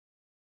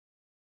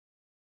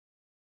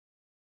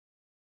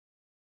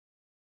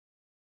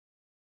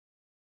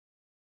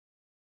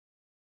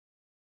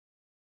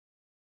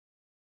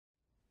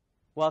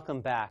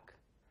Welcome back.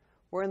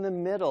 We're in the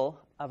middle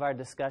of our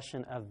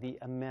discussion of the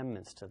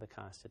amendments to the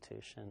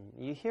Constitution.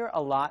 You hear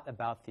a lot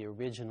about the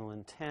original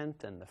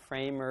intent and the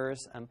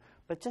framers,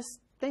 but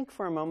just think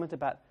for a moment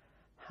about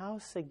how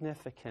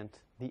significant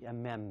the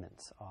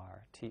amendments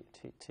are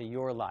to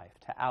your life,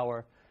 to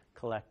our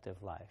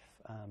collective life.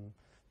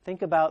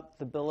 Think about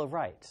the Bill of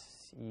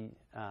Rights,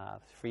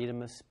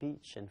 freedom of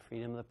speech and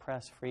freedom of the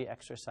press, free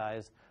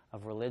exercise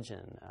of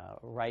religion,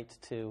 right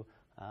to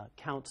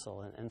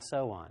counsel, and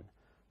so on.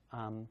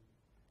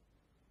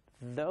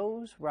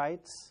 Those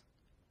rights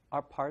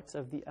are parts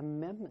of the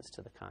amendments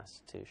to the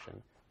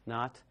Constitution,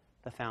 not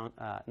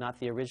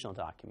the original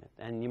document.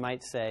 And you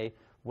might say,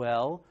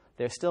 well,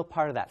 they're still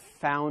part of that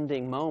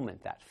founding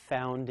moment, that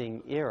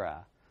founding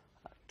era.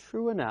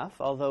 True enough,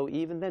 although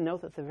even then,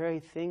 note that the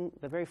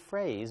very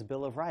phrase,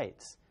 Bill of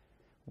Rights,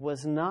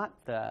 was not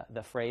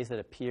the phrase that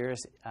appears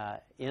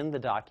in the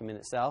document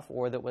itself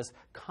or that was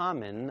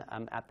common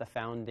at the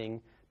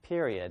founding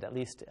period, at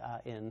least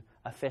in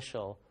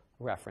official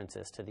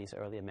references to these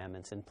early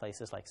amendments in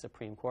places like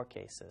Supreme Court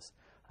cases.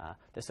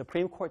 The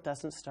Supreme Court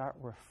doesn't start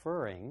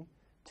referring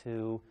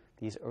to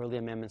these early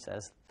amendments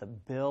as the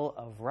Bill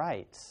of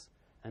Rights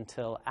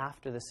until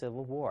after the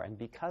Civil War and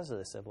because of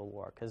the Civil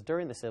War. Because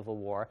during the Civil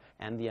War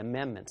and the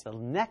amendments, the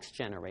next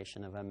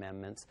generation of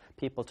amendments,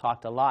 people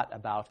talked a lot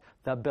about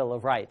the Bill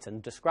of Rights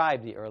and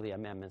described the early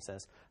amendments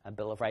as a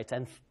Bill of Rights.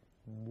 And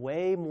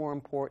way more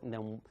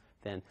important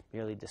than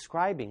merely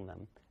describing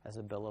them as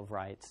a Bill of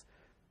Rights,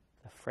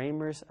 the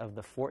framers of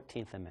the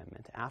 14th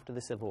Amendment, after the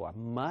Civil War, a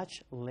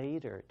much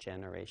later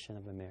generation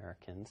of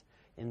Americans,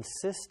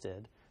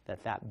 insisted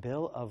that that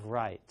Bill of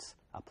Rights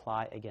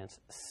apply against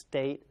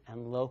state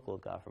and local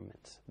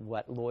governments,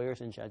 what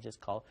lawyers and judges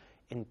call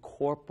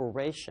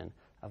incorporation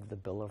of the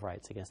Bill of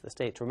Rights against the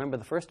states. Remember,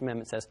 the First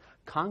Amendment says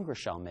Congress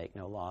shall make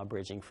no law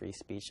abridging free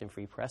speech and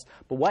free press.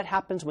 But what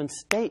happens when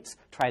states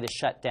try to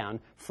shut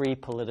down free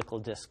political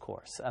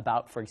discourse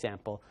about, for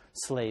example,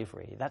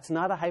 slavery? That's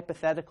not a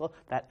hypothetical.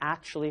 That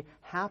actually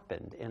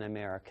happened in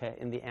America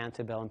in the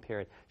antebellum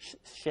period.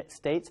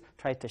 States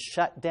tried to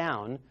shut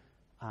down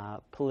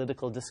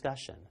political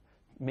discussion,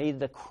 made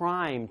the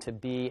crime to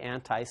be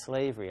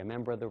anti-slavery, a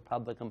member of the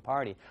Republican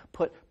Party,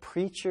 put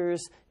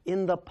preachers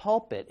in the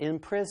pulpit, in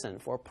prison,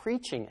 for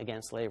preaching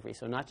against slavery.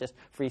 So not just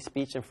free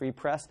speech and free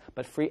press,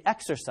 but free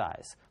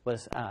exercise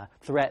was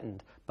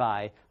threatened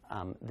by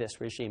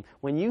this regime.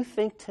 When you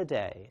think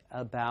today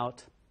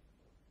about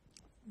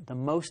the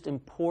most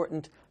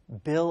important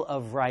Bill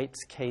of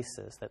Rights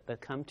cases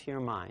that come to your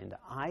mind,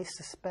 I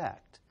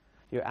suspect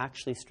you're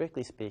actually,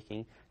 strictly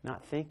speaking,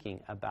 not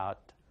thinking about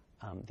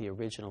the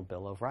original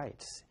Bill of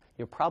Rights.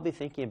 You're probably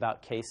thinking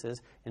about cases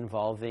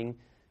involving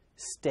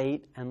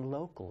state and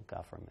local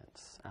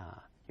governments.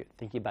 You're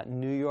thinking about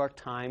New York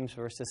Times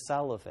versus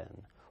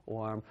Sullivan,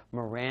 or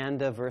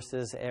Miranda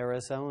versus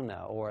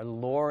Arizona, or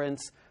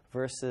Lawrence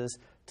versus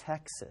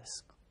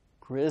Texas,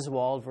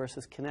 Griswold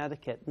versus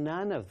Connecticut.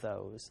 None of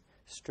those,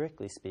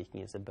 strictly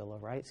speaking, is a Bill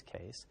of Rights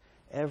case.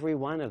 Every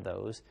one of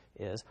those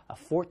is a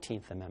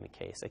 14th Amendment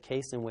case, a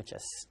case in which a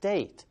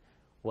state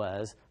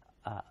was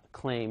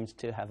claimed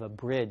to have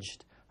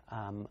abridged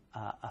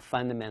a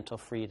fundamental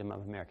freedom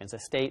of Americans, a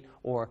state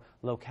or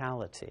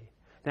locality.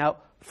 Now,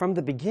 from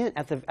the beginning,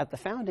 at the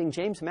founding,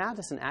 James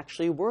Madison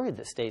actually worried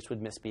that states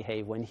would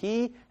misbehave when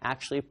he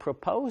actually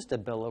proposed a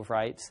Bill of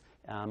Rights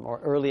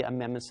or early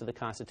amendments to the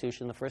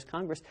Constitution in the first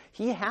Congress.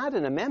 He had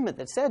an amendment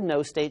that said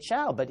no state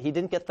shall, but he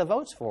didn't get the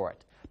votes for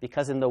it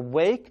because in the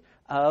wake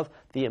of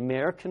the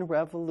American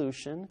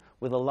Revolution,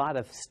 with a lot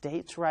of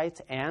states'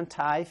 rights,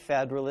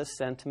 anti-federalist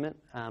sentiment,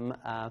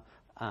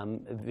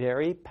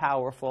 very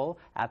powerful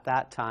at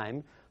that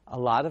time, a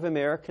lot of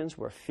Americans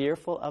were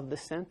fearful of the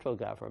central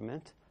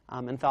government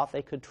and thought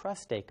they could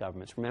trust state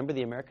governments. Remember,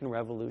 the American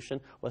Revolution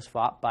was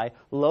fought by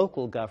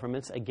local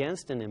governments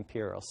against an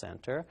imperial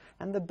center,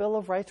 and the Bill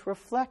of Rights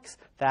reflects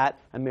that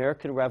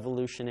American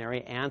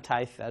revolutionary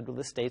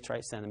anti-federalist states'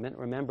 rights sentiment.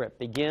 Remember, it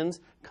begins,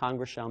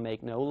 Congress shall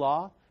make no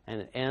law,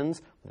 and it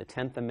ends with the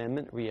 10th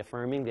Amendment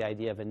reaffirming the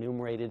idea of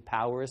enumerated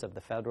powers of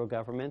the federal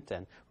government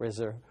and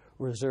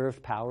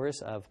reserved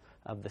powers of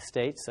the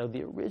states. So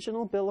the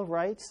original Bill of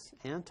Rights,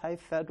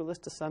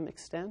 anti-federalist to some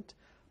extent,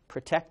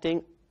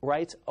 protecting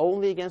rights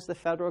only against the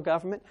federal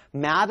government.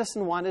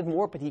 Madison wanted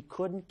more, but he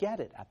couldn't get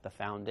it at the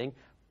founding.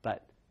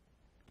 But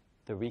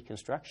the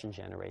Reconstruction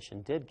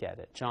generation did get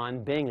it.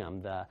 John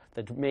Bingham, the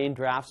main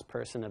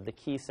draftsperson of the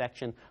key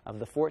section of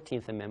the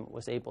 14th Amendment,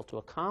 was able to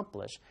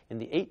accomplish in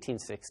the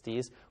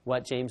 1860s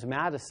what James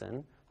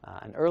Madison,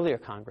 an earlier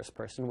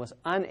congressperson, was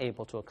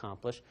unable to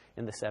accomplish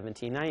in the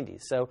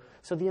 1790s. So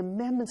the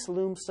amendments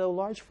loom so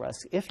large for us.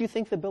 If you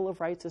think the Bill of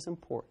Rights is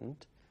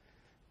important,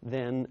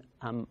 then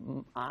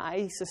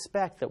I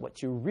suspect that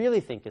what you really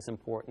think is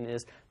important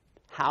is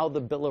how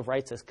the Bill of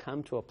Rights has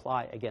come to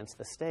apply against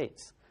the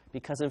states.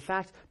 Because, in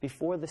fact,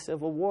 before the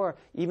Civil War,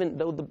 even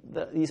though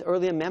these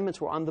early amendments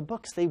were on the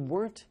books, they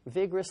weren't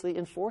vigorously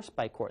enforced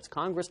by courts.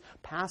 Congress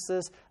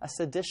passes a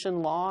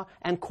sedition law,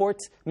 and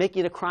courts make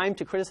it a crime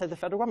to criticize the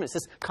federal government. It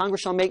says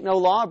Congress shall make no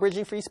law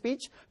abridging free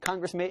speech,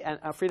 Congress made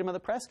freedom of the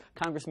press.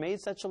 Congress made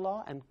such a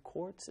law, and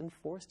courts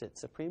enforced it.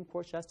 Supreme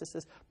Court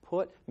justices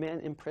put men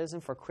in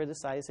prison for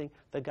criticizing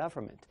the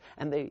government.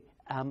 And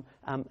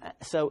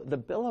so the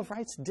Bill of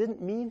Rights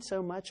didn't mean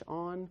so much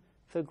on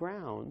the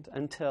ground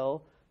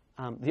until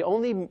the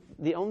only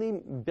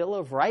Bill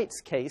of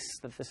Rights case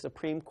that the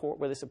Supreme Court,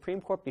 where the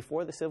Supreme Court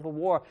before the Civil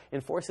War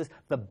enforces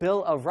the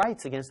Bill of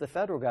Rights against the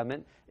federal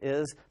government,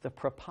 is the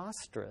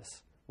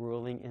preposterous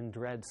ruling in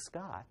Dred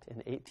Scott in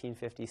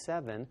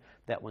 1857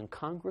 that when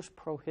Congress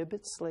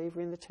prohibits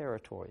slavery in the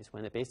territories,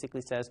 when it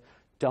basically says,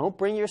 don't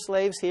bring your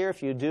slaves here.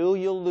 If you do,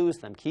 you'll lose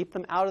them. Keep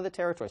them out of the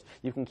territories.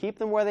 You can keep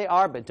them where they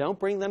are, but don't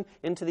bring them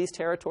into these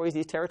territories.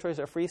 These territories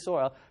are free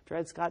soil.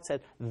 Dred Scott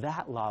said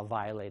that law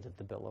violated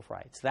the Bill of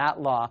Rights.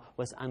 That law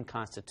was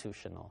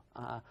unconstitutional.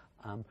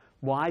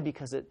 Why?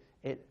 Because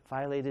it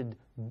violated,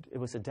 it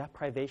was a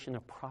deprivation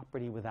of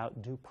property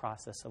without due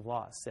process of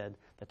law, said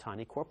the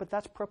Taney Court. But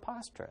that's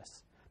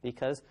preposterous,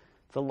 because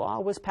the law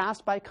was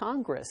passed by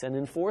Congress and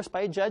enforced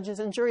by judges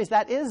and juries.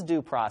 That is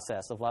due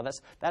process of law.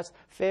 That's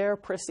fair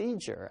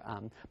procedure.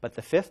 But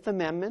the Fifth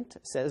Amendment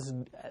says,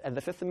 and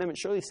the Fifth Amendment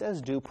surely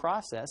says due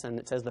process, and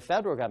it says the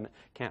federal government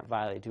can't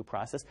violate due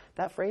process.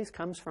 That phrase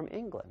comes from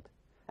England.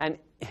 And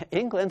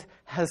England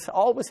has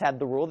always had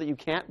the rule that you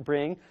can't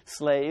bring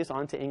slaves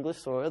onto English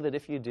soil, that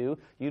if you do,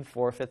 you'd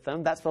forfeit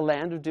them. That's the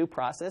land of due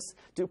process.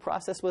 Due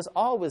process was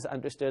always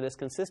understood as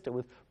consistent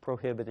with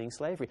prohibiting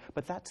slavery.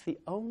 But that's the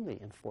only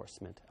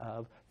enforcement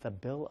of the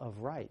Bill of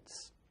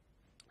Rights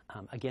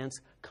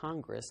against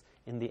Congress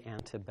in the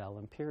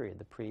antebellum period,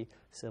 the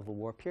pre-Civil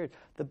War period.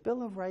 The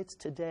Bill of Rights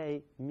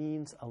today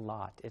means a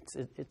lot. It's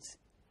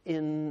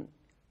in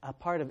a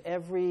part of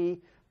every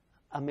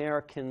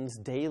Americans'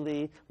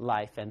 daily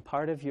life and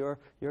part of your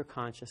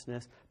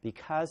consciousness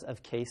because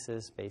of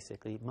cases,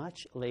 basically,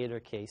 much later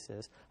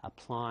cases,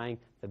 applying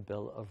the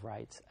Bill of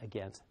Rights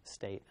against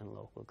state and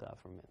local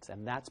governments.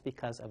 And that's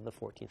because of the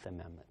 14th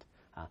Amendment.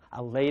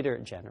 A later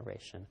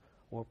generation,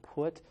 or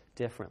put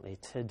differently,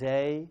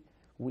 today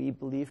we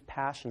believe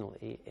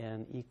passionately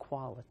in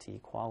equality,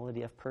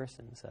 equality of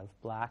persons, of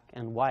black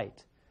and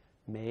white,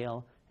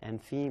 male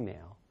and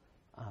female,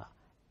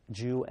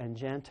 Jew and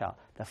Gentile.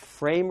 The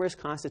Framers'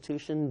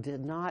 Constitution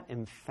did not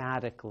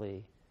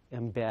emphatically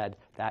embed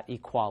that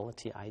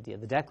equality idea.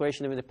 The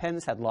Declaration of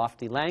Independence had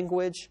lofty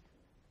language,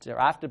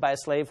 drafted by a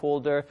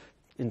slaveholder,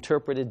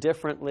 interpreted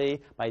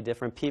differently by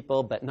different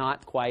people, but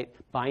not quite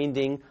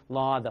binding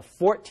law. The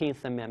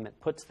 14th Amendment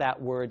puts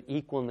that word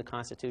equal in the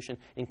Constitution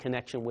in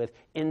connection with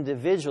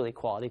individual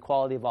equality,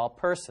 equality of all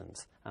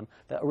persons.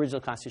 The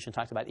original Constitution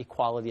talked about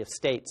equality of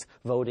states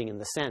voting in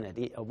the Senate.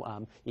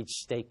 Each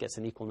state gets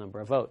an equal number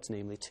of votes,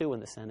 namely 2 in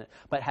the Senate,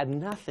 but had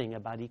nothing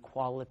about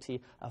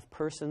equality of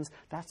persons.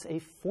 That's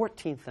a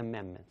 14th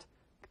Amendment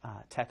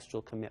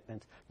textual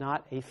commitment,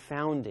 not a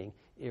founding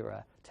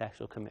era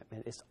textual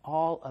commitment. It's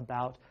all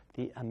about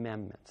the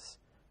amendments.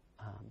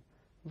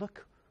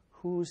 Look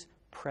who's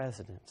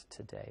president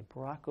today.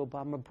 Barack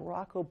Obama.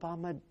 Barack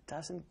Obama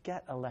doesn't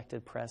get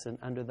elected president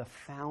under the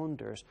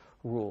founders'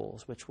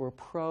 rules, which were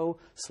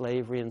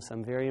pro-slavery in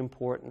some very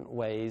important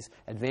ways,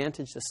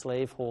 advantaged the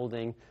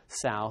slaveholding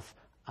South,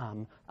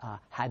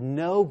 had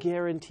no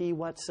guarantee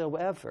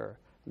whatsoever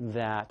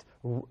that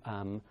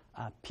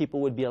people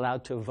would be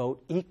allowed to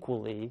vote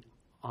equally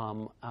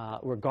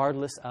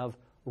regardless of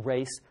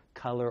race,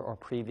 color, or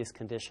previous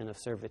condition of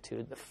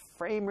servitude. The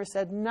framers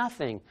said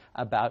nothing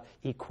about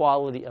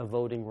equality of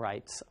voting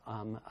rights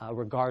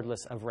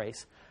regardless of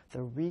race.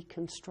 The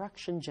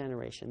Reconstruction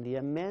generation, the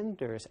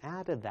amenders,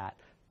 added that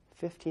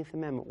 15th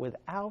Amendment.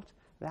 Without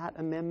that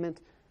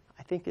amendment,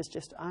 I think it's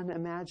just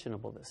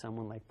unimaginable that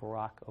someone like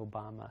Barack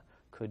Obama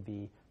could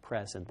be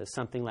president. There's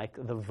something like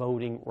the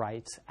Voting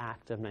Rights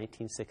Act of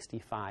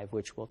 1965,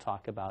 which we'll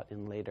talk about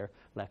in later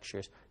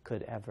lectures,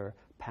 could ever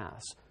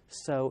pass.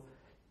 So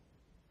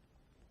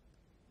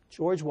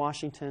George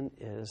Washington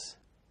is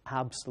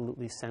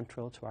absolutely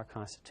central to our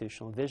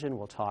constitutional vision.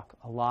 We'll talk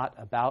a lot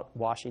about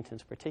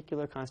Washington's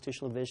particular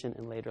constitutional vision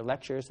in later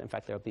lectures. In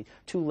fact, there will be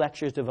 2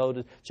 lectures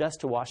devoted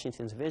just to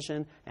Washington's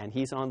vision, and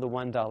he's on the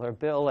 $1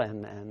 bill,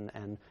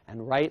 and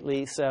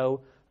rightly so.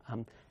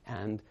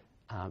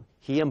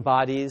 He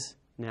embodies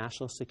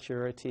national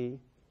security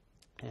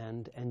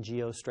and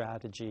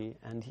geostrategy,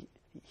 and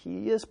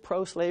he is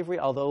pro-slavery,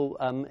 although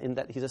in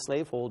that he's a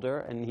slaveholder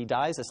and he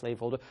dies a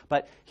slaveholder,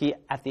 but he,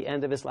 at the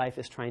end of his life,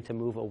 is trying to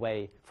move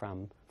away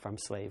from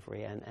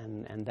slavery,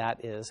 and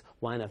that is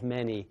one of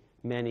many,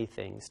 many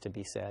things to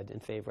be said in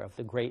favor of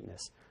the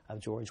greatness of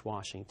George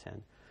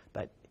Washington.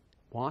 But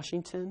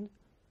Washington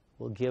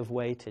will give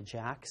way to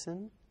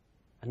Jackson,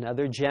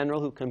 another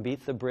general who can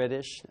beat the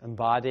British,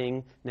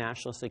 embodying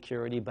national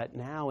security, but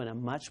now in a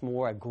much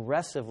more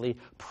aggressively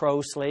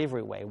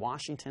pro-slavery way.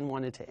 Washington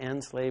wanted to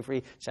end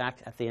slavery.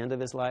 At the end of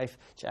his life,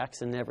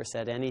 Jackson never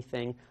said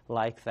anything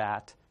like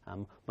that.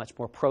 much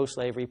more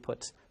pro-slavery,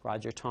 puts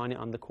Roger Taney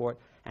on the court.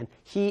 And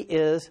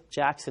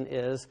Jackson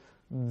is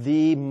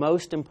the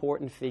most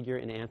important figure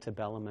in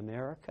antebellum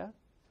America.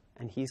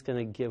 And he's going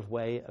to give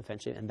way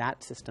eventually, and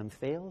that system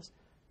fails,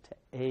 to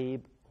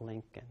Abe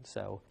Lincoln.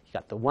 So you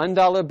got the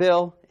 $1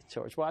 bill,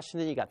 George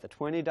Washington, you got the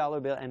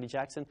 $20 bill, Andrew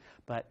Jackson,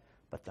 but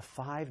the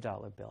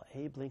 $5 bill,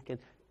 Abe Lincoln,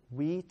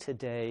 we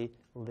today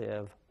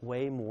live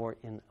way more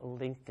in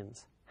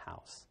Lincoln's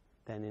house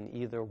than in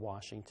either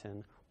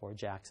Washington or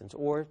Jackson's,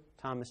 or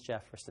Thomas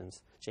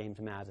Jefferson's, James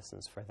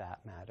Madison's for that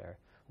matter.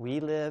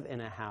 We live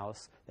in a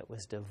house that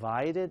was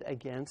divided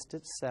against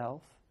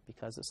itself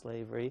because of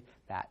slavery,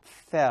 that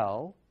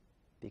fell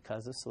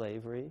because of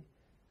slavery,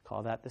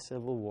 call that the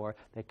Civil War,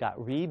 that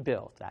got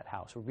rebuilt, that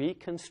house,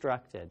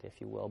 reconstructed, if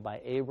you will,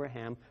 by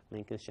Abraham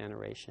Lincoln's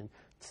generation.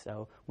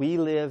 So we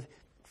live,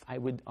 I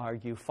would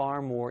argue,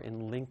 far more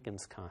in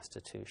Lincoln's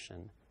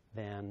Constitution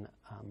than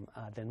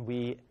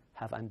we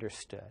have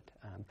understood.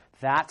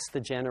 That's the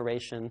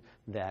generation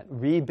that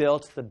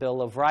rebuilt the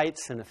Bill of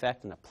Rights, in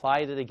effect, and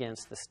applied it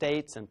against the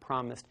states and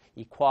promised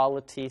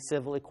equality,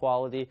 civil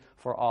equality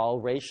for all,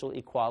 racial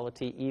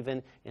equality,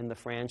 even in the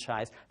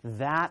franchise.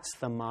 That's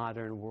the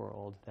modern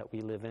world that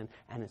we live in,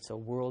 and it's a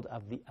world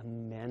of the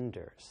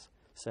amenders.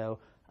 So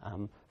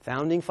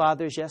founding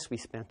fathers, yes, we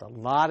spent a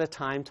lot of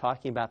time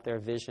talking about their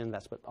vision.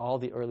 That's what all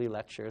the early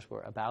lectures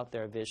were about,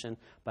 their vision.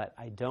 But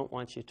I don't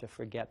want you to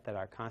forget that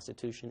our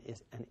Constitution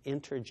is an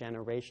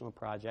intergenerational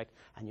project,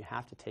 and you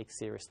have to take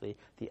seriously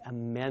the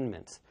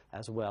amendments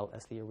as well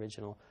as the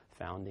original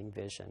founding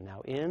vision.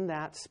 Now, in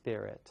that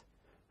spirit,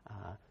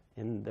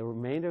 in the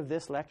remainder of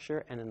this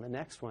lecture and in the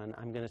next one,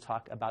 I'm going to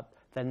talk about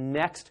the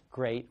next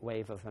great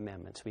wave of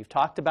amendments. We've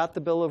talked about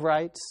the Bill of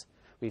Rights.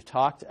 We've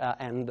talked,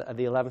 and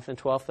the 11th and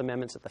 12th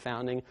Amendments at the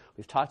founding.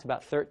 We've talked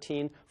about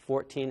 13,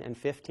 14, and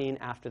 15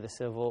 after the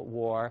Civil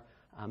War.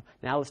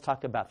 Now let's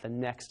talk about the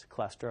next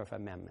cluster of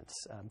amendments,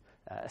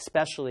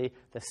 especially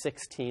the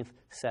 16th,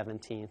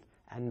 17th,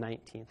 and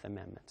 19th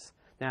Amendments.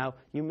 Now,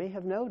 you may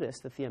have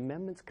noticed that the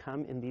amendments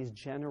come in these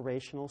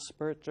generational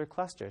spurts or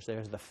clusters.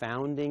 There's the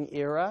founding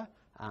era,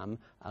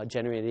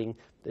 generating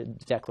the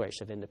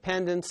Declaration of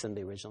Independence and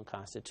the original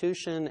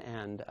Constitution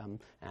and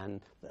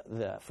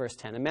the first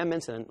 10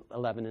 amendments and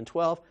 11 and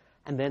 12,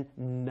 and then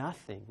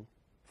nothing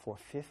for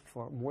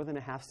more than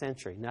a half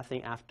century,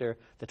 nothing after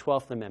the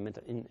 12th Amendment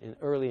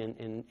early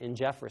in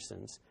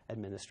Jefferson's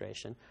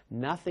administration,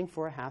 nothing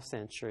for a half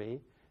century,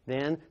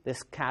 then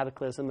this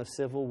cataclysm of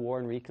Civil War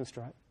and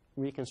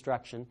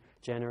Reconstruction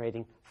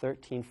generating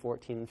 13,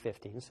 14, and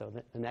 15, so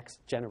the next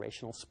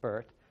generational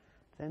spurt,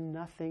 then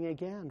nothing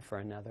again for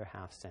another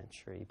half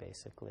century,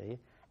 basically.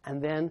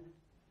 And then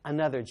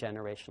another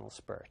generational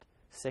spurt,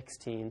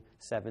 16,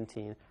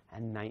 17,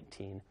 and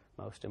 19,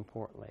 most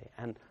importantly.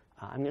 And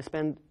I'm going to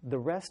spend the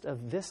rest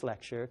of this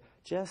lecture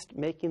just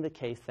making the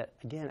case that,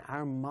 again,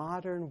 our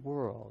modern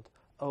world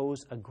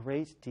owes a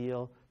great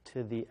deal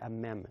to the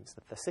amendments,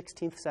 that the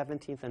 16th,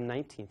 17th, and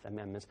 19th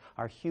Amendments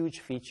are huge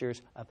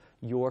features of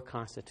your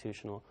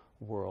constitutional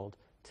world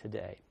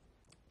today.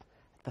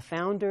 The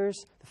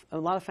founders, a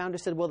lot of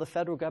founders said, well, the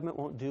federal government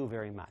won't do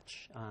very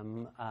much.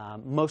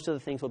 Most of the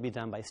things will be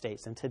done by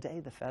states. And today,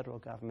 the federal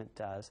government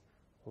does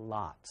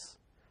lots.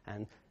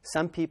 And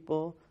some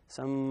people,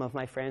 some of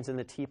my friends in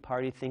the Tea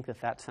Party think that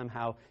that's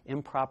somehow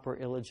improper,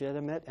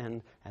 illegitimate,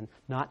 and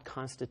not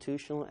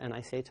constitutional. And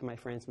I say to my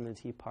friends in the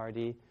Tea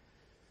Party,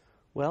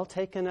 well,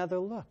 take another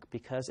look,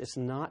 because it's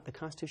not, the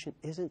Constitution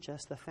isn't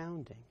just the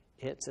founding.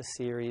 It's a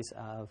series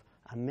of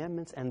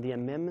amendments, and the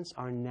amendments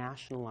are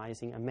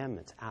nationalizing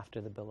amendments after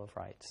the Bill of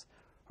Rights.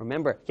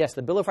 Remember, yes,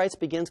 the Bill of Rights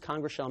begins,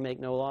 Congress shall make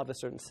no law of a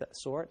certain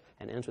sort,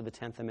 and ends with the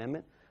 10th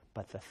Amendment,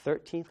 but the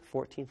 13th,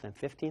 14th, and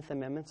 15th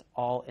Amendments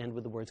all end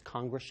with the words,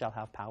 Congress shall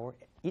have power,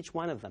 each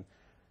one of them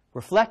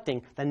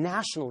reflecting the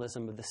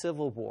nationalism of the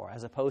Civil War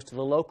as opposed to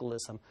the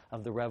localism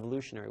of the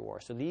Revolutionary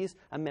War. So these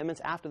amendments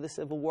after the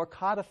Civil War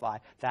codify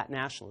that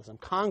nationalism.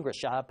 Congress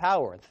shall have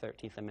power,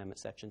 13th Amendment,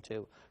 Section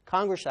 2.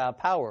 Congress shall have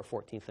power,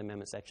 14th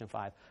Amendment, Section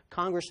 5.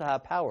 Congress shall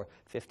have power,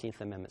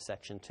 15th Amendment,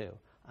 Section 2.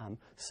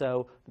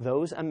 So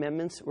those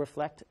amendments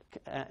reflect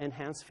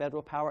enhanced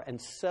federal power, and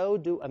so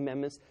do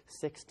amendments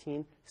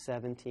 16,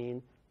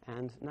 17,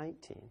 and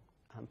 19.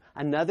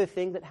 Another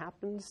thing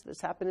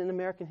that's happened in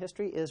American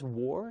history is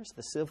wars,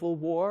 the Civil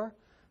War,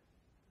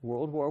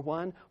 World War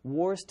I.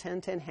 Wars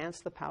tend to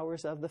enhance the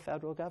powers of the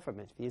federal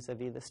government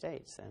vis-a-vis the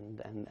states, and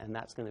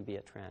that's going to be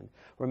a trend.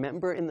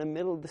 Remember, in the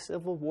middle of the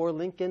Civil War,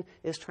 Lincoln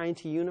is trying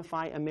to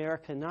unify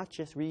America, not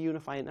just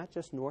reunify it, not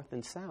just north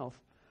and south,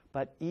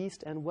 but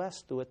east and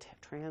west through a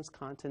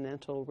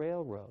transcontinental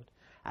railroad.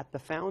 At the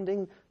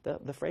founding,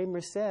 the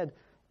framers said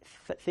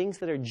things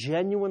that are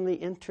genuinely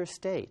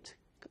interstate,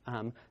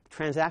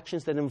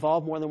 transactions that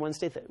involve more than one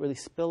state that really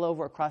spill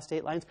over across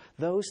state lines,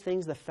 those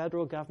things the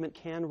federal government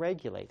can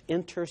regulate,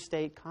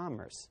 interstate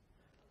commerce.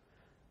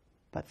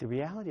 But the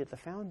reality at the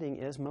founding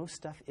is most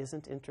stuff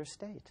isn't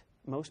interstate.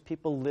 Most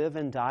people live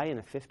and die in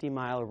a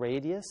 50-mile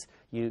radius.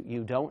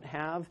 You don't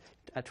have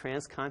a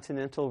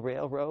transcontinental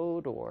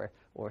railroad or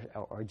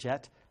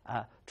jet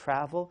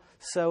travel.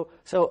 So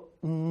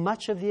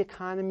much of the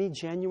economy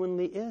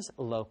genuinely is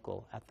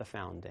local at the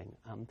founding.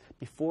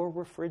 Before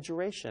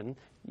refrigeration,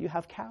 you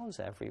have cows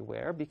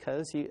everywhere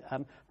because you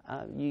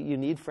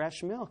need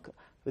fresh milk.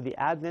 With the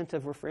advent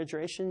of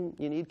refrigeration,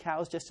 you need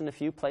cows just in a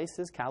few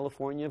places,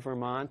 California,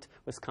 Vermont,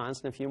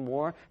 Wisconsin, a few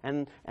more,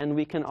 and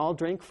we can all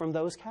drink from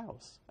those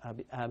cows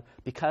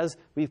because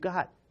we've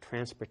got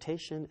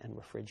transportation and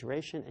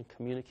refrigeration and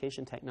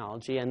communication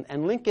technology,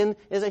 and Lincoln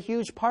is a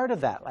huge part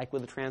of that, like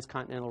with the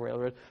Transcontinental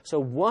Railroad. So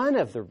one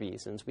of the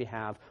reasons we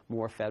have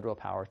more federal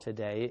power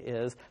today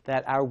is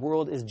that our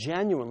world is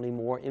genuinely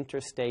more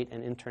interstate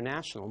and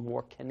international,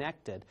 more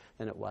connected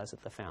than it was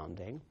at the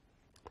founding.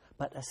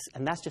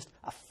 And that's just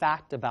a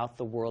fact about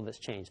the world that's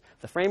changed.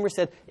 The framers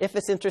said, if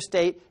it's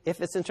interstate, if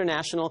it's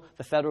international,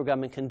 the federal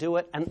government can do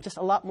it. And just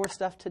a lot more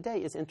stuff today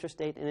is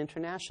interstate and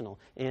international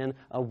in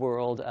a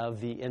world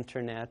of the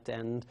internet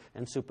and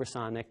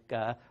supersonic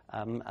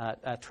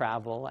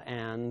travel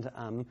and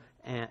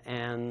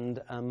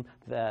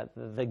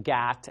the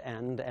GATT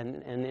and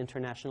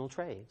international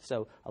trade.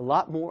 So a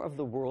lot more of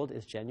the world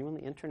is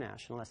genuinely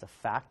international. That's a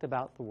fact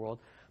about the world.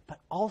 But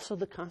also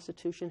the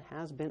Constitution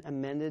has been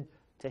amended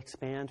to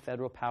expand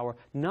federal power,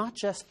 not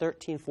just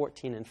 13,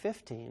 14, and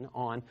 15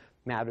 on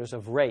matters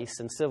of race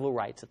and civil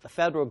rights, that the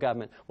federal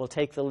government will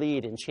take the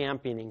lead in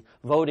championing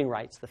voting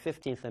rights, the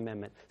 15th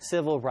Amendment,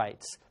 civil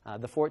rights,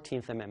 the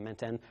 14th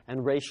Amendment,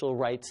 and racial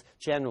rights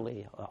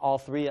generally, all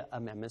three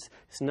amendments.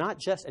 It's not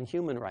just, and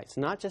human rights,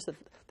 not just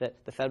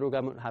that the federal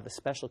government will have a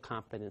special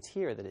competence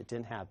here that it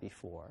didn't have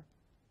before,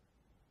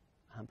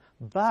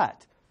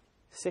 but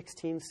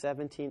 16,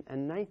 17,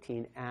 and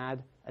 19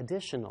 add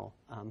additional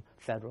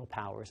federal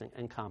powers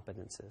and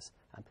competences.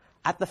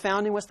 At the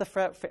founding, what's the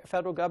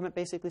federal government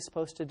basically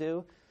supposed to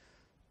do?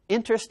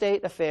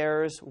 Interstate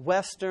affairs,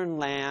 Western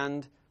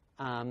land,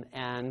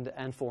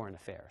 and foreign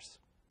affairs.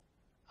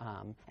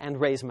 And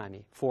raise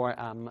money for.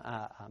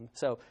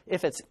 So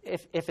if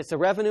it's a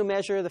revenue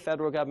measure, the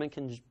federal government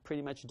can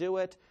pretty much do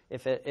it.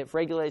 If it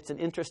regulates an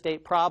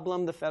interstate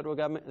problem, the federal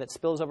government that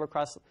spills over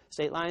across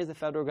state lines, the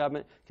federal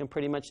government can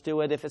pretty much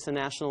do it. If it's a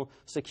national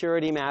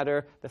security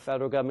matter, the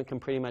federal government can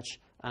pretty much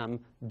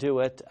do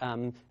it.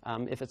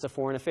 If it's a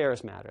foreign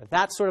affairs matter,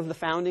 that's sort of the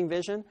founding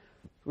vision.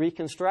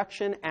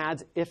 Reconstruction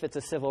adds if it's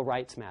a civil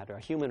rights matter,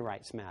 a human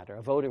rights matter,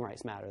 a voting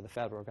rights matter, the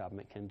federal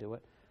government can do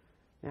it.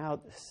 Now,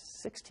 the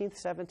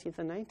 16th, 17th,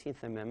 and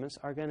 19th Amendments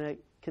are going to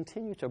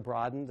continue to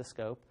broaden the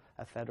scope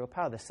of federal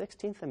power. The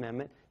 16th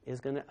Amendment is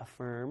going to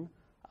affirm,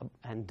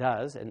 and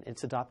does, and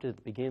it's adopted at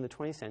the beginning of the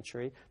 20th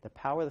century, the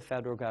power of the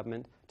federal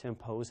government to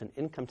impose an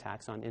income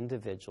tax on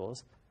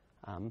individuals.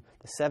 The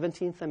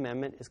 17th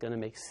Amendment is going to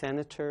make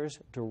senators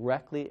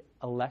directly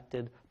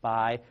elected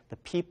by the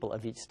people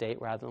of each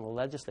state rather than the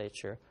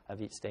legislature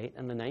of each state.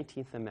 And the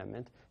 19th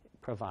Amendment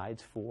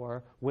provides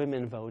for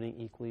women voting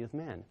equally with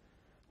men.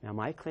 Now,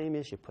 my claim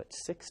is you put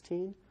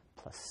 16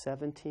 plus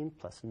 17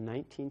 plus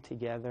 19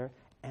 together,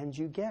 and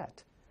you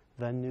get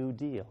the New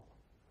Deal,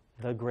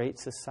 the Great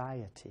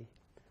Society,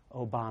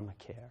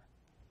 Obamacare.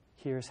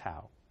 Here's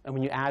how. And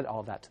when you add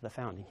all that to the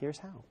founding, here's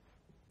how.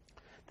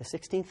 The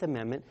 16th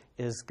Amendment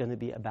is going to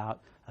be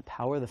about a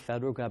power of the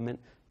federal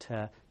government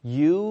to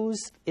use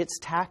its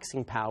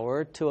taxing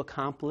power to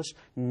accomplish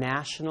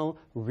national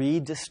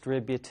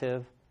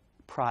redistributive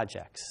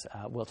projects.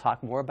 We'll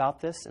talk more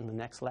about this in the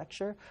next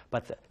lecture,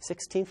 but the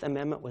 16th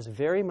Amendment was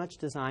very much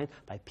designed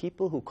by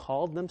people who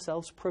called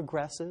themselves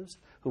progressives,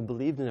 who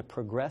believed in a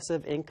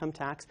progressive income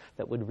tax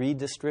that would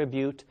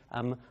redistribute,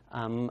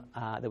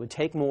 that would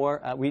take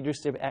more,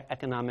 redistribute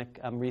economic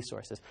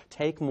resources,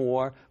 take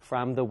more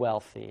from the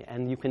wealthy.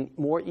 And you can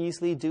more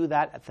easily do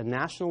that at the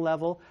national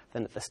level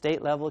than at the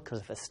state level, because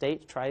if a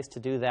state tries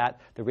to do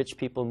that, the rich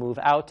people move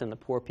out and the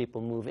poor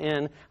people move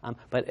in.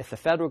 But if the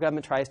federal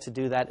government tries to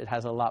do that, it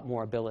has a lot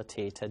more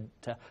ability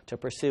to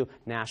pursue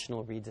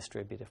national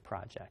redistributive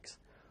projects.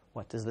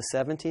 What does the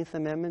 17th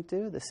Amendment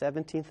do? The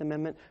 17th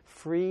Amendment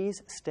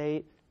frees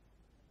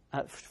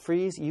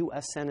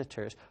U.S.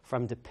 senators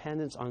from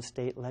dependence on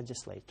state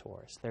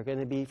legislators. They're going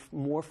to be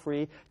more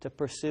free to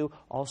pursue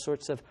all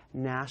sorts of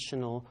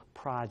national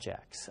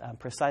projects,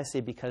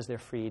 precisely because they're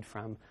freed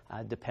from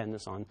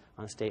dependence on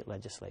state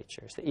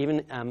legislatures.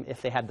 Even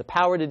if they had the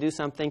power to do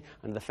something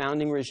under the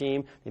founding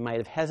regime, they might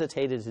have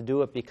hesitated to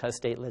do it because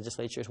state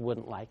legislatures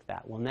wouldn't like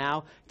that. Well,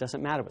 now it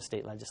doesn't matter what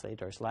state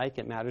legislators like.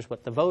 It matters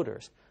what the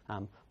voters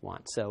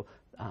want. So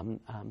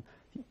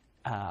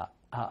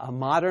a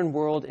modern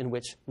world in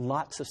which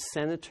lots of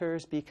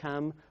senators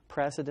become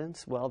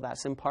presidents, well,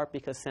 that's in part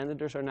because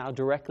senators are now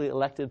directly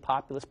elected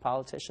populist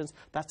politicians.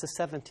 That's the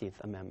 17th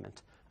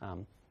Amendment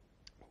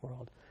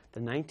world.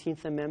 The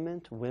 19th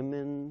Amendment,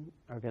 women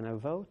are going to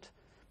vote.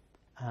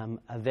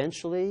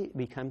 Eventually,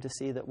 we come to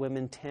see that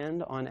women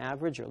tend, on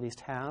average, or at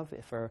least have,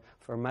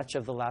 for much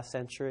of the last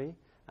century,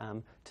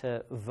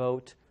 to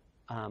vote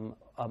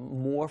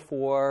more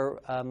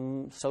for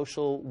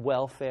social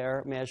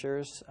welfare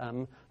measures,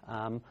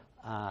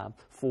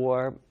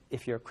 for,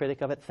 if you're a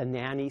critic of it, the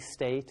nanny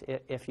state,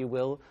 if you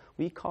will.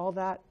 We call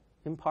that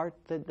in part,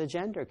 the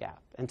gender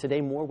gap. And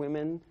today, more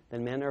women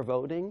than men are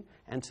voting.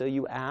 And so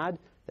you add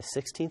the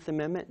 16th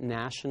Amendment,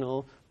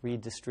 national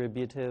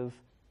redistributive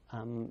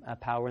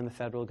power in the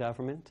federal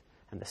government,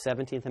 and the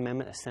 17th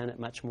Amendment, a Senate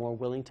much more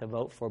willing to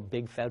vote for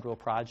big federal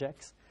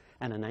projects,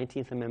 and the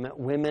 19th Amendment,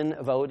 women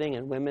voting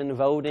and women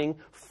voting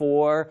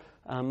for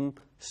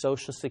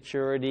Social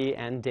Security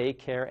and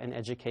daycare and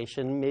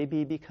education,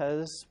 maybe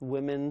because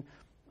women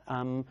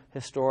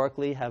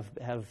historically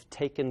have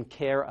taken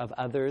care of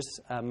others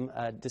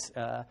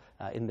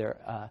in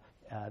their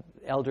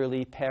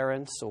elderly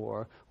parents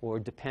or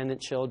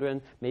dependent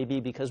children, maybe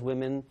because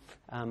women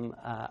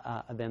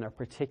then are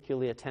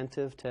particularly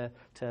attentive to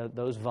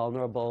those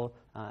vulnerable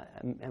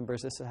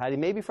members of society,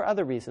 maybe for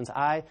other reasons.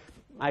 I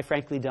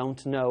frankly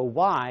don't know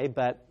why,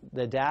 but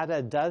the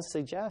data does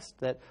suggest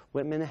that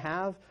women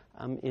have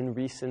in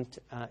recent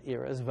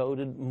eras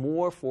voted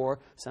more for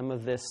some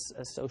of this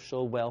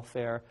social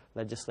welfare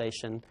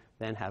legislation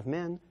than have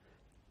men.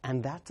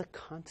 And that's a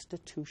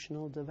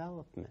constitutional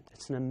development.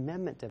 It's an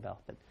amendment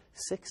development.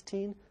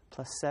 16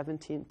 plus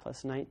 17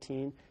 plus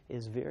 19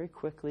 is very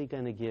quickly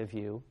going to give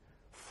you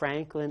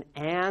Franklin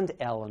and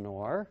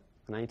Eleanor,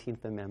 the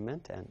 19th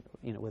Amendment, and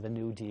with a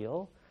New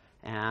Deal,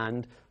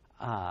 and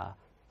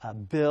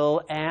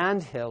Bill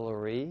and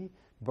Hillary,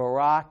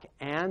 Barack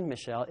and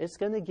Michelle. It's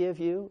going to give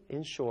you,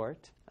 in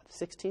short,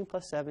 16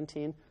 plus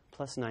 17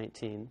 plus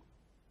 19,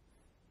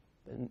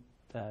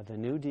 the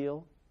New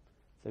Deal,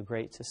 the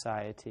Great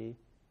Society,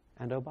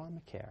 and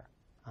Obamacare.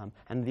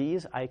 And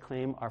these, I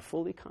claim, are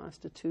fully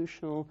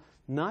constitutional,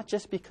 not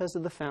just because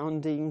of the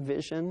founding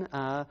vision,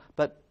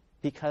 but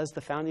because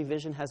the founding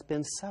vision has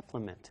been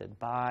supplemented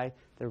by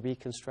the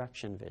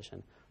Reconstruction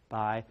vision,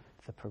 by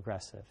the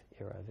Progressive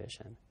Era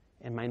vision.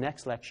 In my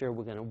next lecture,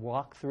 we're going to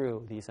walk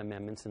through these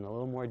amendments in a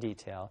little more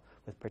detail,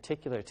 with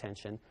particular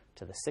attention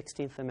to the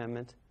 16th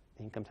Amendment,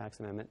 the Income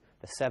Tax Amendment,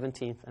 the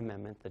 17th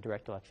Amendment, the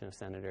direct election of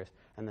senators,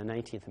 and the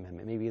 19th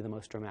Amendment, maybe the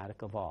most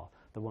dramatic of all,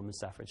 the Women's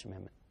Suffrage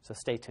Amendment. So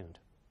stay tuned.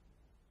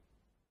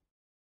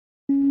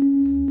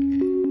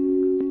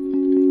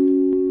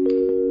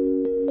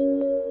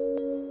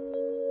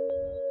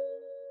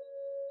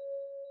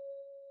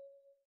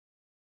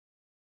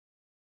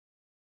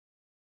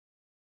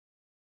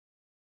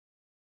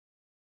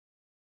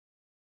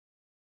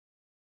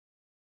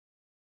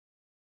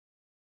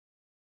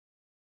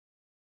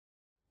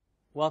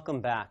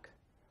 Welcome back.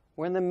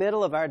 We're in the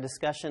middle of our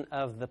discussion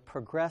of the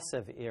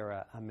Progressive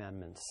Era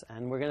amendments,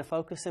 and we're going to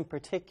focus in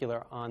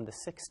particular on the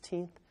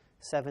 16th,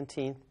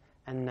 17th,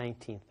 and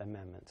 19th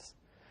Amendments.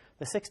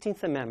 The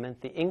 16th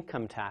Amendment, the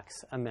Income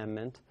Tax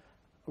Amendment,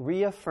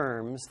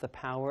 reaffirms the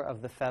power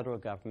of the federal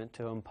government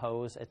to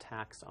impose a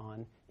tax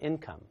on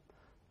income.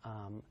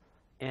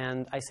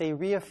 And I say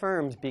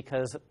reaffirms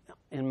because,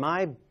 in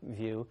my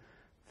view,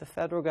 the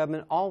federal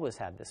government always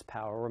had this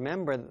power.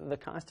 Remember, the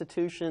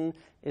Constitution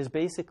is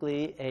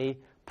basically a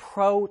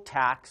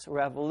pro-tax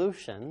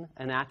revolution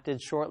enacted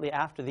shortly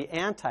after the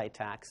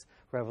anti-tax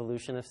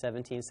revolution of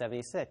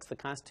 1776. The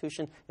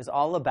Constitution is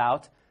all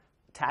about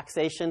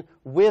taxation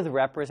with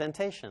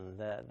representation.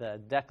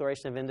 The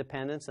Declaration of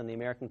Independence and the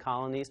American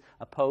colonies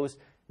opposed.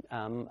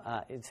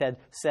 It said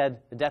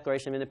the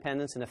Declaration of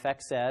Independence in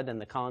effect said, and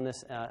the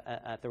colonists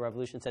at the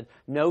Revolution said,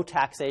 no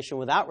taxation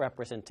without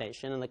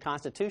representation. And the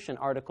Constitution,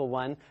 Article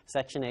 1,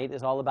 Section 8,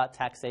 is all about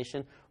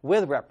taxation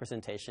with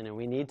representation. And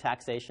we need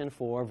taxation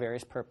for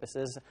various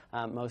purposes,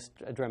 most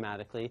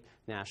dramatically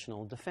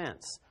national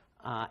defense.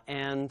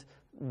 And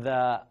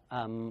the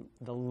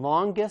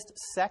longest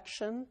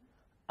section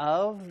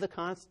of the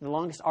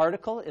longest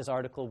article is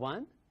Article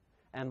 1,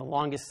 and the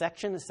longest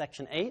section is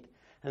Section 8.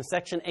 And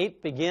Section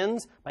 8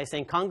 begins by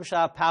saying Congress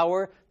shall have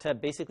power to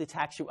basically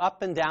tax you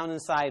up and down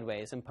and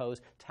sideways, impose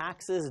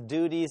taxes,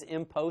 duties,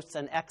 imposts,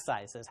 and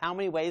excises. How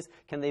many ways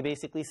can they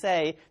basically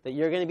say that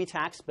you're going to be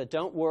taxed, but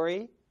don't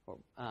worry, or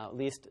at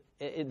least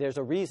there's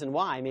a reason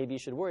why, maybe you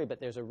should worry, but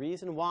there's a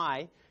reason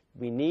why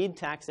we need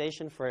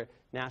taxation for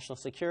national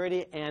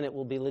security, and it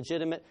will be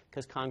legitimate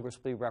because Congress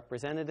will be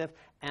representative.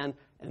 And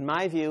in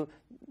my view,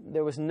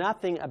 there was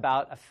nothing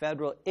about a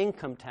federal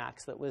income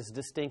tax that was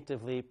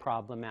distinctively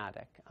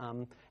problematic.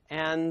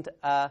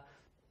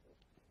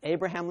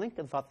 Abraham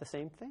Lincoln thought the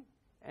same thing.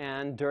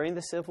 And during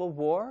the Civil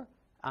War,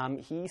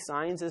 he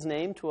signs his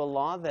name to a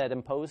law that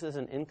imposes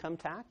an income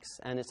tax,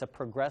 and it's a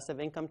progressive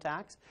income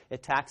tax.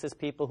 It taxes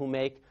people who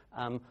make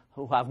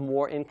who have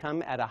more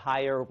income at a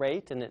higher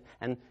rate, and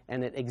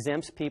it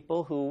exempts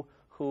people who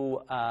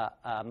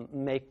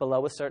make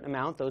below a certain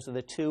amount. Those are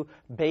the two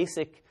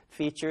basic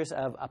features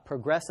of a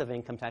progressive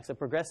income tax. A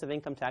progressive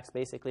income tax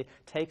basically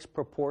takes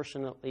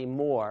proportionately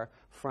more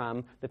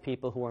from the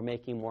people who are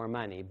making more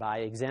money by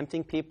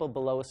exempting people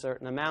below a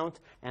certain amount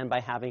and by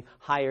having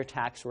higher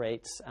tax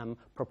rates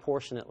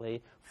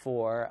proportionately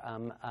for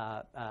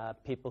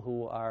people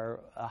who are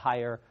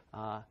higher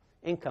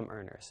income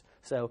earners.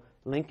 So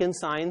Lincoln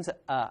signs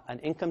an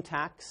income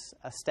tax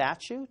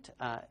statute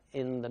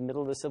in the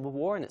middle of the Civil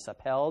War, and it's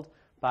upheld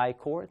by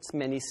courts.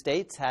 Many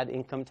states had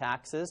income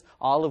taxes,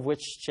 all of which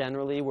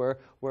generally were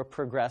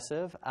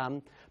progressive.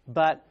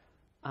 But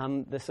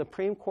the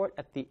Supreme Court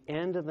at the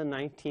end of the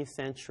 19th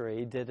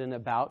century did an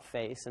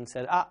about-face and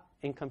said,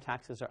 income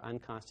taxes are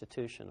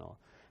unconstitutional.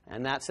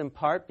 And that's in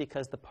part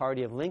because the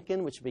party of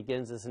Lincoln, which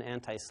begins as an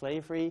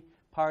anti-slavery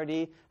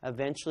party,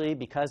 eventually,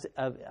 because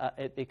of,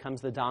 it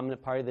becomes the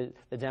dominant party.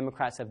 The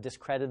Democrats have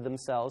discredited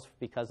themselves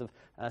because of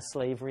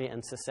slavery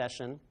and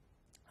secession.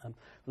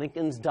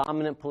 Lincoln's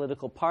dominant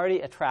political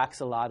party attracts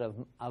a lot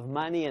of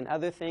money and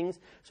other things,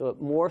 so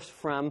it morphs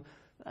from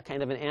a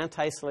kind of an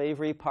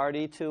anti-slavery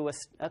party to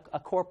a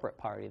corporate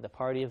party. The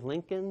party of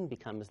Lincoln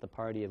becomes the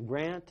party of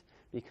Grant,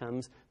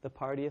 becomes the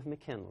party of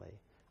McKinley.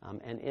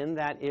 And in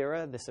that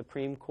era, the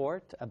Supreme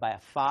Court, by a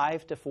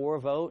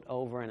 5-4 vote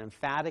over an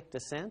emphatic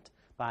dissent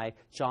by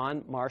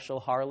John Marshall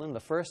Harlan, the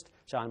first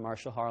John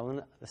Marshall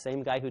Harlan, the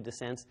same guy who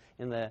dissents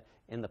in the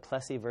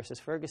Plessy versus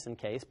Ferguson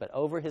case, but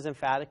over his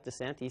emphatic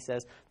dissent, he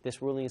says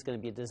this ruling is going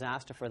to be a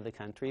disaster for the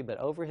country, but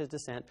over his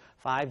dissent,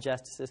 5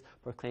 justices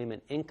proclaim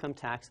an income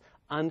tax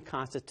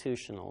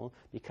unconstitutional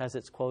because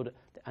it's, quote,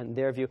 in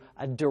their view,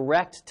 a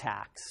direct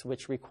tax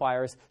which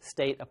requires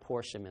state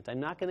apportionment. I'm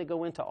not going to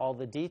go into all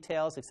the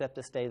details except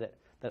to say that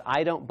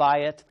I don't buy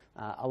it.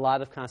 A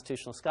lot of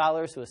constitutional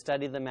scholars who have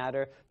studied the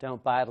matter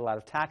don't buy it. A lot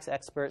of tax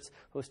experts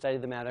who have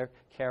studied the matter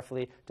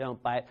carefully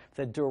don't buy it.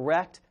 The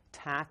direct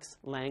tax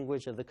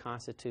language of the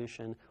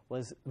Constitution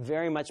was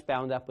very much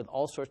bound up with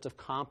all sorts of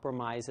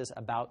compromises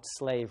about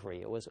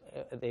slavery.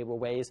 They were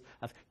ways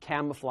of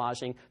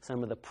camouflaging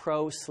some of the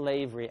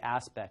pro-slavery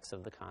aspects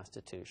of the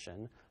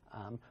Constitution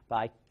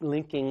by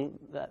linking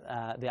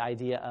the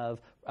idea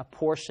of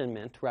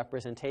apportionment,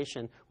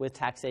 representation, with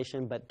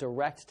taxation, but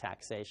direct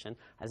taxation.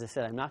 As I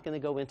said, I'm not going to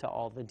go into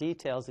all the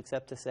details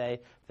except to say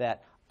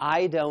that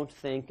I don't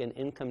think an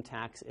income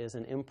tax is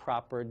an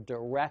improper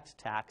direct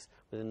tax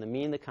within the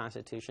meaning of the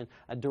Constitution.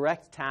 A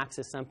direct tax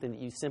is something that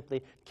you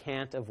simply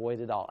can't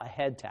avoid at all. A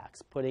head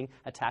tax, putting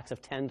a tax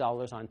of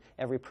 $10 on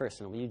every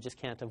person. Well, you just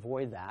can't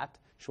avoid that,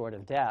 short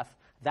of death.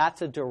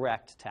 That's a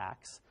direct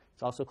tax.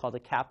 It's also called a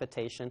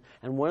capitation.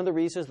 And one of the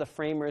reasons the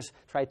framers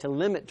tried to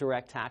limit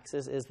direct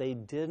taxes is they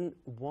didn't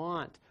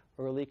want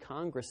early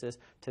Congresses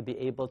to be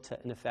able to,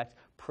 in effect,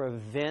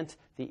 prevent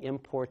the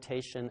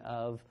importation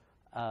of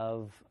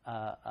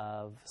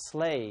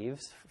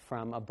slaves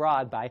from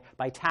abroad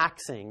by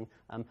taxing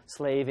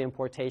slave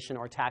importation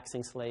or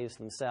taxing slaves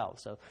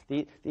themselves. So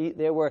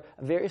there were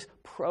various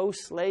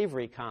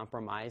pro-slavery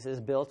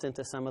compromises built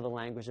into some of the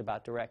language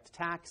about direct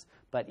tax,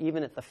 but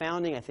even at the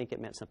founding, I think it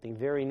meant something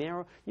very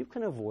narrow. You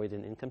can avoid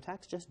an income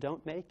tax, just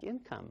don't make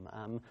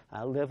income.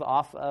 Live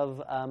off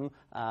of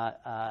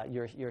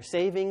your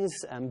savings,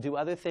 do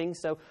other things.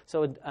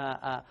 So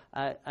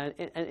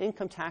an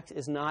income tax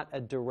is not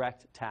a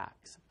direct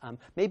tax.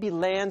 Maybe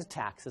land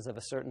taxes of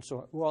a certain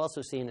sort were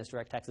also seen as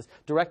direct taxes.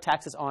 Direct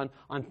taxes on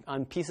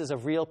pieces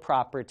of real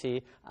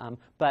property.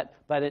 But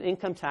an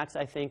income tax,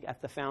 I think,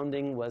 at the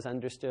founding was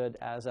understood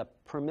as a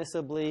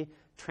permissibly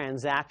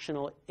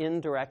transactional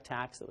indirect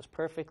tax that was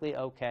perfectly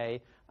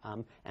okay.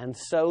 And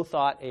so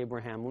thought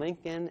Abraham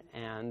Lincoln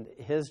and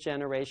his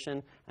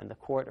generation, and the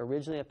court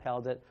originally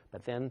upheld it,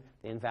 but then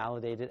they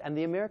invalidated it. And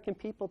the American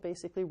people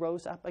basically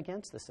rose up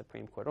against the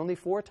Supreme Court. Only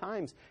 4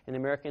 times in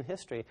American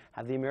history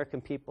have the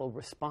American people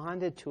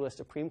responded to a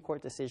Supreme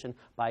Court decision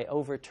by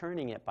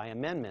overturning it by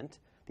amendment.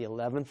 The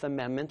 11th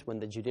Amendment, when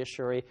the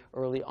judiciary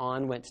early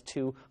on went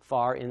too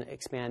far in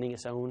expanding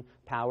its own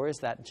powers,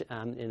 that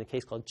in a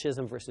case called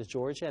Chisholm versus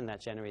Georgia, and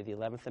that generated the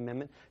 11th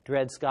Amendment.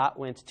 Dred Scott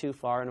went too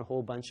far in a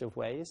whole bunch of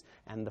ways,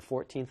 and the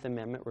 14th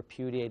Amendment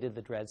repudiated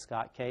the Dred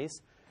Scott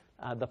case.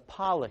 The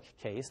Pollock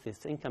case,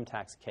 this income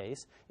tax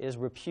case, is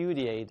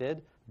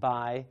repudiated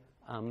by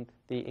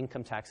the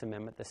Income Tax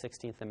Amendment, the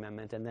 16th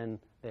Amendment, and then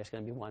there's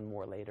going to be one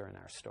more later in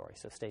our story,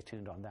 so stay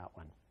tuned on that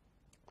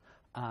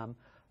one.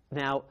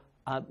 Now,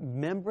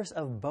 members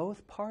of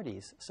both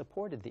parties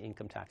supported the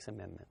Income Tax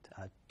Amendment.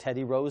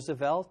 Teddy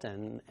Roosevelt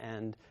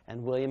and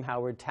William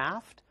Howard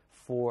Taft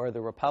for the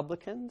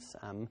Republicans.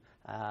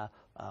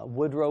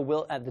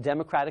 Woodrow the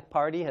Democratic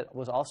Party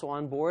was also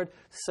on board.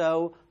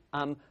 So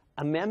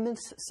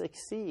amendments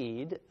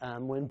succeed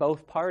when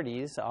both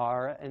parties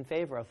are in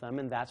favor of them,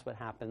 and that's what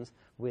happens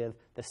with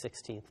the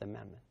 16th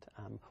Amendment,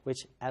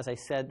 which, as I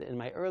said in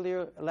my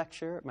earlier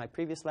lecture, my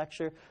previous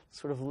lecture,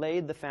 sort of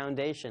laid the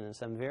foundation in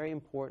some very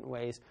important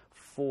ways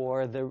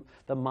for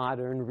the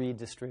modern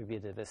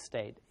redistributive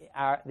estate.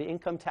 The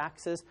income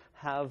taxes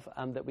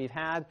that we've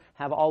had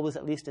have always,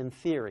 at least in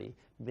theory,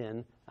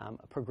 been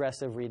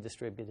progressive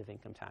redistributive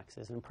income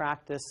taxes. In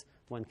practice,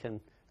 one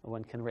can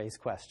raise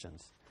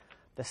questions.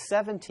 The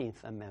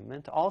 17th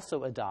Amendment,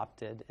 also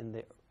adopted in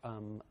the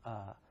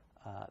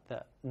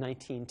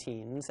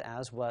 19-teens,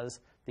 as was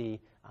the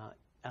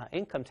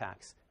Income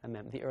Tax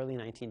Amendment, the early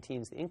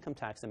 19-teens, the Income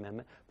Tax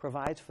Amendment,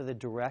 provides for the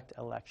direct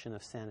election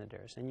of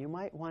senators. And you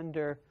might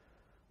wonder,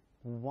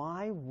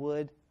 why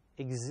would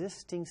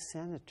existing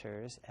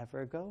senators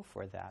ever go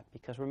for that?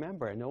 Because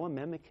remember, no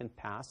amendment can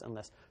pass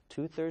unless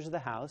 2/3 of the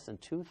House and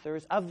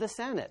 2/3 of the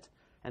Senate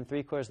and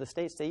 3/4 of the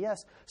states say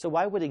yes. So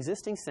why would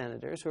existing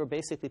senators, who are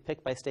basically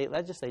picked by state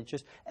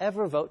legislatures,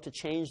 ever vote to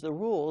change the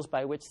rules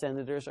by which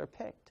senators are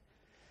picked?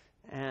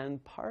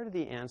 And part of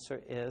the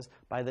answer is,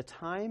 by the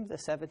time the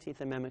 17th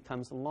Amendment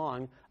comes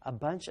along, a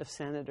bunch of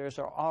senators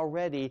are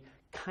already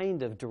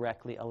kind of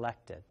directly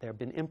elected. There have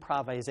been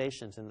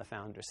improvisations in the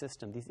founder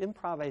system. These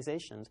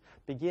improvisations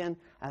begin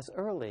as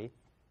early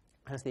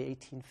as the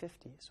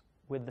 1850s,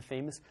 with the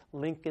famous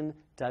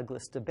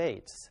Lincoln-Douglas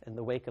debates in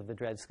the wake of the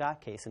Dred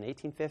Scott case. In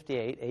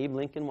 1858, Abe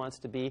Lincoln wants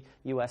to be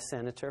U.S.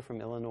 Senator from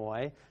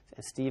Illinois,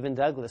 and Stephen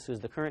Douglas,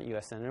 who's the current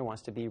U.S. Senator,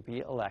 wants to be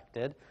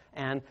reelected.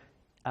 And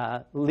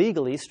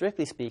legally,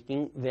 strictly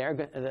speaking,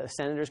 the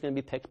senator is going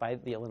to be picked by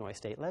the Illinois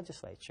state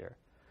legislature.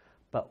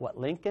 But what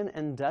Lincoln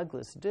and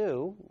Douglas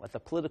do, what the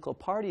political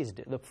parties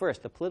do, the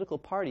political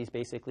parties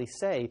basically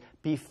say,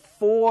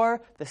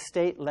 before the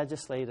state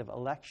legislative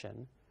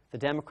election, the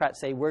Democrats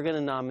say, we're going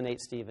to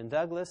nominate Stephen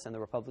Douglas, and the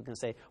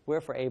Republicans say,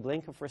 we're for Abe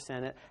Lincoln for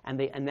Senate, and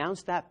they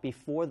announce that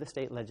before the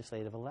state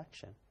legislative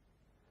election.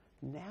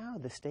 Now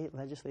the state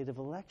legislative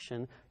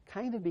election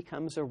kind of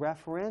becomes a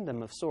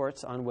referendum of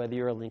sorts on whether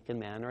you're a Lincoln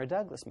man or a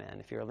Douglas man.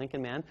 If you're a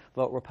Lincoln man,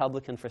 vote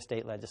Republican for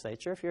state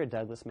legislature. If you're a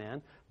Douglas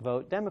man,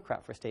 vote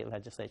Democrat for state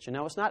legislature.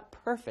 Now, it's not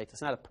perfect.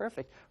 It's not a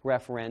perfect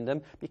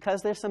referendum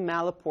because there's some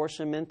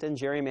malapportionment and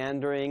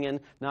gerrymandering,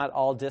 and not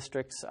all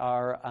districts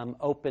are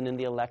open in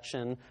the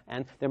election,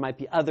 and there might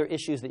be other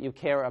issues that you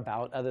care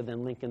about other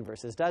than Lincoln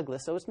versus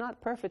Douglas. So it's not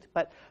perfect,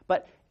 but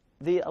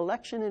the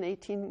election in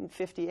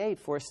 1858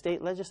 for a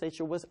state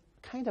legislature was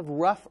kind of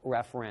rough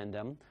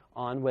referendum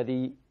on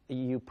whether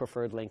you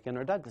preferred Lincoln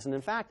or Douglas. And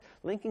in fact,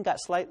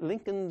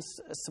 Lincoln's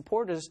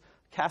supporters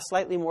cast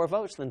slightly more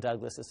votes than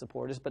Douglas's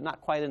supporters, but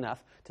not quite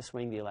enough to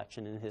swing the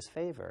election in his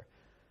favor.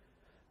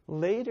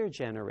 Later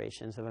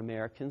generations of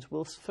Americans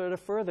will sort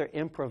of further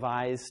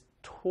improvise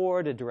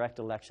toward a direct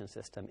election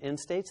system. In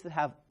states that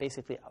have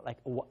basically, like,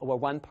 where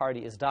one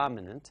party is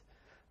dominant,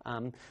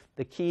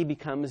 the key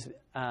becomes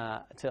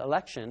to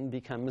election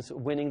becomes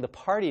winning the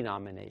party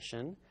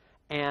nomination.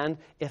 And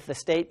if the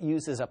state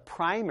uses a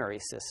primary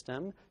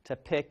system to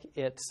pick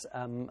its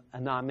a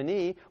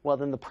nominee, well,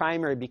 then the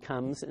primary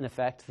becomes, in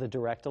effect, the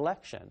direct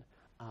election.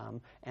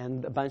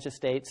 And a bunch of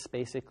states,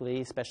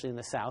 basically, especially in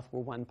the South,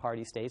 were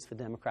one-party states. The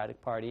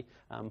Democratic Party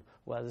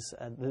was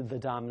the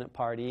dominant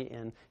party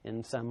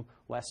in some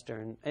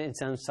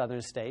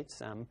southern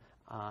states,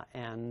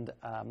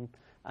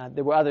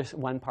 there were other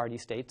one-party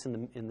states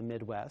in the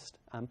Midwest.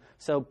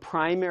 So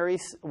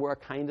primaries were a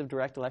kind of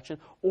direct election.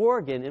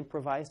 Oregon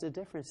improvised a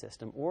different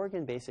system.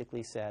 Oregon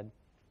basically said,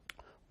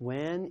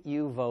 when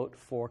you vote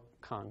for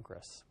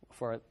Congress,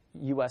 for a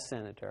U.S.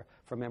 Senator,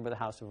 for a member of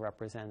the House of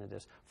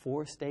Representatives,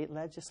 for state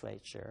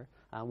legislature,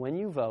 when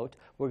you vote,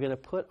 we're going to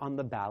put on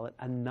the ballot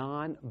a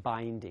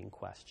non-binding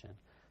question.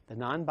 The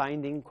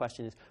non-binding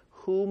question is,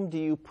 whom do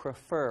you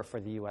prefer for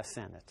the U.S.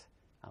 Senate?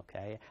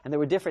 Okay, and there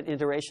were different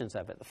iterations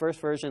of it. The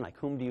first version, like,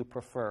 whom do you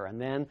prefer? And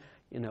then,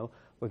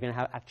 we're going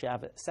to actually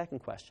have a second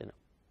question.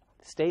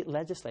 State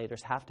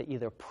legislators have to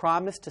either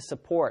promise to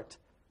support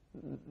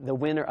the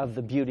winner of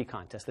the beauty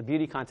contest. The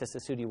beauty contest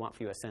is who do you want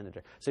for U.S.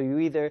 Senator. So you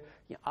either,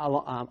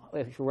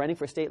 if you're running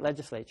for state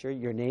legislature,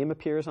 your name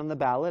appears on the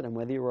ballot, and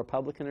whether you're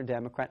Republican or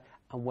Democrat,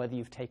 and whether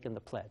you've taken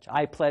the pledge.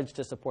 I pledge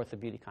to support the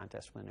beauty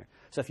contest winner.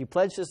 So if you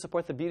pledge to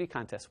support the beauty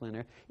contest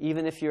winner,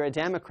 even if you're a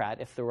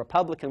Democrat, if the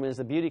Republican wins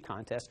the beauty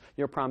contest,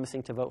 you're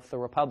promising to vote for the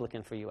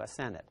Republican for U.S.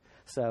 Senate.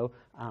 So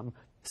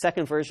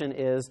second version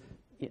is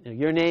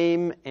your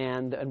name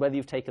and whether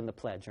you've taken the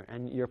pledge,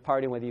 and your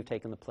party and whether you've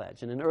taken the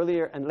pledge. And an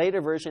earlier and later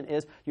version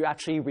is you're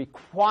actually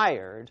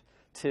required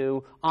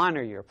to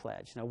honor your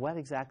pledge. Now, what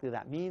exactly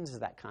that means, is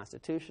that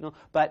constitutional?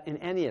 But in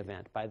any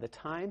event, by the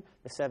time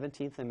the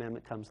 17th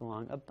Amendment comes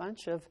along, a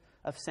bunch of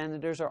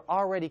senators are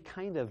already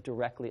kind of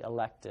directly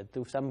elected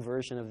through some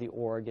version of the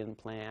Oregon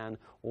plan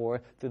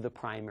or through the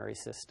primary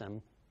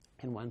system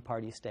in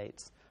one-party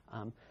states.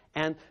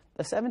 And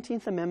the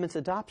 17th Amendment's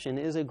adoption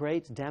is a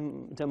great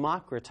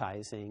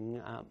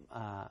democratizing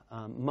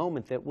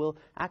moment that will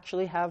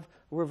actually have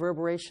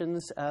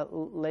reverberations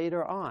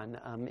later on.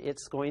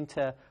 It's going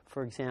to,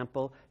 for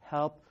example,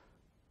 help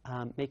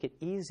make it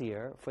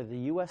easier for the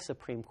U.S.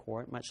 Supreme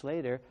Court much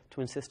later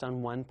to insist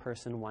on one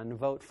person, one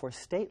vote for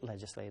state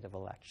legislative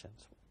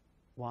elections.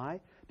 Why?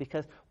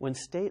 Because when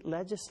state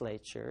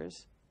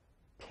legislatures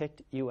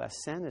picked U.S.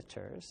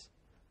 senators,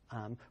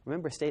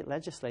 remember, state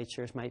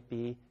legislatures might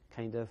be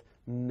kind of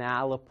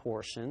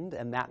malapportioned,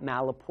 and that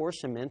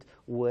malapportionment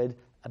would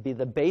be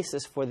the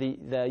basis for the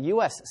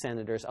U.S.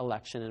 senators'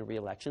 election and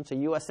re-election. So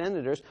U.S.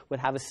 senators would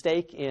have a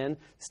stake in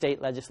state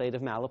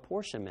legislative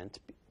malapportionment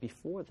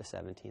before the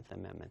 17th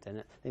Amendment.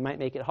 And they might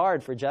make it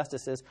hard for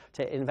justices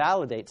to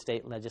invalidate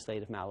state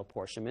legislative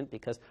malapportionment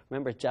because,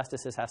 remember,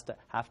 justices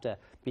have to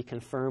be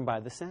confirmed by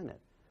the Senate.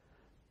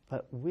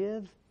 But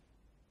with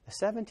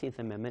the 17th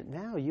Amendment,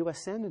 now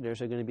U.S.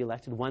 senators are going to be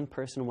elected one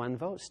person, one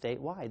vote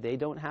statewide. They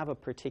don't have a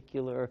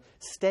particular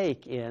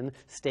stake in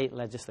state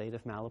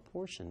legislative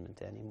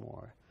malapportionment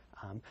anymore.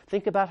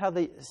 Think about how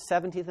the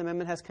 17th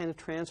Amendment has kind of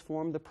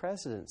transformed the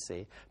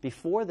presidency.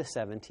 Before the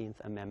 17th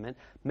Amendment,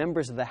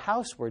 members of the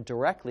House were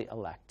directly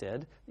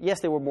elected. Yes,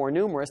 they were more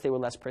numerous, they were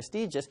less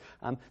prestigious.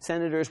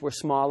 Senators were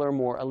smaller,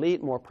 more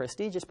elite, more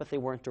prestigious, but they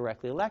weren't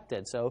directly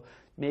elected. So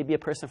maybe a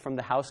person from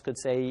the House could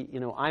say,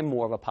 you know, I'm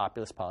more of a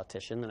populist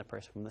politician than a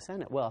person from the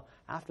Senate. Well,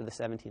 after the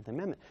 17th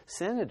Amendment,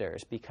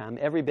 senators become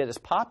every bit as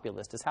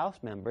populist as House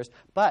members,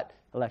 but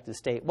elected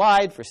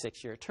statewide for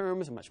 6-year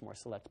terms, a much more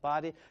select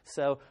body.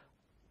 So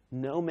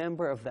no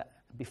member of the,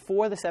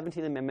 before the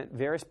 17th Amendment,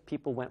 various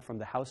people went from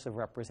the House of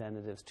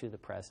Representatives to the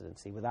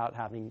presidency without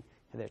having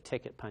their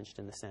ticket punched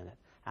in the Senate.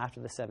 After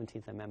the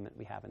 17th Amendment,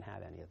 we haven't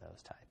had any of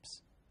those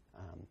types,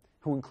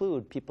 who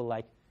include people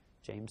like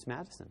James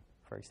Madison,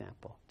 for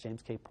example,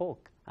 James K.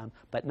 Polk,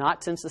 but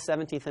not since the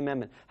 17th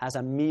Amendment has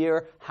a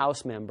mere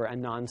House member, a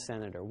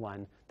non-senator,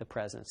 won the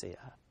presidency,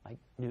 like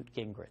Newt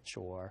Gingrich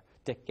or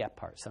Dick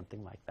Gephardt,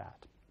 something like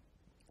that.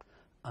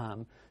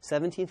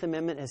 17th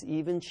Amendment has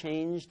even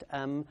changed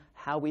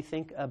how we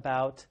think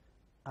about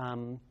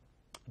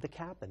the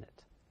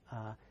cabinet.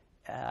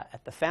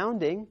 At the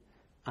founding,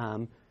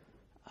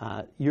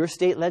 your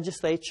state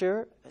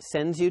legislature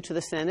sends you to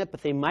the Senate,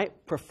 but they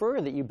might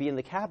prefer that you be in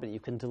the cabinet. You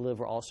can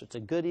deliver all sorts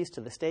of goodies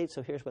to the state,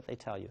 so here's what they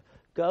tell you.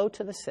 Go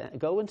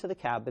into the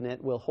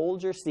cabinet, we'll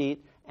hold your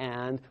seat,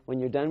 and when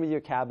you're done with your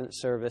cabinet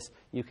service,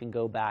 you can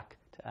go back,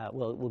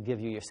 we'll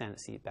give you your Senate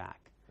seat back.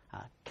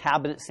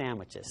 Cabinet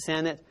sandwiches,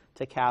 Senate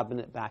to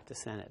cabinet, back to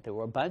Senate. There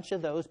were a bunch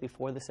of those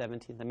before the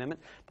 17th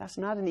Amendment. That's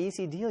not an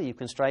easy deal. You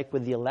can strike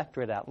with the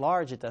electorate at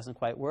large. It doesn't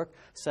quite work.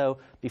 So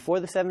before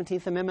the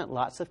 17th Amendment,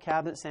 lots of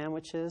cabinet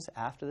sandwiches.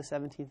 After the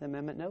 17th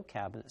Amendment, no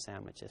cabinet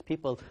sandwiches.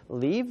 People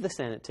leave the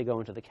Senate to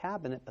go into the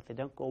cabinet, but they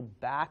don't go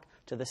back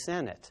to the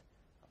Senate.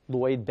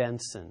 Lloyd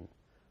Benson,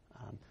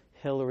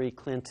 Hillary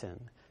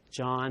Clinton,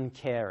 John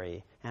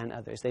Kerry, and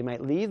others. They might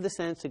leave the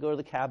Senate to go to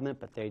the cabinet,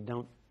 but they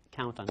don't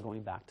count on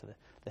going back to the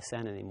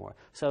Senate anymore.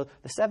 So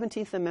the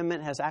 17th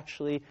Amendment has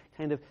actually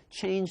kind of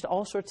changed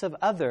all sorts of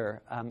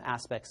other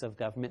aspects of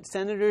government.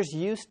 Senators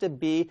used to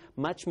be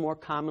much more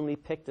commonly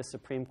picked as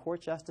Supreme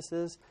Court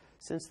justices.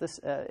 Since this,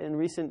 in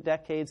recent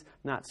decades,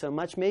 not so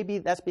much. Maybe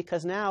that's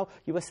because now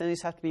U.S.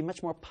 senators have to be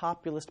much more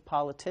populist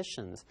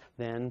politicians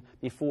than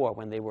before,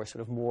 when they were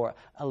sort of more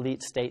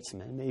elite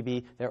statesmen.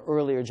 Maybe their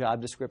earlier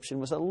job description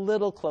was a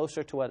little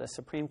closer to what a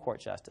Supreme Court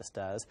justice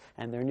does,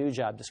 and their new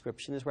job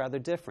description is rather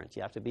different.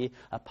 You have to be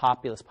a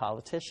populist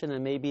politician,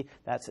 and maybe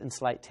that's in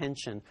slight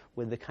tension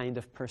with the kind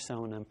of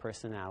persona and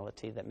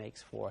personality that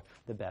makes for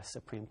the best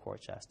Supreme Court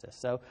justice.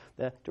 So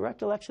the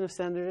direct election of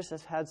senators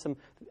has had some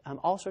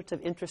all sorts of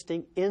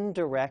interesting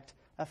indirect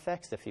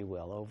effects, if you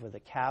will, over the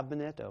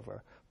cabinet,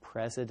 over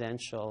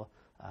presidential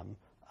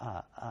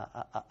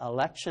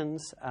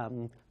elections,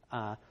 and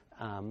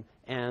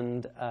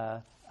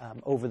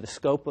over the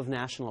scope of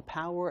national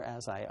power,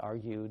 as I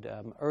argued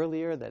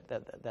earlier,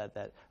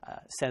 that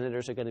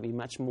senators are going to be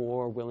much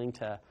more willing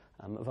to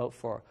vote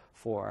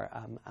for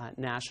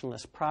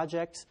nationalist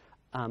projects.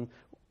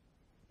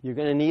 You're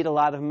going to need a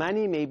lot of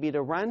money, maybe,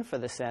 to run for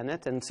the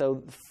Senate, and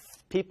so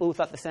people who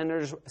thought the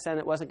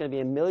Senate wasn't going to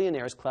be a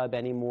millionaires club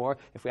anymore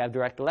if we have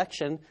direct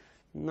election,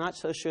 not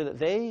so sure that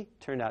they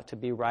turned out to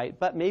be right,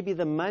 but maybe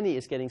the money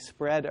is getting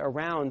spread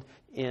around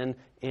in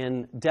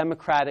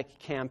Democratic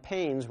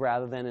campaigns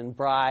rather than in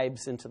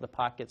bribes into the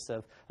pockets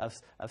of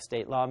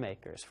state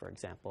lawmakers, for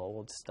example,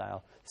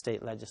 old-style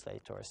state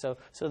legislators. So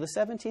the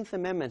 17th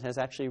Amendment has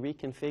actually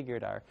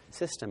reconfigured our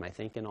system, I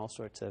think, in all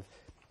sorts of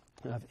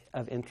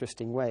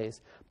interesting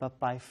ways. But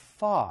by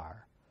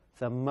far,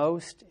 the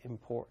most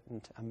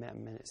important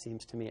amendment, it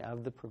seems to me,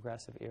 of the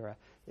progressive era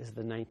is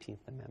the 19th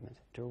Amendment,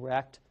 the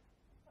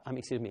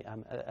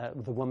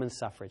Women's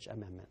Suffrage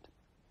Amendment.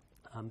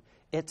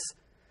 It's,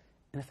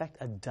 in effect,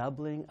 a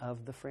doubling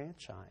of the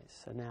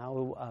franchise. So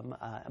now,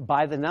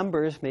 by the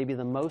numbers, maybe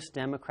the most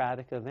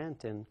democratic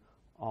event in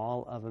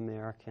all of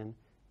American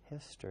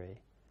history.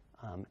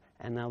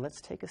 And now let's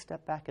take a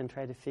step back and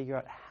try to figure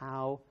out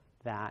how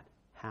that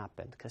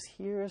happened. Because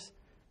here's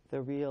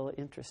the real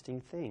interesting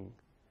thing.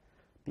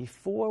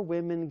 Before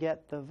women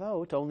get the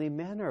vote, only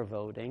men are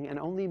voting, and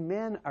only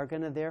men are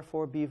going to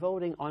therefore be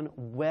voting on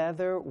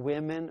whether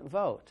women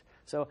vote.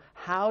 So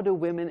how do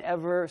women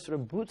ever sort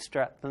of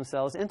bootstrap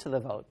themselves into the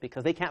vote?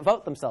 Because they can't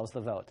vote themselves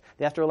the vote.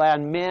 They have to rely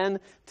on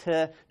men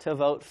to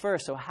vote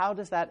first. So how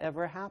does that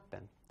ever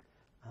happen?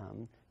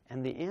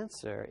 And the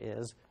answer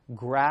is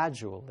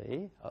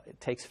gradually.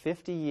 It takes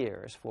 50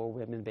 years for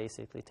women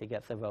basically to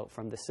get the vote,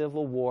 from the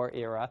Civil War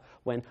era,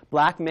 when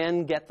black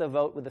men get the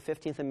vote with the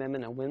 15th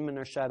Amendment and women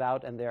are shut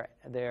out and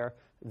they're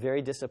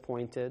very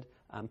disappointed.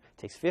 It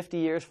takes 50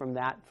 years from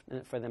that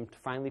for them to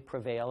finally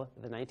prevail,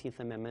 the 19th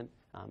Amendment,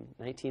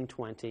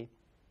 1920.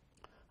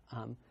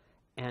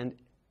 And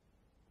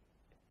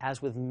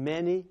as with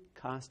many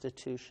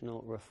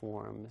constitutional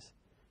reforms,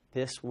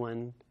 this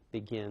one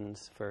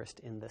begins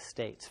first in the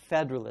states.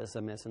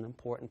 Federalism is an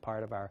important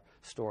part of our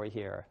story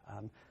here.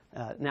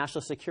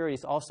 national security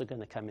is also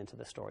going to come into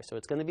the story. So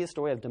it's going to be a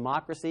story of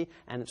democracy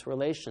and its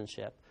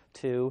relationship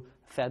to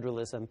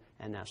federalism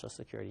and national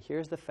security.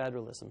 Here's the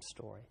federalism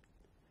story.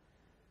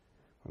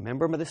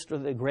 Remember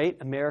the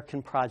great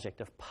American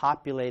project of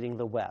populating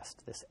the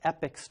West, this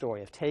epic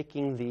story of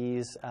taking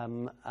these,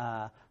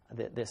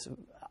 this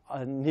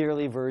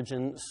nearly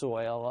virgin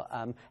soil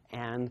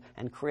and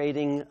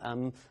creating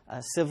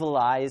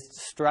civilized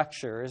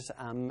structures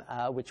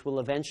which will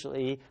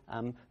eventually,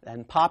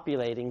 and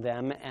populating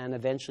them and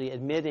eventually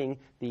admitting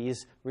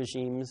these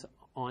regimes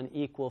on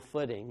equal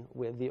footing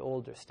with the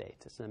older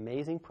states. It's an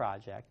amazing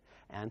project,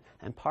 and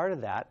part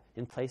of that,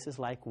 in places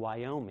like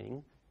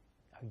Wyoming,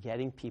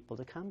 getting people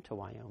to come to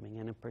Wyoming,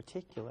 and in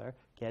particular,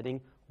 getting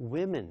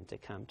women to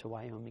come to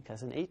Wyoming.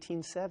 Because in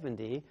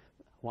 1870,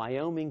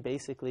 Wyoming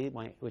basically,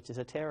 which is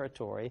a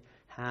territory,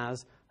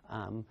 has,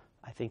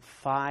 I think,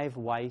 5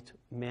 white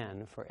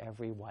men for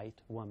every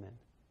white woman.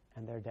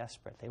 And they're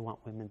desperate. They want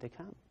women to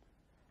come.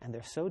 And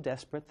they're so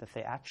desperate that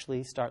they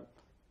actually start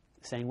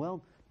saying,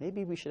 well,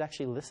 maybe we should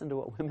actually listen to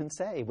what women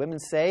say. Women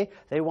say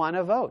they want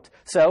to vote.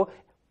 So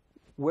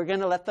we're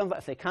going to let them vote.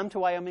 If they come to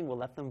Wyoming, we'll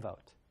let them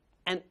vote.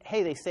 And,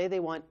 hey, they say they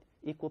want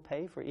equal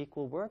pay for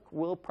equal work.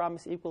 We'll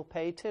promise equal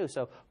pay, too.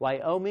 So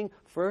Wyoming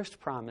first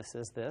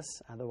promises this,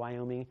 the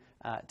Wyoming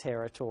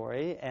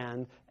territory.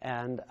 And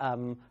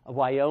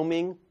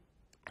Wyoming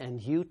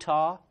and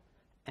Utah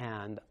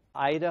and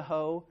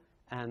Idaho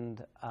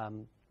and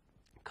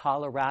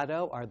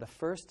Colorado are the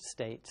first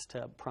states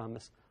to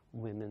promise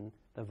women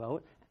the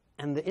vote.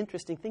 And the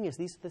interesting thing is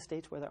these are the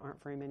states where there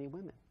aren't very many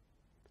women.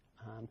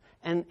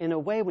 And in a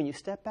way, when you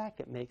step back,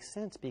 it makes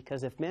sense,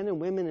 because if men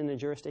and women in a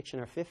jurisdiction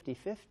are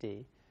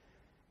 50-50,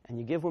 and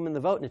you give women the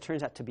vote and it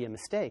turns out to be a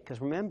mistake, because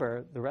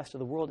remember, the rest of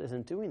the world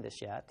isn't doing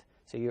this yet,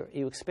 so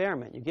you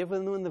experiment. You give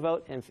women the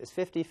vote, and if it's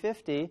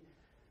 50-50,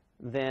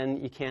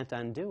 then you can't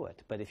undo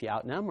it. But if you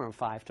outnumber them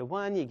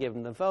 5-1, you give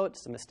them the vote,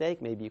 it's a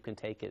mistake, maybe you can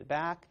take it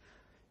back.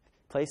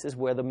 Places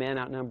where the men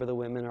outnumber the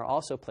women are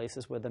also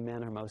places where the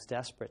men are most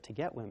desperate to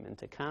get women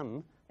to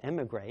come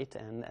emigrate,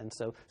 and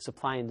so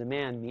supply and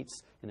demand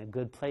meets in a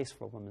good place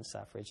for women's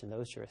suffrage in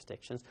those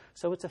jurisdictions.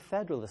 So it's a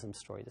federalism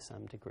story to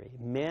some degree.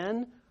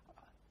 Men,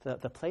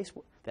 the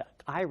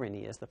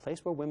irony is the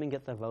place where women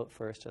get the vote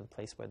first are the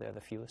place where there are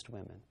the fewest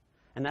women.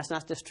 And that's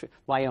not just true,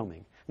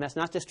 Wyoming. And that's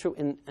not just true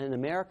in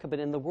America, but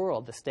in the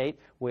world. The state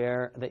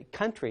where, the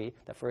country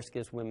that first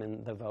gives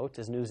women the vote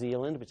is New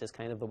Zealand, which is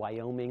kind of the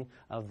Wyoming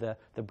of the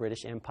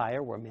British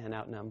Empire, where men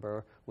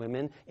outnumber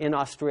women. In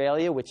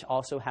Australia, which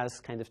also has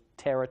kind of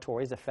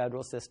territories, a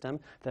federal system,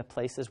 the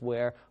places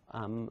where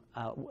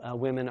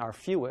women are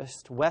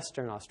fewest,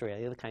 Western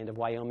Australia, the kind of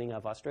Wyoming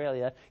of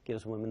Australia,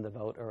 gives women the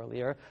vote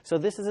earlier. So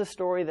this is a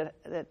story that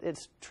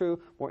it's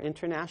true more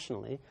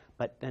internationally,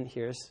 but then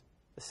here's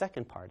the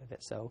second part of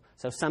it. So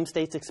some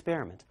states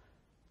experiment.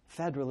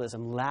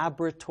 Federalism,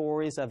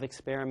 laboratories of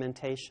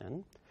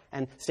experimentation.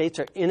 And states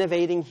are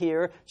innovating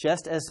here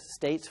just as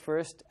states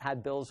first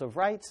had bills of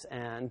rights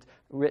and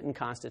written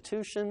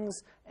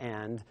constitutions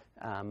and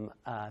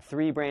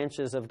 3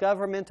 branches of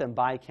government and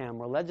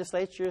bicameral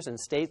legislatures, and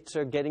states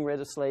are getting rid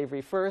of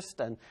slavery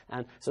first. And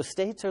so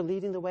states are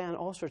leading the way on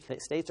all sorts of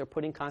things. States are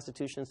putting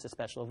constitutions to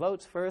special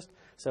votes first.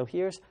 So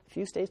here's a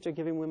few states are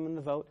giving women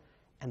the vote,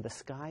 and the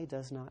sky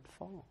does not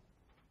fall.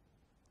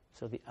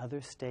 So the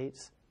other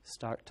states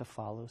start to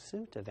follow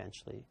suit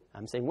eventually.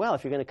 I'm saying, well,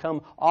 if you're going to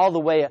come all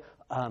the way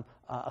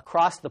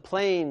across the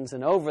plains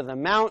and over the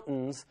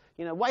mountains,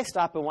 why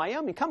stop in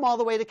Wyoming? Come all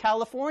the way to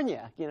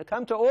California.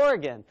 Come to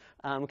Oregon.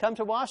 Come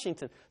to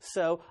Washington.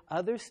 So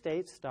other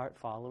states start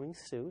following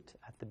suit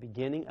at the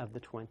beginning of the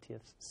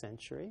 20th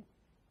century.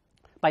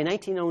 By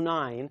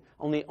 1909,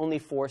 only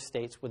 4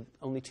 states with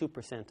only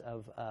 2%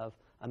 of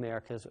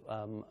America's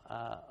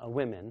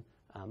women,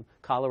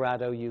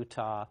 Colorado,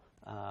 Utah,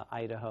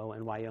 Idaho,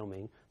 and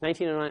Wyoming.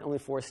 1909, only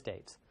 4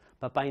 states.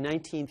 But by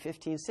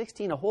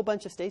 1915-16, a whole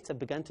bunch of states have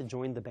begun to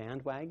join the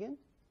bandwagon.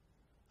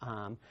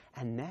 And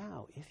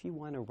now, if you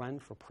want to run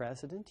for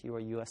president, you're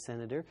a U.S.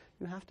 senator,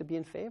 you have to be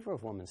in favor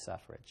of women's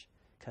suffrage.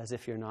 Because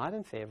if you're not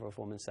in favor of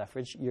women's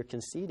suffrage, you're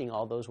conceding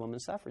all those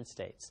women's suffrage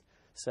states.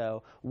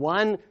 So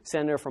one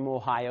senator from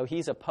Ohio,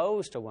 he's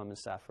opposed to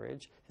women's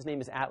suffrage. His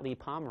name is Atlee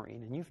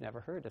Pomerene, and you've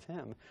never heard of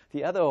him.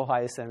 The other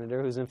Ohio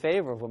senator who's in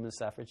favor of women's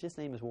suffrage, his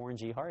name is Warren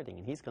G. Harding,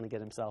 and he's going to get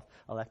himself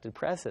elected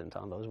president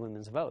on those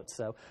women's votes.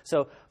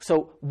 So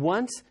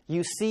once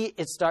you see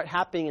it start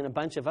happening in a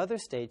bunch of other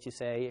states, you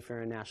say, if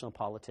you're a national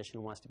politician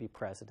who wants to be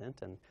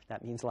president, and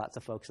that means lots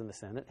of folks in the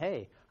Senate,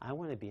 hey, I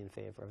want to be in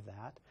favor of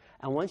that.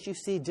 And once you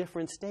see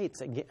different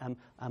states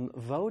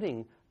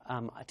voting,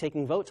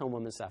 taking votes on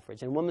women's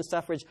suffrage, and women's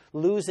suffrage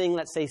losing,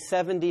 let's say,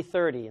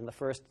 70-30 in the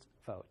first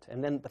vote,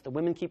 but the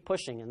women keep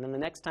pushing, and then the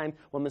next time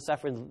women's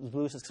suffrage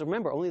loses, because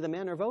remember, only the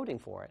men are voting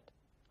for it,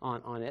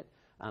 on it,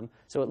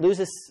 so it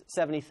loses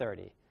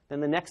 70-30. Then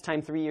the next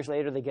time, 3 years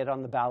later, they get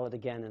on the ballot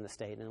again in the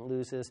state, and it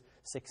loses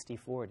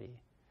 60-40.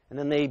 And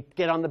then they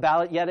get on the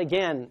ballot yet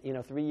again,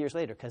 3 years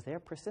later, because they're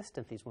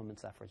persistent, these women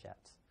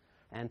suffragettes.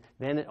 And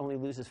then it only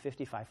loses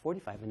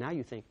 55-45, and now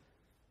you think,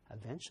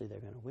 eventually they're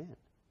going to win.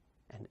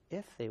 And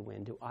if they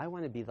win, do I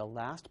want to be the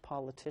last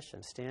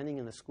politician standing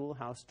in the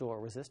schoolhouse door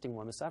resisting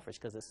women's suffrage?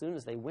 Because as soon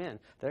as they win,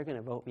 they're going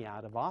to vote me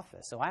out of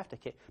office. So I have to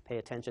pay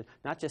attention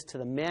not just to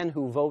the men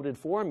who voted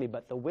for me,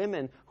 but the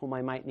women whom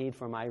I might need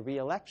for my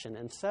re-election.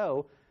 And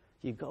so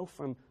you go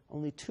from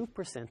only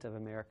 2% of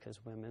America's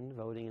women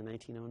voting in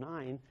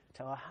 1909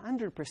 to 100%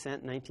 in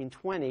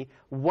 1920.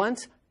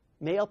 Once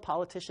male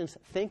politicians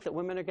think that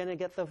women are going to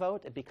get the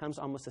vote, it becomes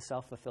almost a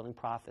self-fulfilling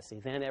prophecy.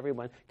 Then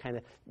everyone kind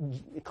of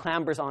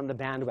clambers on the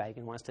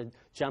bandwagon, wants to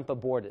jump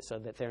aboard it so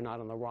that they're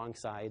not on the wrong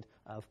side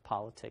of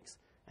politics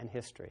and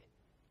history.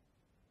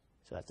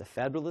 So that's a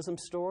federalism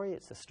story.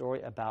 It's a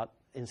story about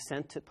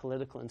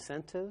political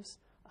incentives.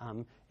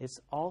 It's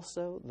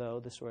also, though,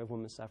 the story of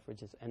women's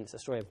suffrage, and it's a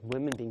story of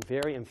women being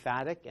very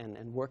emphatic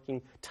and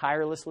working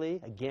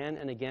tirelessly again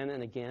and again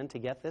and again to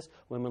get this.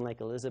 Women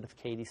like Elizabeth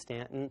Cady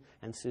Stanton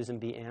and Susan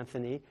B.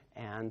 Anthony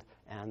and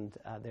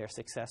their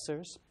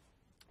successors.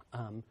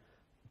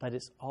 But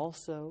it's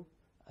also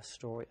a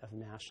story of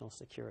national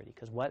security.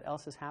 Because what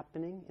else is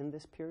happening in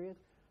this period?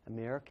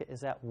 America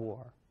is at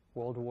war,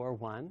 World War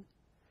I.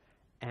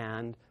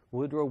 And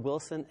Woodrow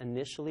Wilson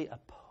initially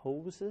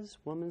opposes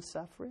women's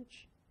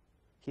suffrage.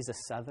 He's a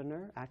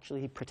Southerner. Actually,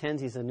 he pretends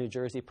he's a New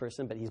Jersey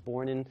person, but he's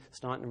born in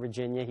Staunton,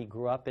 Virginia. He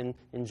grew up in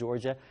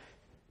Georgia.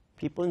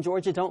 People in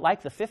Georgia don't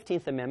like the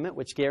 15th Amendment,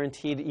 which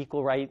guaranteed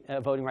equal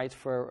voting rights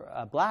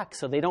for blacks.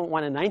 So they don't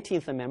want a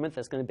 19th Amendment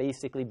that's going to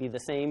basically be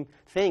the same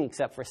thing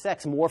except for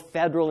sex, more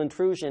federal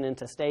intrusion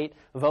into state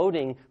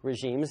voting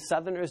regimes.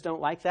 Southerners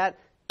don't like that.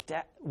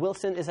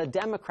 Wilson is a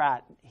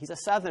Democrat. He's a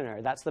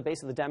Southerner. That's the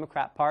base of the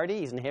Democrat Party.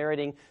 He's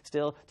inheriting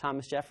still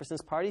Thomas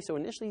Jefferson's party. So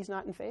initially, he's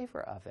not in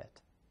favor of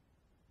it.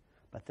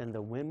 But then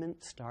the women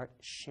start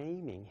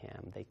shaming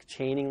him. They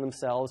chaining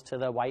themselves to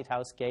the White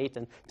House gate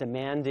and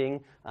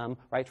demanding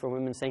rights for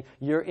women, saying,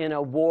 you're in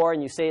a war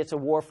and you say it's a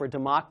war for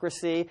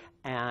democracy,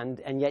 and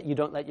yet you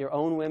don't let your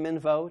own women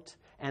vote.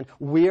 And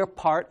we're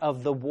part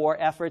of the war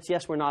efforts.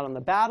 Yes, we're not on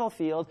the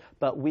battlefield,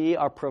 but we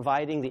are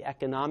providing the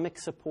economic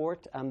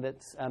support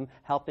that's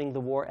helping the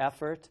war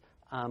effort.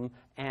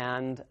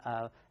 And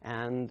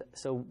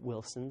so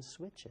Wilson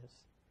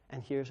switches.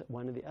 And here's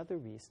one of the other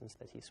reasons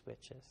that he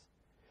switches.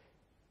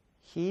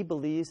 He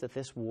believes that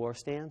this war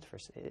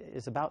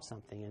is about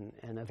something,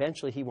 and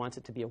eventually he wants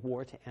it to be a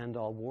war to end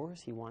all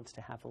wars. He wants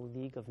to have a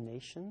League of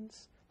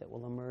Nations that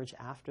will emerge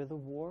after the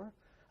war,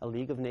 a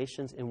League of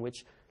Nations in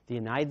which the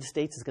United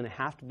States is going to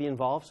have to be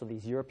involved so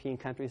these European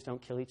countries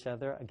don't kill each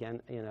other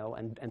again,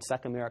 and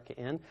suck America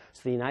in.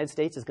 So the United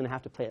States is going to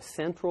have to play a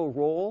central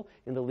role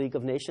in the League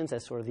of Nations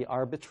as sort of the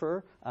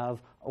arbiter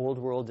of old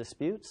world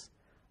disputes.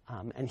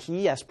 And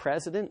he, as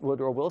president,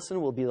 Woodrow Wilson,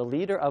 will be the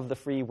leader of the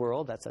free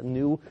world. That's a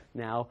new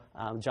now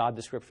job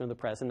description of the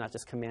president, not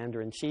just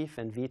commander-in-chief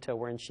and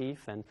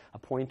veto-in-chief and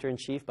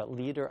appointer-in-chief, but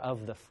leader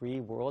of the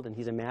free world. And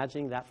he's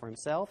imagining that for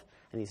himself,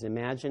 and he's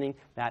imagining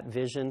that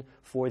vision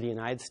for the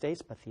United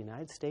States. But the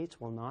United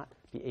States will not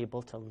be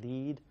able to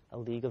lead a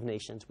League of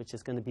Nations, which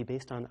is going to be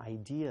based on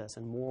ideas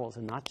and morals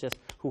and not just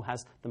who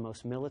has the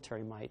most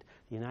military might.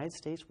 The United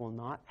States will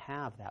not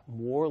have that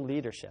moral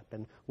leadership,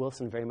 and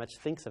Wilson very much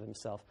thinks of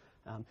himself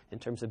in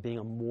terms of being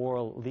a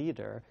moral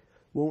leader,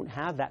 won't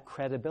have that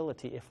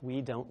credibility if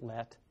we don't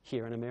let,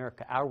 here in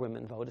America, our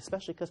women vote,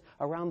 especially because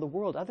around the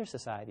world, other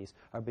societies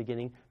are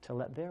beginning to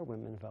let their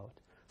women vote.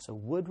 So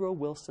Woodrow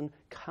Wilson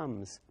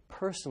comes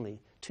personally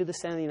to the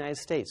Senate of the United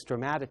States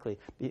dramatically.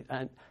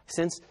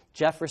 Since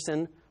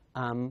Jefferson,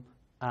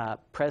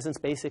 presidents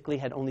basically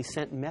had only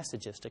sent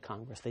messages to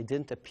Congress. They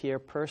didn't appear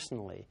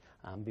personally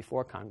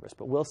before Congress.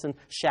 But Wilson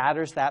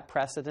shatters that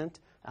precedent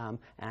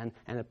and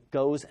it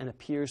goes and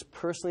appears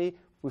personally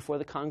before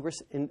the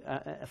Congress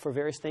for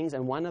various things.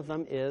 And one of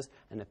them is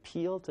an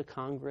appeal to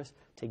Congress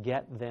to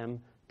get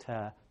them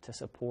to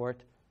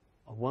support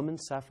a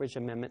women's suffrage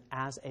amendment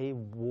as a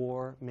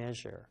war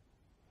measure.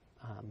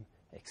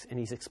 And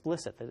he's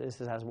explicit that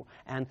this is as war.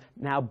 And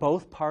now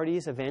both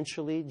parties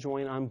eventually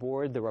join on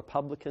board, the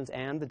Republicans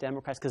and the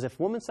Democrats, because if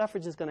women's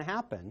suffrage is going to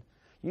happen,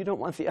 you don't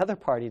want the other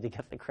party to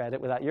get the credit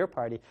without your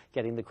party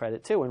getting the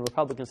credit too. And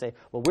Republicans say,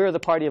 well, we're the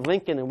party of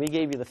Lincoln and we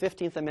gave you the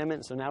 15th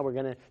Amendment, so now we're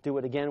going to do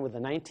it again with the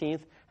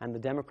 19th. And the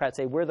Democrats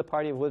say, we're the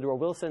party of Woodrow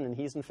Wilson and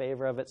he's in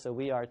favor of it, so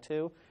we are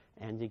too.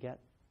 And you get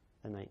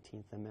the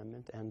 19th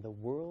Amendment, and the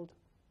world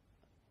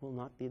will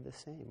not be the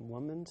same.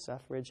 Women's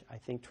suffrage, I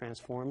think,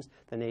 transforms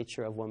the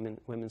nature of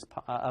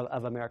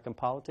of American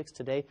politics.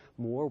 Today,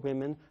 more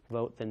women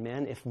vote than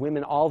men. If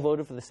women all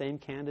voted for the same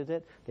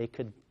candidate, they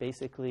could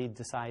basically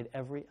decide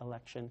every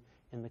election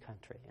in the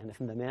country. And if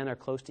the men are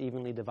close to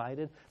evenly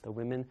divided, the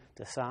women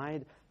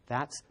decide.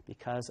 That's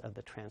because of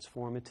the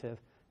transformative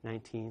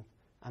 19th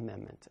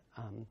Amendment.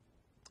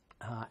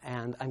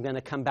 And I'm going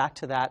to come back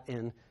to that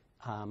in,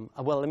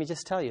 well, let me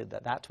just tell you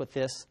that that's what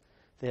this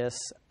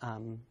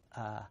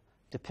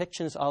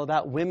depiction is all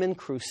about. Women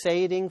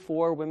crusading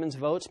for women's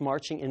votes,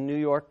 marching in New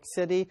York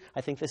City. I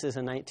think this is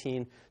in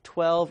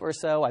 1912 or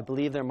so. I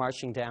believe they're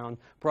marching down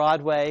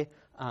Broadway.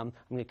 I'm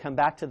going to come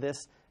back to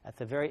this at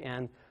the very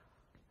end.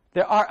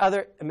 There are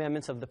other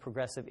amendments of the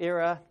Progressive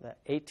Era. The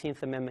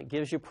 18th Amendment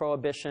gives you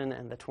prohibition,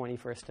 and the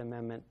 21st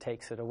Amendment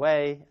takes it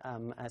away,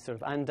 sort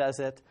of undoes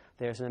it.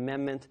 There's an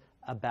amendment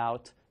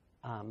about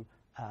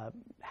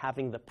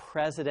having the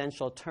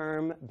presidential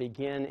term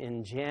begin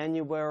in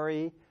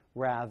January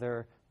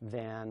rather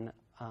than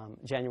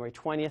January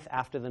 20th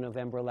after the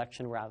November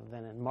election rather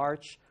than in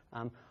March.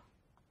 I'm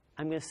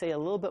going to say a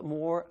little bit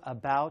more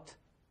about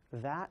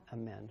that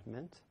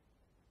amendment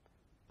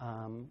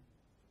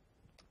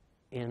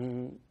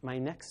in my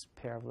next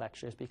pair of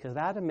lectures, because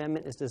that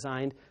amendment is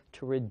designed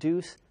to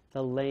reduce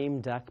the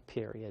lame duck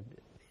period.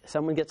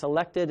 Someone gets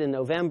elected in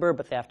November,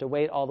 but they have to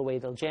wait all the way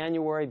till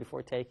January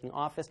before taking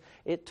office.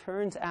 It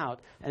turns out,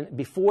 and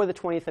before the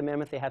 20th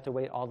Amendment, they had to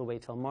wait all the way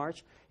till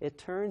March. It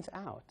turns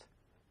out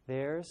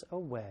there's a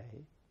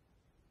way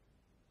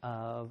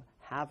of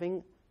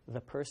having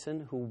the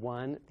person who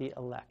won the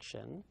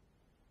election,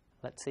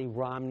 let's say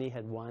Romney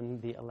had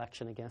won the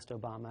election against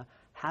Obama,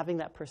 having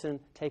that person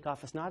take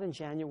office not in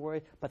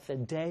January, but the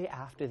day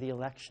after the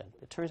election.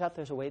 It turns out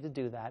there's a way to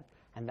do that,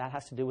 and that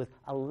has to do with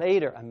a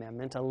later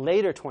amendment, a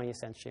later 20th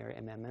century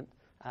amendment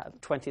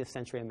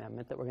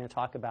that we're going to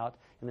talk about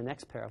in the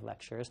next pair of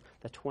lectures,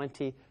 the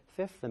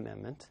 25th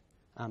Amendment.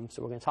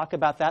 So we're going to talk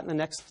about that in the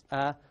next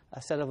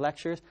set of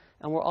lectures,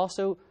 and we're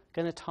also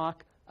going to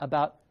talk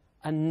about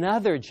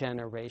another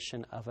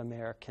generation of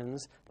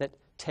Americans that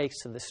takes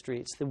to the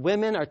streets. The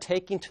women are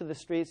taking to the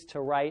streets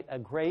to right a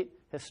great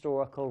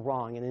historical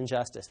wrong and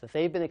injustice, that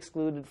they've been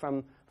excluded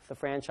from the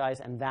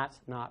franchise, and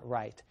that's not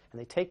right. And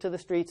they take to the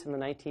streets in the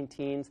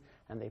 19-teens,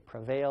 and they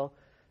prevail.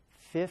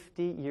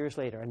 50 years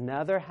later,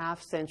 another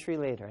half century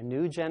later, a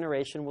new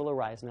generation will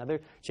arise, another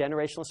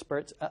generational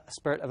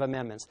spurt of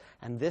amendments,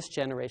 and this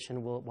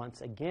generation will once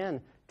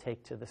again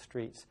take to the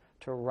streets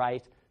to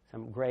right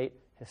some great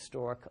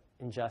historic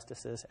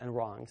injustices and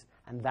wrongs.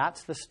 And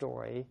that's the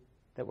story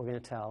that we're going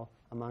to tell,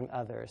 among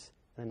others,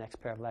 in the next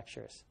pair of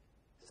lectures.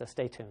 So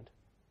stay tuned.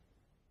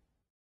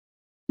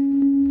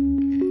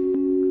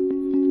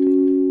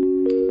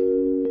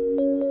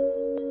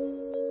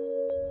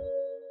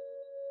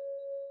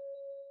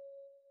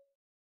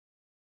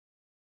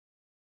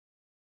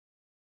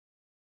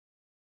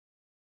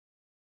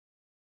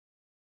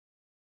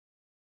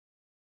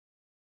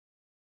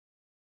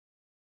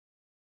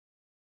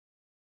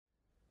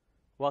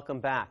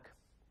 Welcome back.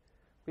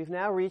 We've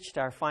now reached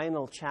our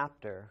final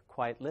chapter,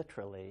 quite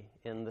literally,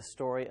 in the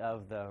story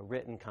of the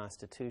written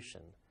Constitution.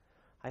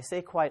 I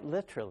say quite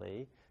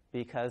literally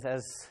because,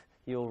 as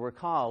you'll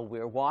recall,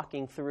 we're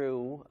walking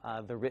through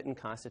the written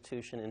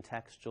Constitution in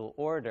textual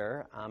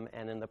order,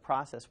 and in the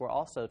process we're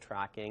also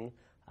tracking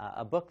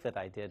a book that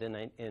I did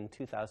in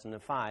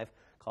 2005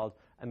 called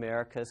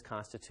America's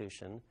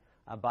Constitution,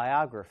 a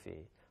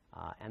Biography.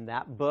 And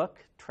that book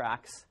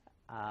tracks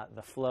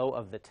the flow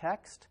of the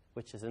text,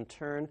 which is in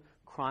turn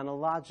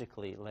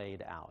chronologically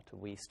laid out.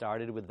 We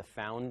started with the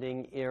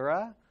founding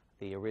era,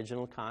 the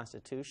original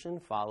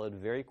Constitution, followed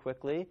very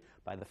quickly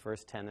by the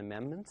first 10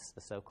 amendments, the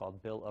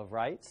so-called Bill of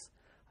Rights,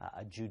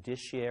 a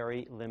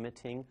judiciary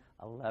limiting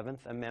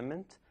 11th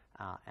Amendment,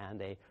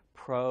 and a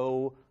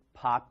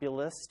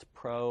pro-populist,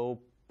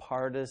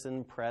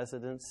 pro-partisan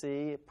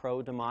presidency,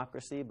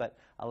 pro-democracy, but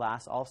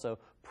alas also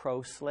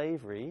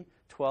pro-slavery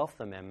 12th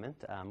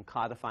Amendment,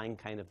 codifying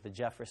kind of the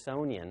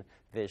Jeffersonian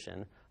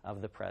vision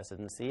of the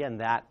presidency, and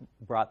that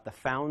brought the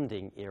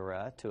founding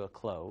era to a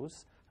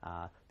close,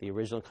 the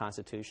original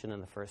Constitution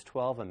and the first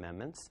 12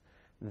 amendments.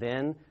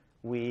 Then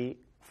we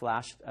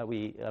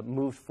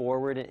moved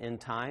forward in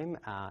time,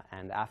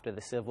 and after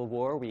the Civil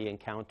War, we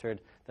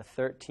encountered the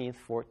 13th,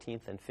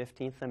 14th, and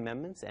 15th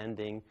Amendments,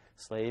 ending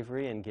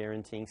slavery and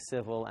guaranteeing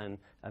civil and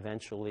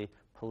eventually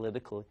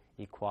political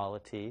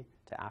equality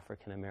to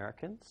African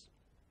Americans.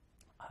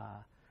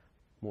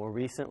 More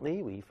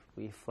recently, we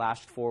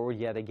flashed forward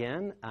yet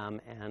again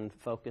and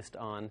focused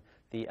on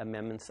the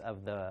amendments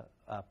of the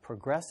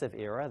Progressive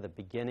Era, the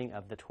beginning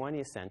of the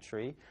 20th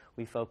century.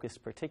 We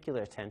focused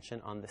particular attention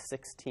on the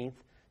 16th,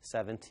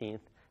 17th,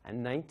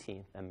 and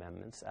 19th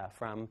Amendments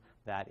from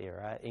that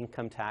era,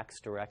 income tax,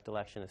 direct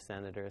election of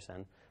senators,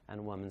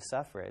 and women's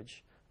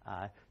suffrage.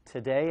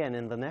 Today and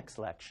in the next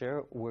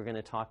lecture, we're going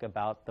to talk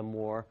about the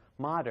more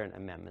modern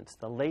amendments,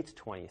 the late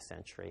 20th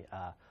century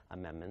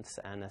amendments.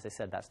 And as I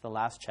said, that's the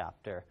last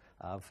chapter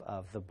of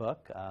the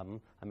book,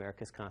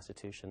 America's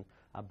Constitution,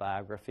 a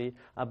Biography.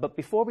 But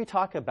before we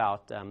talk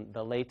about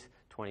the late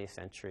 20th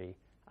century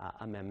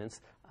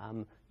amendments,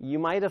 you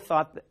might have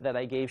thought that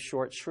I gave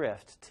short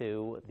shrift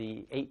to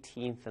the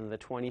 18th and the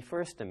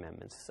 21st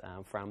Amendments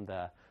from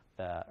the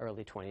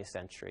early 20th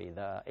century,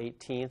 the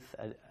 18th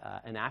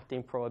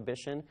enacting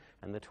prohibition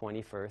and the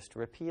 21st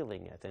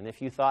repealing it. And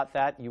if you thought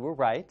that, you were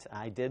right.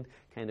 I did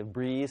kind of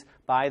breeze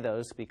by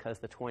those because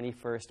the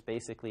 21st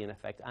basically, in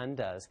effect,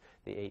 undoes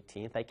the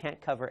 18th. I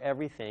can't cover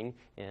everything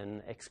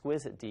in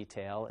exquisite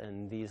detail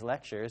in these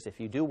lectures. If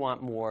you do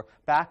want more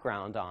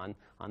background on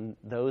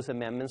those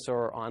amendments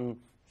or on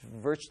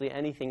virtually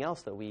anything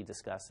else that we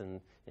discuss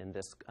in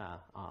this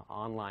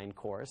online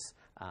course.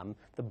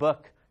 The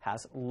book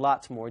has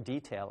lots more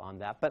detail on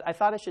that. But I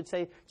thought I should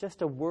say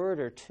just a word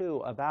or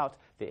two about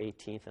the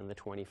 18th and the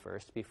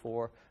 21st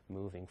before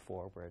moving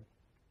forward.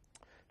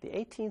 The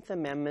 18th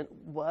Amendment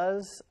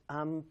was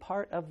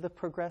part of the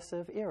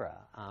progressive era,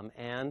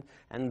 and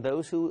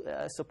those who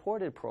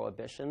supported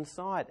Prohibition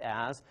saw it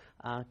as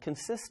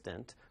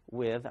consistent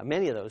with,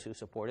 many of those who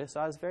supported it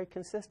saw it as very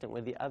consistent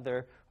with the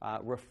other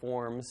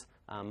reforms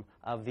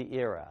of the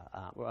era,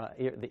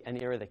 an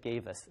era that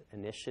gave us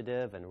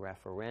initiative and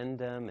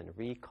referendum and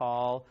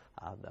recall,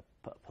 the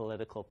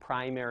political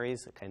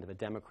primaries, a kind of a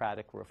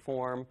democratic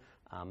reform,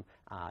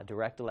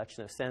 direct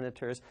election of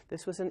senators.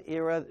 This was an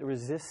era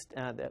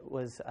that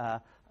was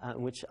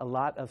in which a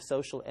lot of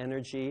social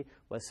energy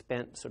was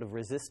spent sort of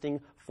resisting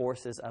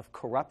forces of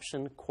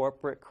corruption,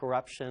 corporate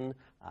corruption,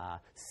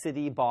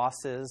 city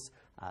bosses.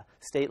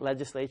 State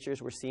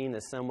legislatures were seen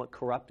as somewhat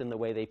corrupt in the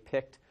way they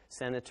picked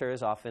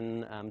senators,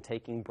 often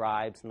taking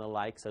bribes and the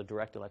like. So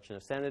direct election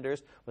of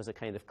senators was a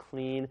kind of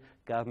clean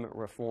government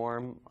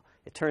reform.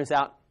 It turns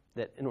out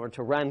that in order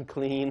to run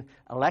clean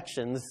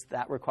elections,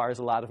 that requires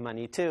a lot of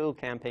money too,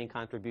 campaign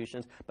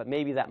contributions, but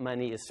maybe that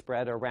money is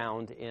spread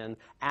around in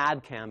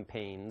ad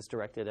campaigns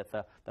directed at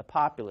the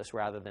populace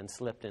rather than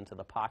slipped into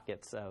the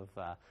pockets of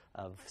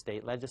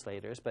state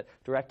legislators. But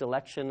direct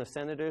election of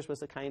senators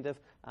was a kind of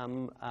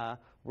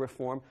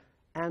reform.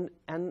 And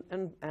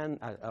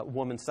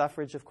women's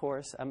suffrage, of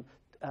course.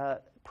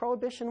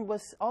 Prohibition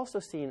was also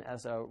seen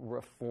as a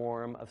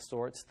reform of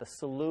sorts. The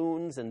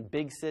saloons in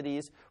big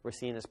cities were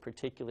seen as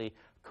particularly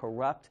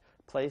corrupt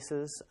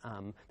places.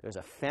 There's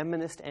a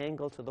feminist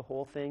angle to the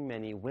whole thing.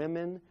 Many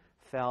women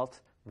felt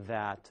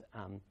that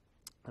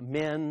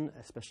men,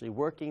 especially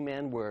working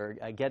men, were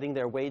getting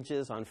their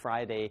wages on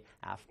Friday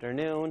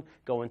afternoon,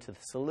 going to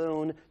the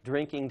saloon,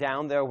 drinking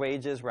down their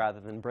wages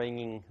rather than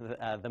bringing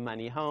the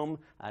money home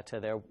to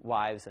their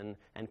wives and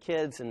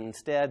kids. And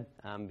instead,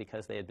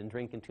 because they had been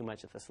drinking too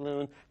much at the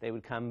saloon, they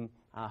would come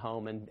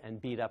home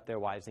and beat up their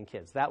wives and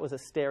kids. That was a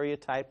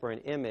stereotype or an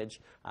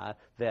image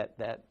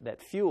that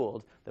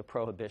fueled the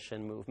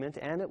Prohibition movement,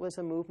 and it was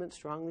a movement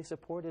strongly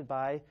supported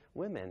by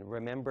women.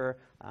 Remember,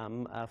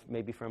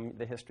 maybe from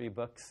the history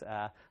books,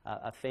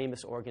 a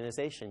famous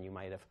organization you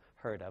might have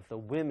heard of, the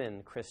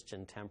Women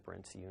Christian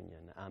Temperance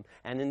Union.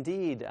 And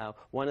indeed,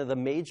 one of the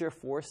major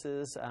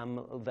forces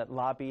that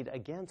lobbied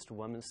against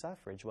women's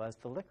suffrage was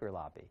the liquor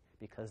lobby,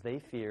 because they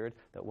feared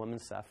that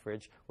women's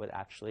suffrage would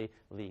actually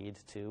lead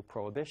to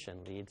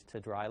prohibition, lead to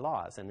dry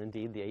laws. And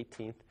indeed, the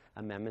 18th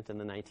Amendment and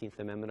the 19th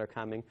Amendment are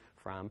coming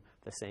from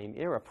the same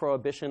era.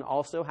 Prohibition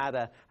also had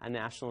a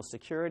national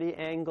security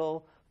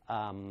angle.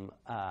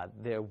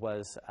 There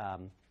was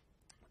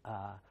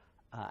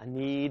a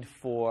need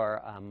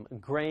for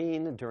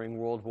grain during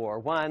World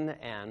War I,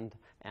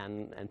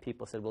 and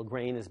people said, well,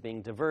 grain is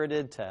being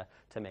diverted to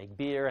make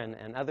beer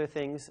and other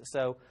things.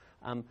 So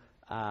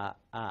I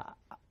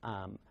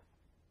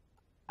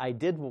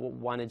did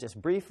want to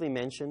just briefly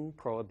mention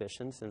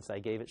Prohibition, since I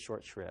gave it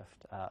short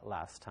shrift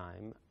last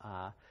time.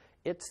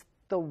 It's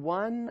the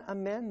one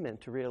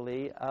amendment,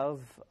 really,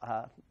 of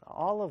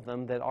all of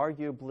them that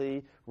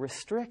arguably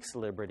restricts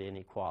liberty and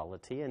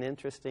equality. And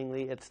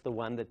interestingly, it's the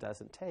one that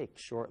doesn't take.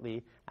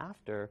 Shortly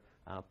after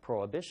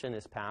Prohibition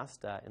is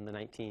passed in the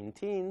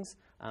 19-teens,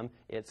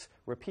 it's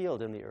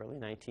repealed in the early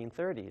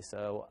 1930s.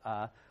 So,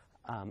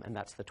 and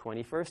that's the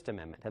 21st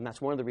Amendment. And that's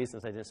one of the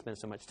reasons I didn't spend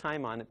so much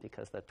time on it,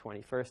 because the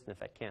 21st, in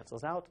effect,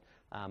 cancels out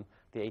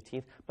the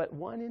 18th. But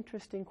one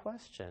interesting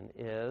question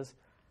is,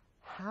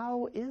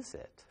 how is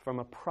it, from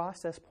a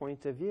process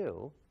point of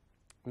view,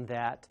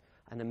 that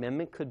an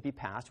amendment could be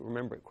passed?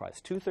 Remember, it requires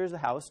 2/3 of the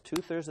House,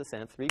 2/3 of the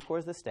Senate, 3/4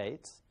 of the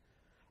states,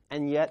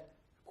 and yet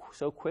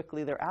so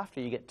quickly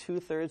thereafter you get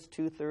 2/3,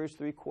 2/3,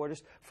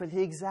 3/4 for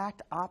the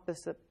exact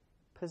opposite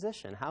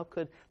position. How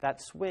could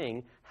that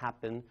swing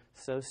happen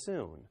so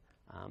soon?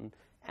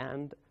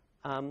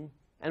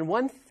 And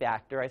one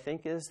factor, I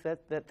think, is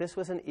that this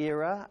was an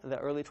era, the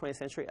early 20th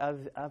century,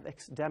 of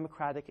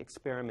democratic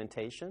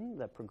experimentation.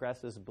 The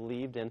progressives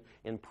believed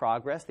in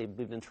progress. They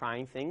believed in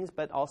trying things,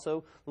 but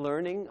also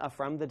learning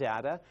from the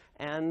data.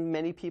 And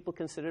many people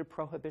considered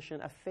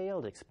Prohibition a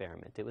failed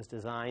experiment. It was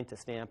designed to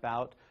stamp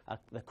out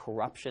the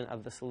corruption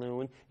of the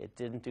saloon. It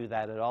didn't do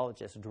that at all. It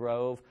just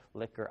drove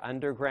liquor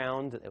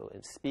underground,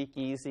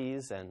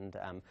 speakeasies, and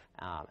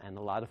a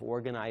lot of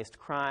organized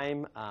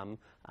crime.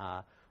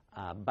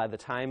 By the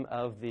time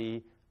of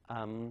the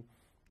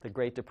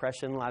Great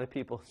Depression, a lot of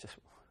people just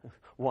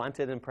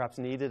wanted and perhaps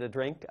needed a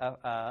drink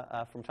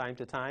from time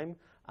to time.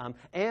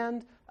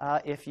 And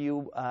if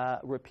you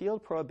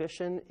repealed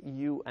Prohibition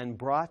and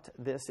brought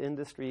this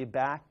industry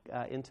back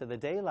into the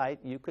daylight,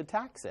 you could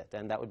tax it,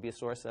 and that would be a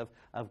source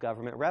of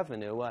government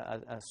revenue,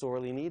 a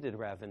sorely needed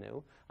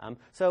revenue.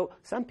 So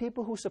some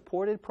people who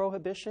supported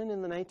Prohibition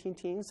in the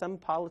 19-teens, some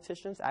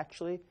politicians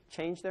actually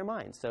changed their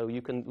minds. So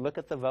you can look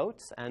at the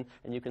votes, and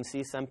you can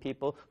see some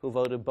people who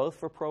voted both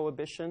for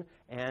Prohibition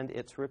and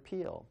its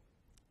repeal.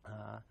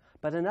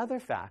 But another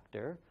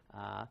factor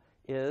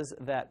is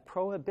that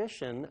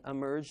prohibition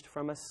emerged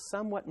from a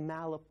somewhat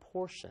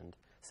malapportioned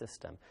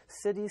system.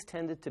 Cities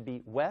tended to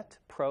be wet,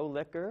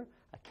 pro-liquor.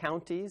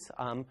 Counties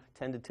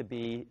tended to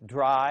be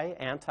dry,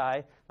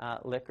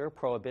 anti-liquor,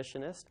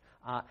 prohibitionist.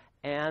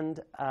 And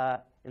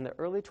in the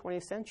early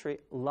 20th century,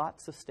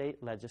 lots of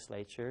state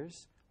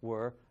legislatures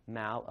were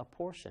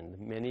malapportioned.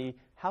 Many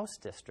House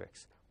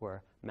districts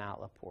were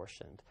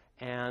malapportioned.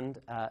 And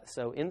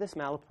so in this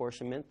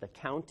malapportionment, the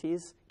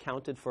counties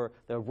counted for,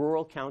 the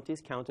rural counties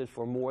counted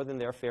for more than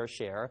their fair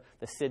share.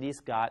 The cities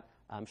got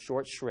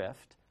short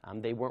shrift.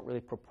 They weren't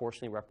really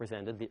proportionally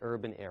represented. The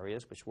urban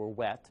areas, which were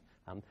wet,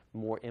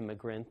 more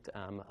immigrant,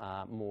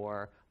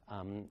 more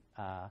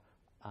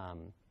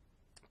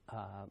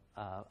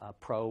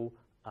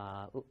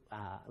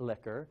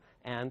pro-liquor.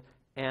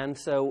 And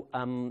so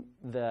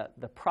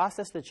the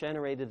process that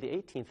generated the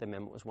 18th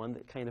Amendment was one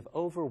that kind of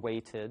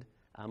overweighted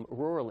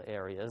rural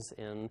areas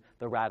in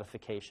the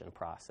ratification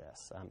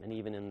process, and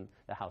even in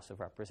the House of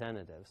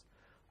Representatives.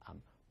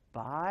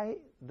 By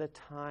the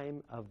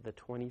time of the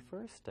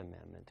 21st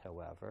Amendment,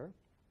 however,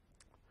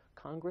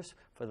 Congress,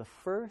 for the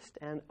first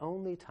and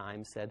only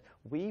time, said,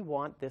 we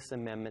want this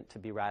amendment to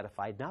be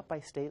ratified not by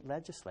state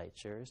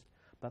legislatures,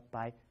 but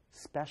by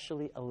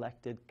specially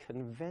elected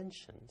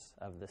conventions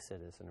of the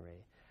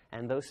citizenry.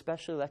 And those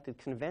specially elected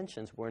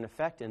conventions were, in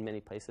effect, in many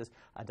places,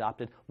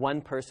 adopted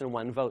one person,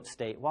 one vote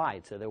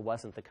statewide. So there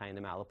wasn't the kind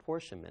of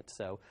malapportionment.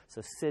 So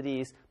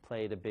cities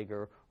played a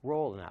bigger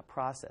role in that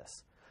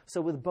process.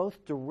 So with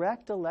both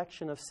direct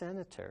election of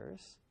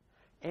senators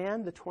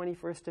and the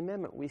 21st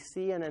Amendment, we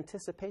see an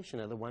anticipation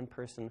of the one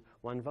person,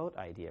 one vote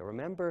idea.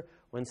 Remember,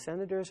 when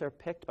senators are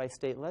picked by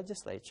state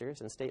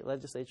legislatures and state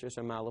legislatures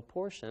are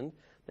malapportioned,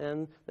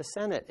 then the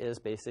Senate is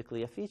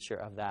basically a feature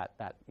of that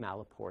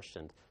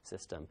malapportioned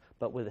system.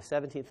 But with the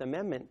 17th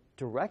Amendment,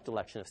 direct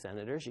election of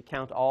senators, you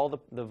count all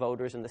the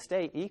voters in the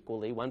state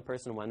equally, one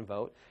person, one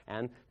vote,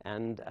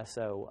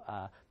 so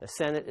the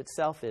Senate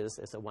itself is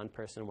a one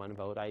person, one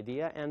vote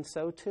idea, and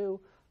so too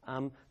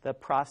the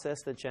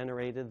process that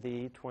generated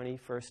the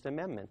 21st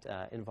Amendment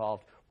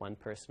involved one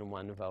person,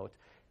 one vote.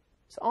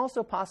 It's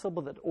also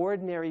possible that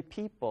ordinary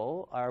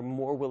people are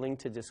more willing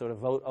to just sort of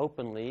vote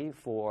openly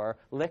for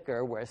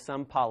liquor, whereas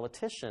some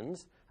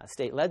politicians,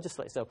 state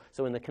legislators,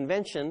 so in the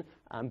convention,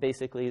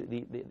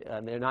 basically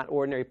they're not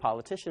ordinary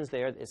politicians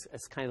there.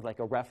 It's kind of like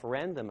a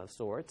referendum of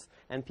sorts,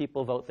 and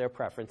people vote their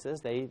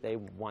preferences. They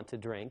want to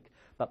drink.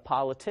 But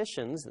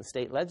politicians and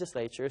state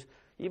legislatures,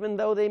 even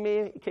though they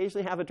may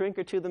occasionally have a drink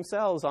or two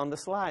themselves on the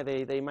sly,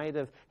 they might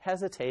have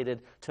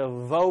hesitated to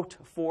vote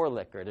for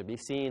liquor, to be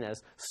seen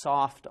as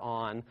soft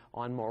on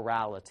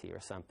morality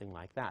or something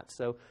like that.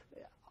 So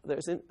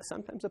there's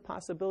sometimes a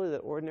possibility that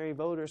ordinary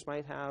voters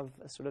might have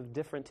sort of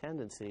different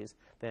tendencies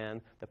than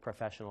the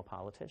professional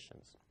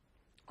politicians.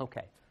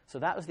 Okay, so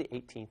that was the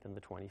 18th and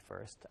the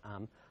 21st.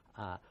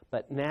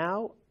 But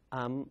now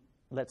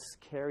let's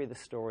carry the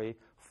story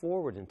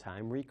forward in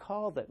time.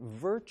 Recall that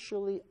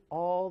virtually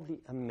all the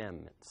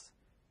amendments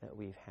that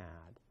we've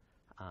had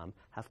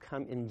have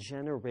come in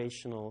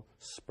generational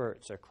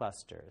spurts or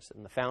clusters.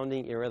 In the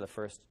founding era, the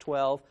first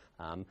 12,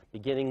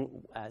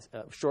 beginning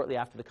shortly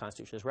after the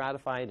Constitution is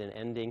ratified and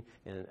ending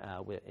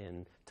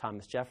in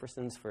Thomas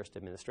Jefferson's first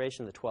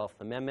administration, the 12th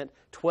Amendment.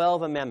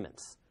 12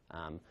 amendments,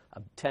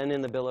 10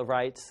 in the Bill of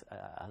Rights,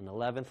 an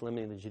 11th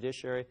limiting the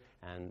judiciary,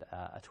 and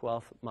a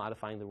 12th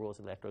modifying the rules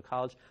of the Electoral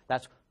College.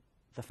 That's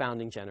the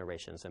founding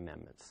generation's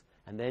amendments.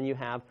 And then you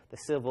have the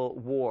Civil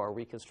War,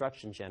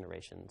 Reconstruction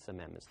generation's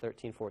amendments,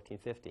 13, 14,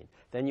 15.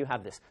 Then you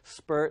have this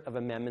spurt of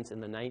amendments in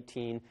the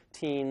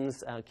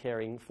 19-teens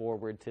carrying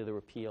forward to the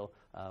repeal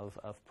of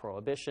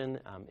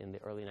Prohibition in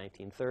the early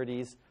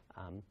 1930s.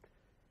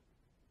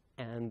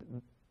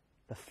 And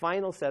the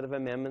final set of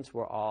amendments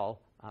were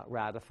all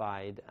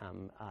ratified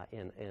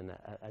in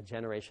a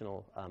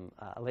generational,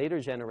 a later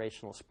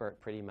generational spurt,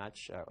 pretty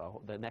much.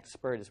 The next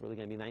spurt is really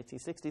going to be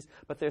 1960s.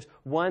 But there's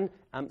one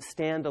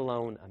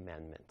standalone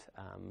amendment,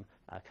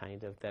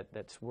 kind of,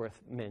 that's worth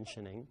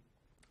mentioning.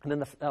 And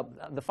then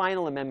the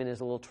final amendment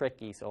is a little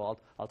tricky, so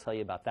I'll tell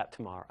you about that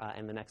tomorrow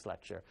in the next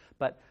lecture.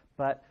 But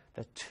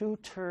the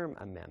two-term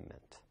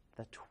amendment,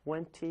 the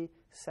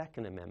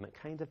 22nd Amendment,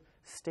 kind of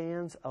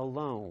stands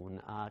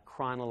alone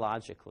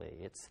chronologically.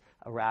 It's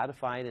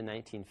ratified in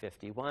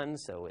 1951,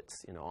 so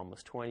it's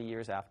almost 20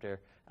 years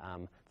after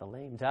the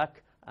lame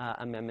duck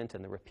amendment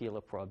and the repeal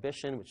of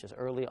Prohibition, which is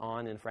early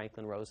on in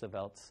Franklin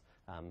Roosevelt's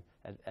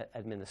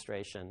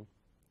administration.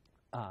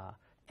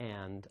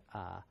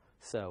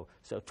 So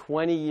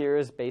 20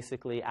 years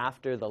basically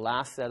after the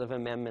last set of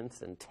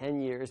amendments and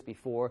 10 years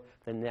before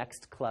the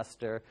next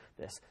cluster,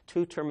 this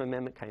two-term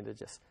amendment kind of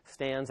just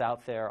stands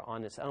out there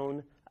on its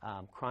own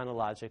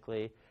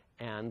chronologically.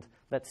 And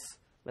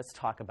let's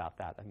talk about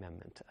that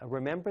amendment.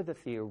 Remember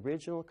that the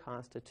original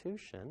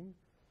Constitution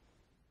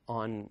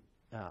on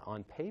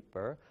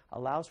paper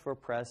allows for a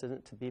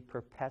president to be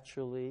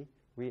perpetually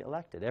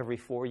re-elected. Every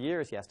 4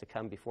 years he has to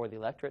come before the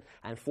electorate,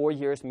 and 4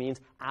 years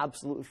means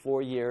absolute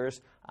 4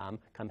 years.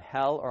 Come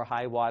hell or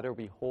high water,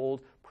 we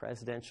hold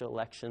presidential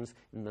elections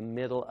in the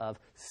middle of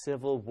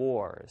civil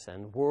wars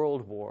and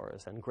world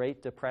wars and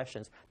Great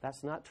Depressions.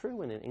 That's not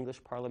true in an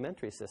English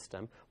parliamentary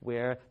system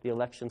where the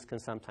elections can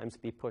sometimes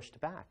be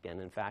pushed back.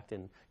 And in fact,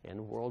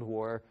 in World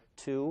War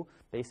II,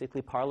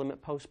 basically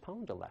Parliament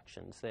postponed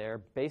elections. There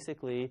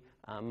basically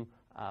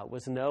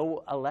was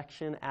no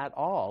election at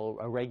all,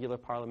 a regular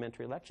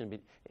parliamentary election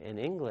in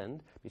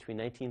England between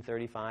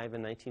 1935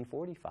 and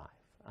 1945.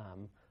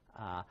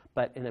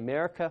 But in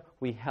America,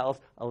 we held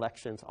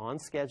elections on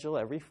schedule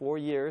every 4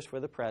 years for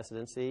the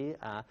presidency.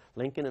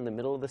 Lincoln, in the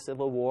middle of the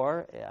Civil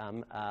War,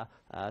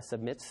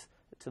 submits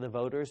to the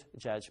voters'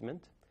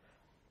 judgment.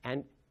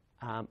 And,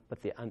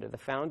 but under the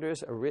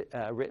founders'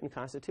 written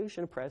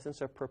constitution,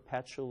 presidents are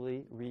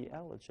perpetually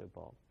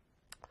re-eligible.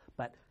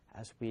 But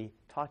as we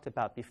talked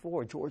about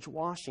before, George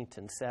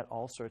Washington set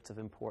all sorts of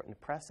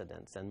important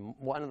precedents. And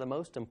one of the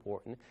most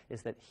important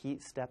is that he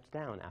stepped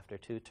down after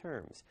 2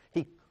 terms.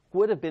 He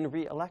would have been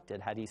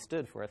re-elected had he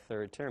stood for a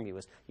 3rd term. He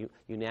was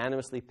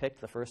unanimously picked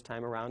the first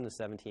time around in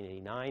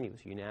 1789. He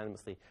was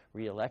unanimously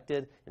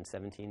re-elected in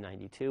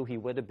 1792. He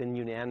would have been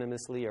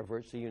unanimously or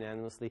virtually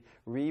unanimously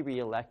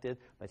re-elected,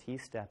 but he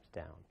stepped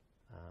down.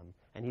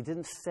 And he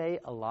didn't say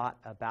a lot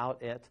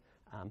about it,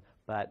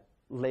 but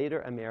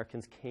later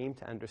Americans came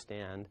to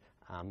understand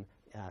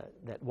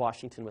that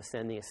Washington was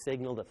sending a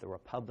signal that the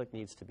republic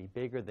needs to be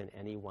bigger than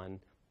any one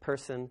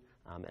person,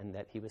 and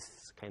that he was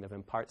kind of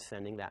in part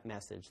sending that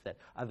message that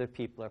other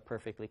people are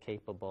perfectly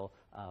capable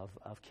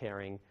of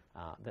carrying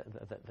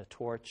the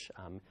torch.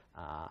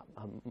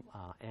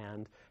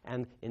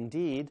 And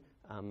indeed,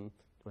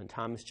 when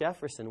Thomas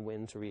Jefferson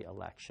wins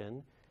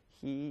re-election,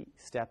 he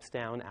steps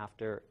down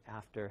after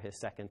his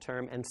 2nd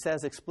term and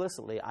says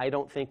explicitly, I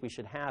don't think we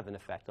should have, in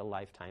effect, a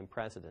lifetime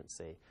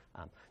presidency.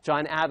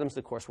 John Adams,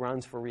 of course,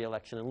 runs for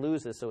re-election and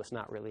loses, so it's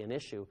not really an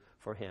issue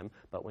for him.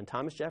 But when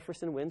Thomas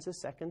Jefferson wins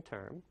his 2nd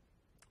term,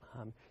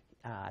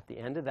 at the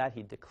end of that,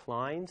 he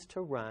declines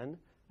to run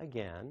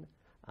again.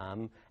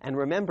 And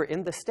remember,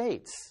 in the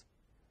states,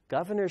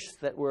 governors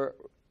that were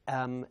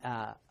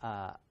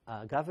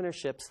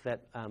governorships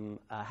that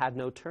had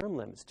no term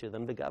limits to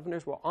them, the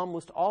governors were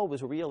almost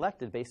always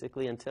re-elected,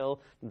 basically,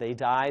 until they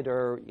died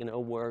or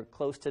were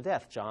close to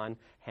death. John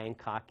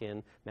Hancock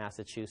in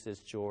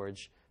Massachusetts,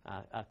 George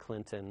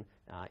Clinton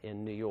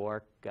in New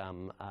York,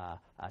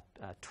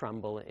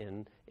 Trumbull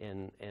in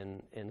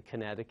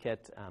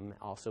Connecticut,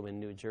 also in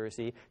New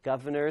Jersey.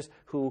 Governors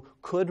who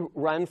could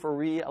run for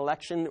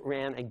re-election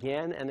ran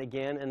again and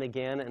again and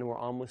again and were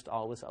almost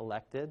always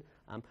elected.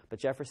 But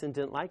Jefferson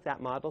didn't like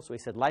that model, so he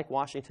said, like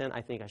Washington,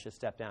 I think I should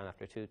step down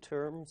after 2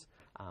 terms.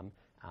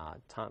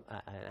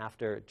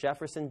 After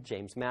Jefferson,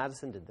 James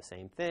Madison did the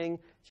same thing.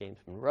 James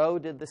Monroe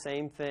did the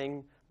same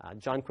thing.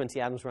 John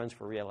Quincy Adams runs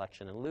for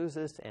re-election and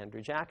loses.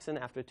 Andrew Jackson,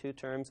 after 2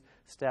 terms,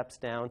 steps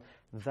down.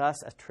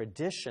 Thus, a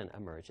tradition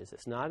emerges.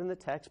 It's not in the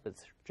text, but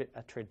it's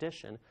a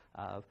tradition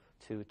of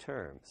 2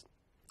 terms.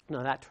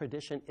 Now, that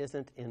tradition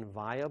isn't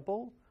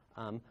inviolable.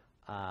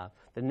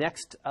 The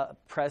next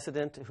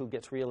president who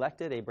gets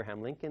reelected,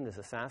 Abraham Lincoln, is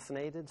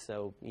assassinated,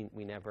 so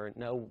we never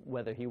know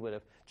whether he would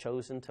have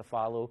chosen to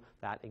follow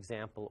that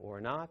example or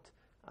not.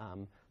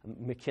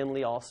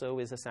 McKinley also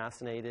is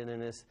assassinated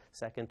in his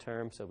 2nd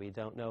term, so we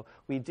don't know.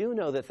 We do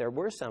know that there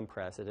were some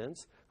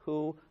presidents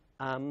who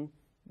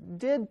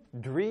did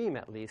dream,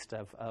 at least,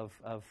 of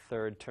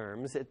 3rd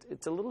terms.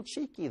 It's a little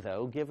cheeky,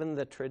 though, given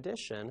the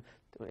tradition.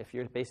 If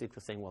you're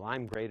basically saying, well,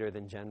 I'm greater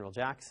than General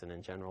Jackson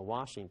and General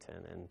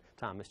Washington and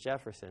Thomas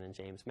Jefferson and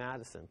James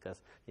Madison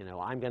because,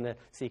 I'm going to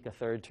seek a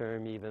 3rd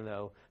term even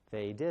though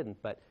they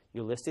didn't. But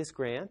Ulysses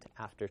Grant,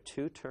 after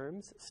 2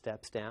 terms,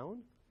 steps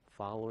down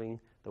following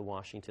the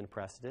Washington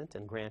precedent.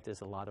 And Grant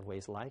is in a lot of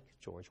ways like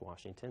George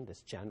Washington,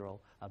 this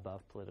general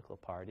above political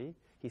party.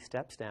 He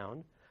steps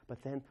down,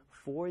 but then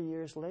 4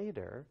 years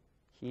later,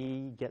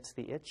 he gets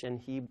the itch and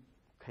he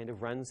kind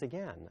of runs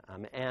again.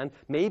 And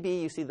maybe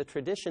you see the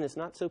tradition is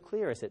not so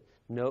clear. Is it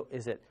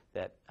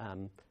that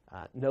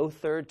no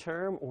 3rd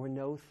term or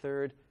no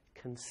 3rd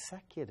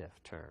consecutive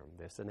term?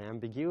 There's an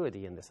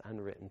ambiguity in this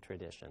unwritten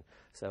tradition.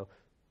 So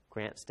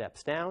Grant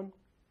steps down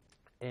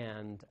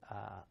and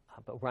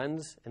but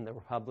runs in the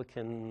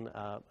Republican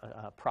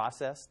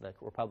process, the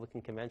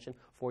Republican convention.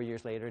 4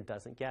 years later,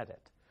 doesn't get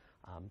it.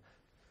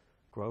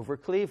 Grover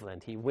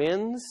Cleveland, he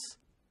wins.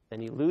 Then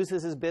he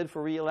loses his bid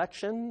for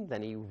re-election.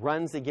 Then he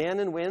runs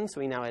again and wins,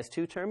 so he now has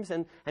 2 terms.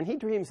 And he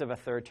dreams of a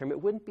 3rd term.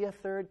 It wouldn't be a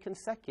 3rd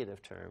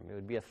consecutive term. It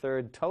would be a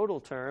 3rd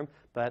total term,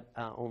 but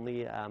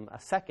only a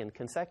 2nd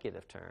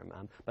consecutive term.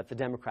 But the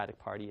Democratic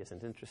Party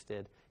isn't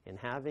interested in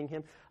having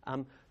him.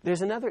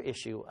 There's another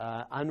issue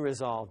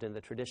unresolved in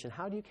the tradition.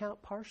 How do you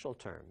count partial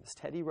terms?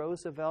 Teddy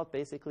Roosevelt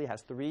basically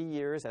has 3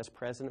 years as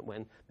president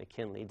when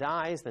McKinley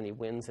dies. Then he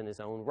wins in his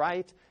own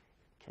right.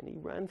 Can he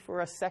run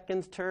for a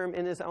 2nd term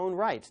in his own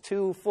right?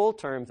 2 full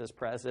terms as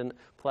president,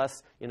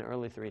 plus in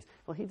early 3s.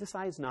 Well, he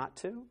decides not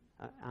to.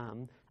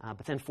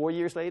 But then 4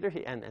 years later,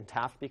 and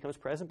Taft becomes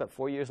president, but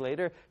 4 years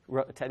later,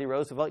 Teddy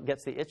Roosevelt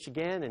gets the itch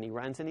again, and he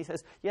runs and he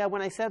says, yeah,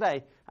 when I said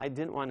I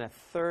didn't want a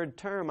third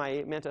term,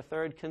 I meant a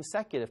third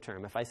consecutive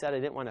term. If I said I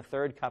didn't want a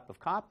third cup of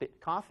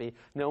coffee,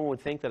 no one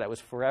would think that I was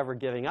forever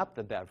giving up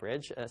the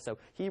beverage. So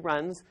he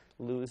runs,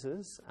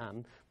 loses.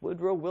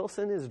 Woodrow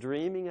Wilson is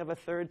dreaming of a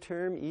third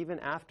term even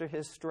after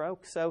his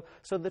stroke. So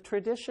the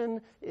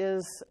tradition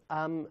is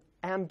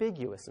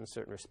ambiguous in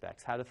certain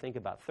respects, how to think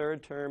about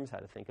third terms, how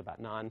to think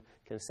about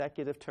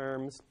non-consecutive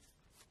terms.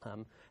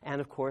 And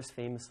of course,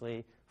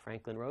 famously,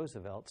 Franklin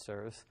Roosevelt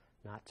serves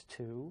not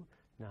 2,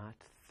 not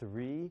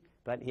 3,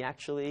 but he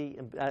actually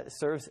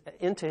serves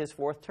into his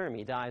 4th term.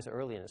 He dies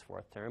early in his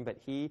 4th term, but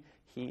he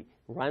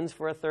runs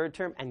for a 3rd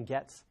term and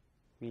gets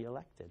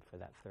reelected for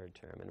that 3rd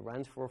term, and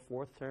runs for a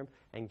 4th term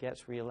and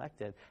gets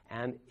reelected.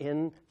 And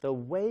in the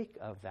wake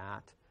of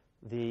that,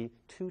 the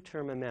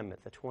 2-term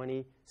amendment, the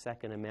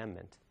 22nd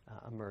Amendment,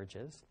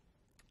 emerges.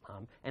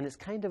 And it's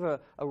kind of a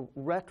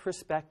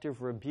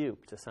retrospective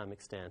rebuke, to some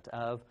extent,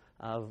 of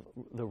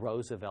the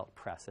Roosevelt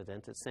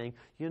precedent. It's saying,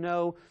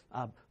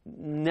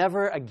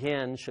 never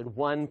again should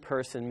one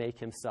person make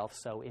himself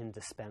so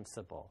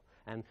indispensable.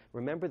 And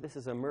remember, this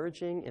is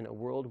emerging in a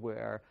world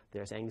where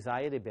there's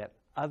anxiety about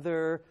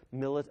other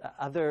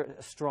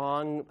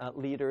strong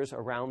leaders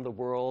around the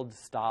world,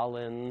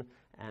 Stalin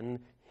and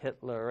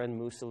Hitler and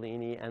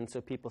Mussolini. And so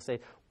people say,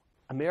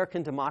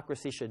 American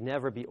democracy should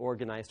never be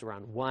organized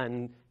around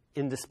one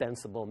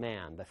indispensable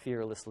man, the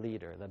fearless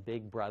leader, the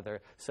big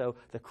brother. So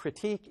the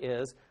critique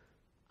is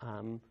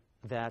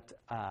that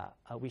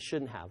we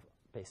shouldn't have,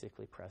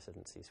 basically,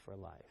 presidencies for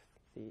life.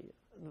 The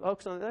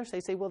folks on the other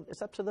side say, well,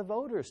 it's up to the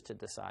voters to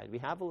decide. We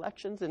have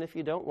elections, and if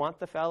you don't want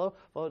the fellow,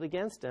 vote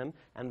against him.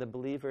 And the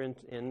believer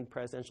in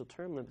presidential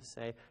term limits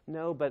say,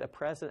 no, but a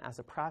president, as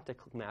a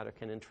practical matter,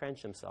 can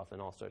entrench himself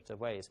in all sorts of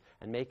ways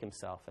and make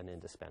himself an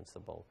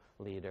indispensable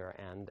leader.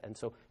 And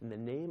so in the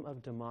name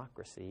of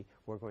democracy,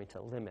 we're going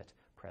to limit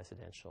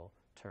presidential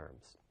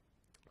terms.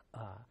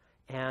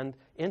 And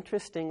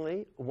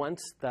interestingly,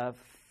 once the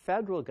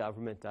federal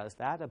government does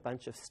that, a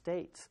bunch of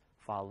states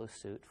follow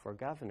suit for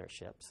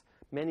governorships.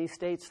 Many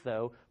states,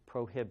 though,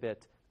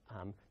 prohibit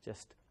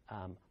just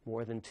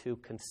more than 2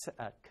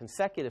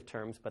 consecutive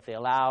terms, but they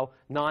allow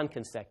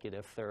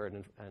non-consecutive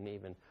 3rd and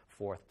even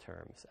 4th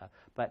terms.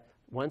 But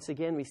once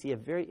again, we see a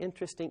very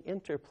interesting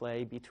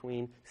interplay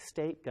between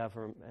state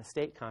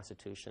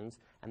constitutions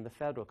and the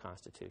federal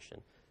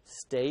Constitution.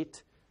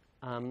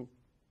 The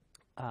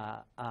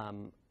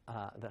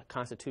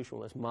Constitution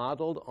was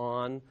modeled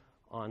on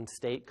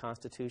state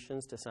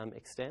constitutions to some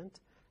extent.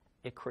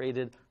 It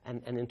created,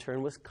 and in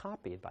turn was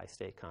copied by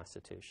state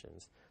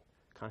constitutions.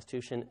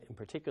 Constitution, in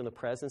particular the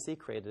presidency,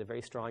 created a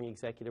very strong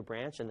executive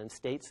branch, and then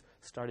states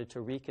started to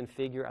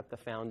reconfigure at the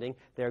founding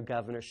their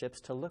governorships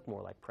to look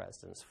more like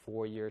presidents.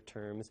 4-year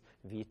terms,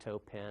 veto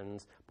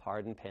pens,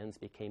 pardon pens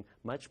became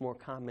much more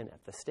common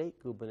at the state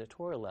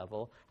gubernatorial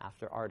level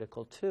after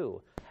Article II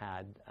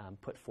had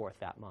put forth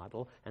that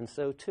model. And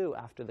so, too,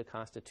 after the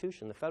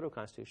Constitution, the federal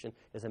Constitution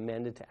is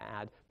amended to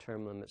add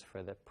term limits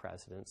for the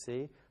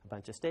presidency. A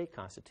bunch of state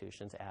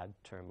constitutions add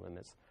term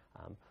limits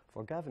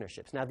for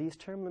governorships. Now, these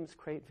term limits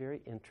create very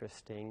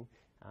interesting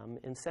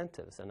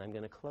incentives, and I'm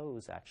going to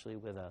close, actually,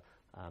 with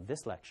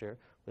this lecture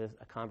with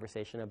a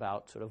conversation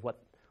about sort of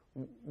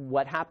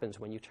what happens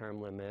when you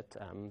term limit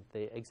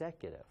the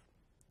executive.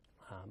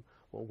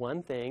 Well,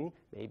 one thing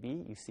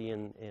maybe you see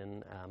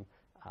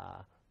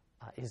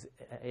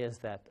is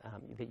that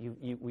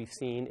we've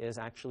seen is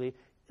actually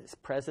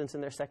presidents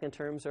in their 2nd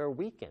terms are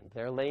weakened.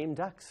 They're lame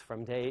ducks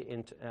from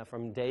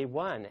day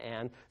one,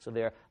 and so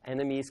their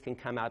enemies can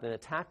come out and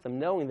attack them,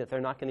 knowing that they're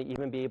not going to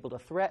even be able to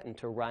threaten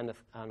to run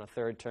on a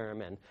 3rd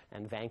term and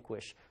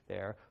vanquish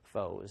their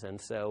foes. And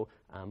so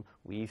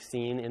we've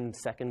seen in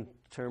 2nd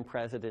term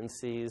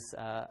presidencies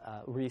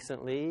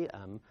recently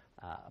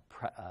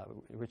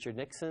Richard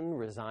Nixon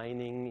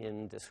resigning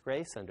in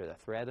disgrace under the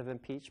threat of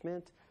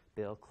impeachment,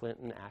 Bill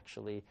Clinton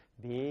actually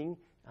being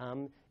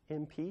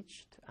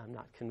impeached,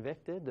 not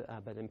convicted,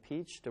 but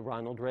impeached.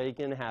 Ronald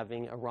Reagan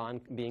having Iran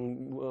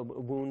being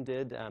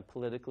wounded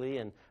politically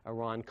in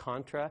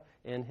Iran-Contra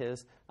in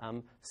his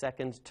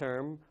 2nd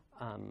term.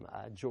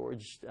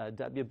 George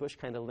W. Bush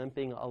kind of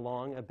limping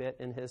along a bit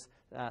in his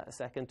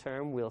 2nd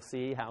term. We'll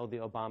see how the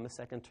Obama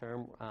 2nd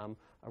term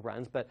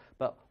runs. But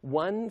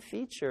one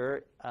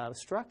feature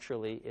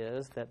structurally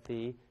is that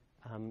the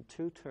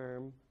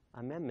 2-term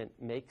amendment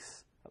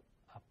makes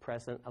a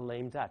president a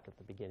lame duck at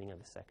the beginning of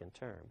the 2nd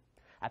term.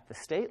 At the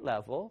state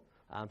level,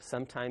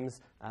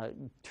 sometimes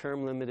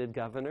term-limited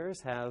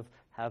governors have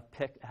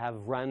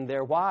run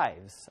their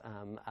wives.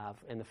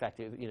 In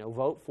effect,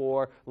 vote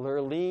for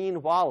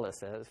Lurleen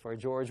Wallace for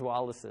George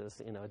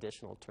Wallace's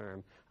additional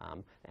term,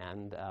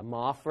 and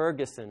Ma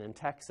Ferguson in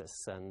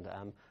Texas, and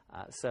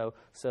so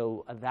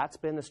that's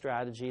been a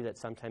strategy that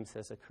sometimes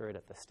has occurred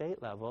at the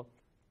state level.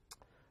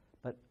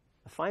 But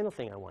the final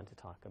thing I want to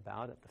talk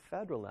about at the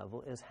federal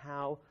level is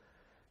how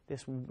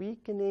this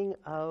weakening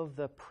of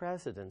the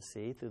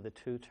presidency through the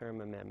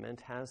 2-term amendment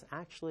has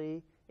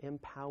actually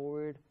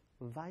empowered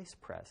vice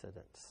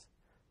presidents.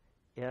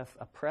 If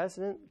a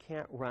president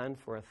can't run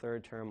for a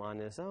third term on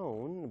his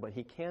own, but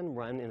he can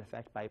run, in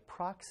effect, by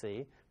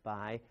proxy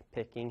by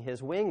picking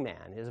his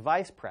wingman, his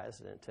vice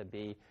president, to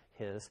be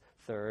his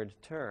third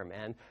term.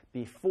 And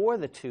before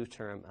the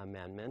two-term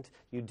amendment,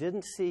 you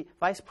didn't see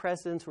vice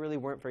presidents really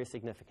weren't very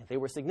significant. They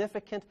were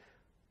significant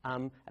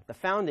at the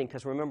founding,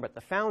 because remember, at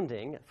the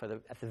founding,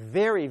 at the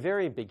very,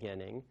 very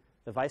beginning,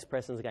 the vice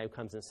president is the guy who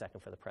comes in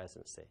second for the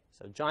presidency.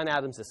 So John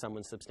Adams is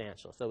someone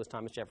substantial. So was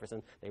Thomas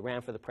Jefferson. They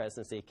ran for the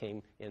presidency,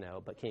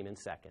 but came in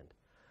second.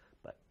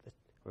 But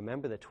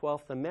remember, the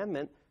 12th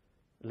Amendment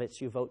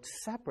lets you vote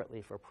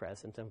separately for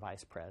president and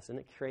vice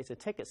president. It creates a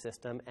ticket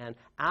system. And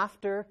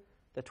after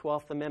the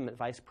 12th Amendment,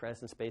 vice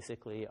presidents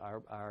basically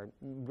are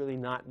really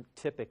not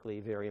typically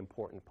very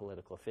important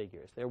political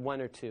figures. There are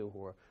one or two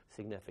who are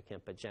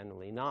significant, but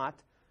generally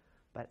not.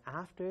 But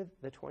after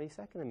the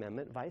 22nd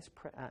Amendment, vice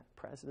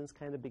presidents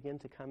kind of begin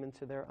to come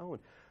into their own.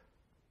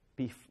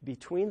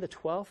 Between the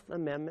 12th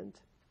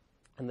Amendment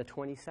and the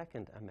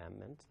 22nd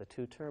Amendment, the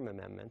two-term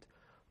amendment,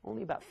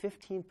 only about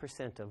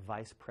 15% of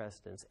vice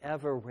presidents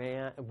ever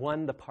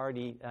won their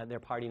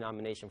party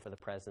nomination for the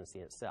presidency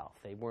itself.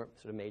 They weren't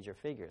sort of major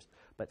figures.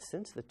 But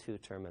since the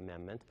two-term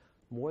amendment,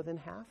 more than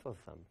half of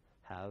them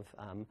have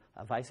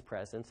vice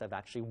presidents have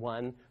actually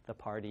won the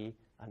party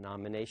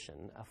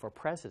nomination for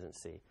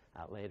presidency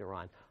later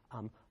on.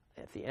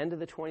 At the end of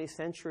the 20th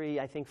century,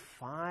 I think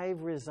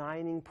 5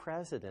 resigning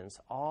presidents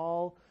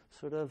all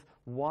sort of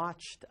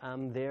watched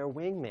their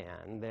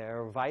wingman,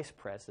 their vice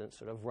president,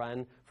 sort of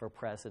run for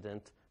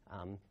president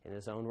in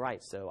his own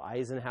right. So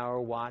Eisenhower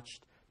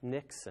watched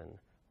Nixon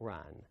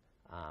run,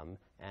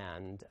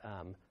 and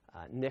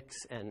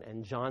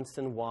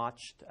Johnson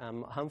watched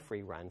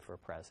Humphrey run for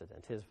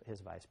president,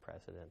 his vice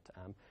president,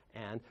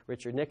 and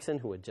Richard Nixon,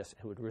 who had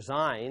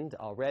resigned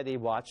already,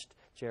 watched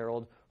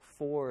Gerald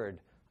Ford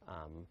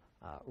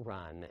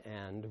run,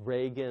 and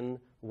Reagan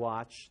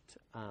watched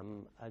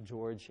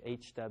George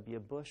H.W.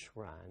 Bush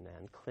run,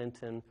 and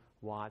Clinton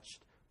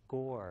watched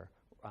Gore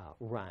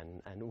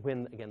run and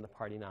win, again, the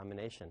party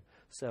nomination.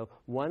 So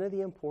one of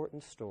the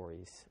important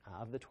stories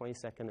of the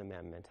 22nd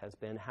Amendment has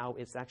been how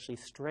it's actually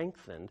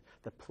strengthened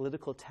the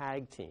political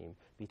tag team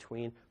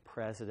between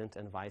president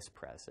and vice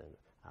president.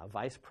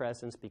 Vice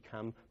presidents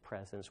become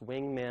president's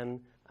wingmen,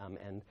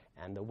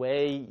 and the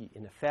way,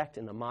 in effect,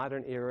 in the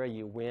modern era,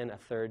 you win a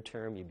third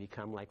term, you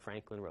become like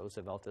Franklin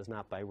Roosevelt, is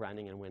not by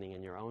running and winning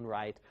in your own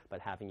right,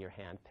 but having your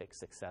hand-picked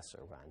successor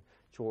run.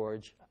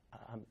 George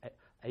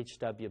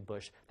H.W.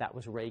 Bush, that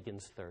was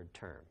Reagan's third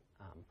term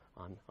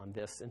on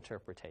this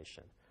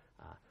interpretation.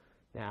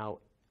 Now,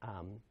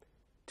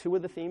 two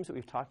of the themes that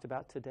we've talked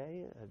about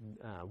today,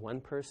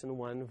 one person,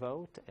 one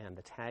vote, and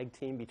the tag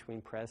team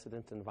between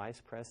president and vice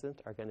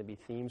president are going to be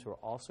themes we're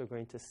also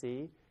going to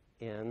see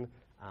in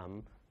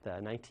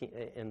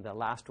the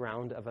last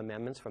round of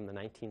amendments from the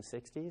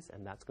 1960s,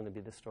 and that's going to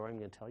be the story I'm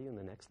going to tell you in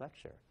the next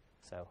lecture.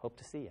 So hope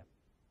to see you.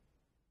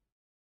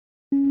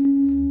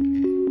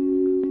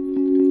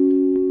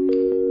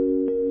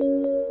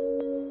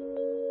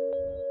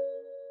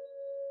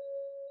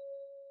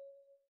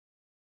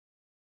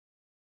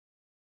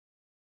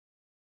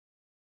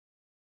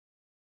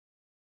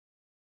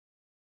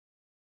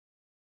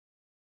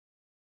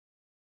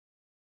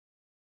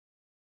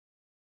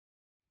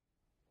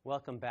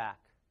 Welcome back.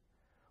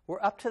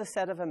 We're up to the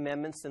set of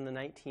amendments in the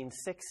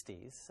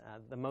 1960s,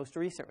 the most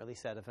recent really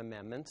set of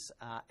amendments,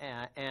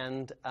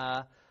 and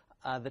the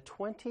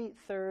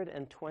 23rd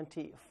and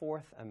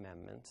 24th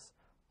Amendments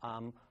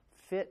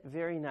fit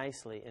very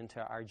nicely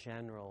into our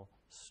general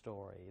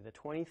story. The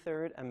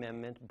 23rd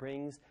Amendment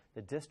brings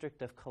the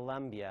District of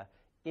Columbia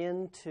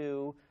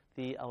into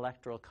the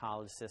Electoral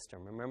College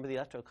system. Remember, the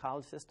Electoral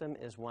College system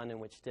is one in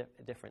which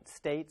different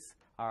states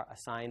are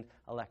assigned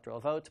electoral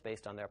votes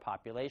based on their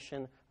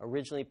population,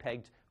 originally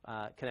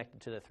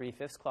connected to the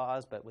 3/5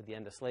 clause, but with the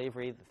end of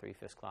slavery, the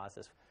 3/5 clause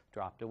has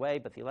dropped away.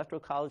 But the Electoral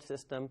College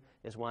system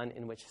is one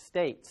in which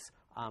states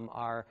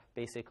are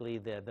basically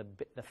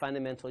the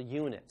fundamental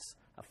units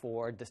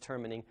for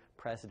determining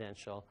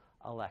presidential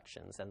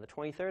elections. And the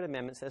 23rd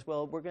Amendment says,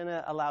 well, we're going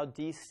to allow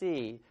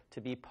D.C.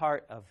 to be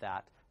part of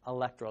that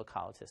Electoral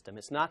College system.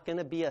 It's not going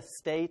to be a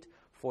state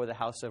for the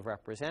House of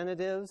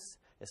Representatives.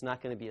 It's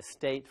not going to be a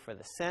state for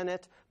the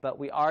Senate, but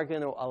we are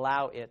going to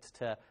allow it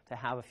to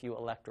have a few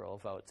electoral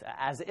votes,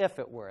 as if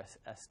it were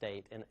a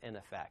state in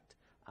effect.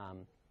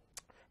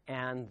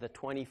 And the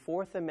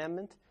 24th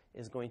Amendment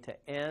is going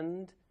to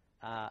end,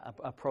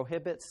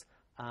 prohibits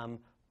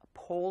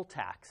poll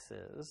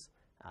taxes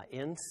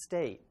in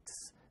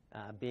states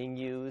being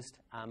used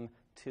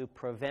to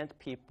prevent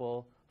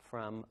people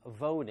from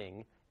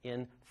voting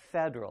in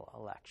federal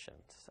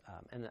elections,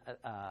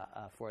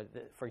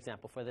 for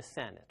example, for the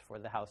Senate, for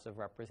the House of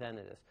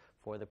Representatives,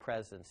 for the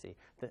presidency.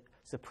 The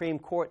Supreme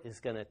Court is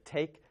going to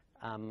take,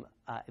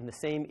 in the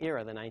same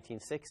era, the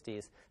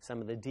 1960s,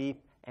 some of the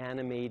deep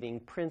animating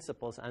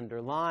principles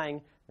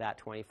underlying that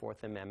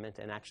 24th Amendment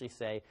and actually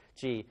say,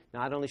 gee,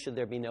 not only should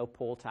there be no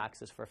poll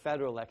taxes for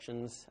federal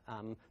elections,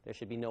 there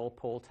should be no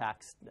poll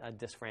tax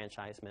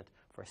disfranchisement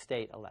for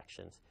state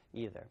elections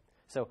either.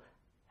 So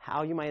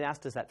how, you might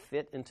ask, does that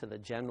fit into the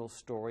general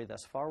story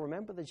thus far?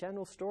 Remember, the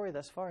general story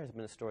thus far has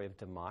been a story of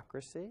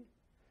democracy,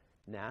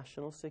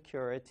 national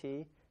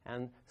security,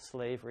 and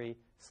slavery/race.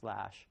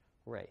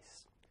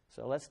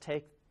 So let's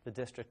take the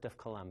District of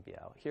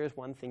Columbia. Here's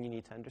one thing you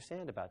need to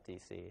understand about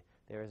D.C.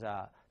 There's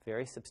a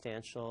very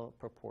substantial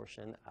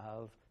proportion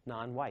of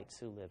non-whites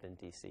who live in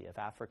D.C., of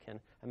African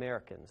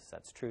Americans.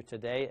 That's true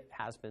today. It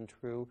has been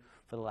true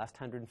for the last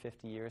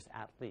 150 years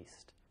at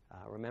least.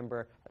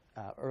 Remember,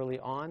 early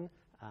on,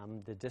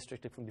 the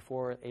District of,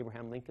 before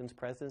Abraham Lincoln's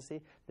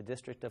presidency, the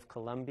District of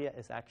Columbia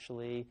is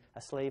actually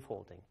a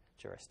slaveholding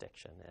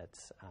jurisdiction.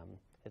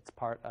 It's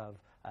part of,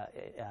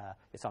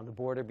 it's on the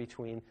border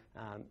between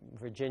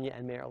Virginia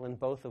and Maryland,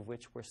 both of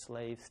which were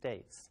slave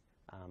states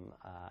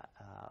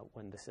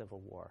when the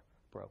Civil War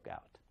broke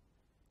out.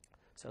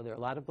 So there are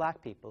a lot of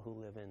black people who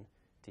live in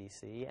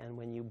D.C., and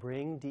when you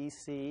bring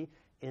D.C.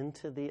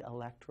 into the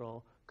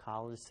electoral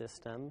college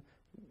system,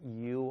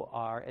 you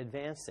are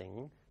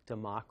advancing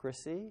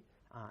democracy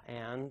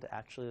and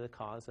actually the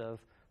cause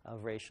of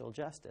racial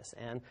justice.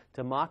 And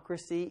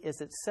democracy is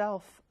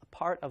itself a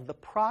part of the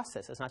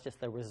process. It's not just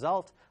the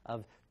result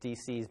of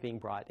DCs being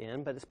brought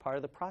in, but it's part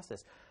of the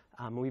process.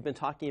 We've been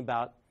talking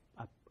about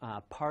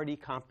party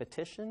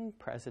competition,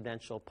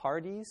 presidential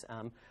parties.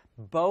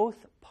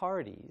 Both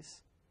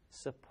parties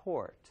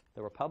support,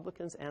 the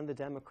Republicans and the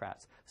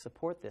Democrats,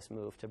 support this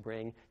move to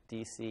bring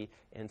D.C.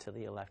 into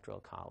the Electoral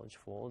College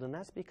fold. And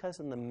that's because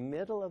in the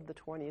middle of the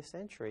 20th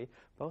century,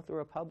 both the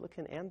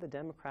Republican and the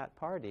Democrat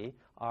Party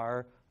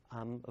are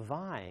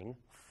vying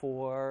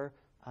for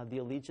the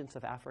allegiance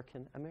of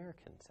African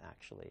Americans,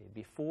 actually.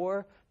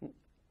 Before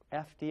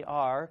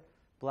FDR,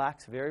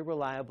 blacks very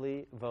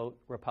reliably vote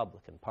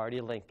Republican, Party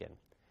of Lincoln,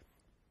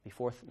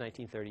 before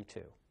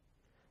 1932.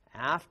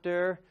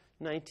 After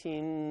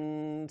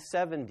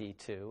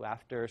 1972,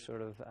 after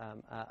sort of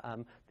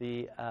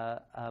the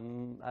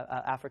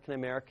African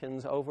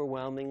Americans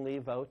overwhelmingly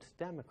vote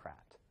Democrat.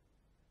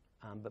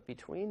 But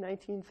between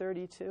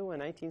 1932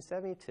 and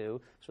 1972,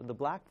 so the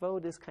black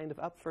vote is kind of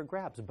up for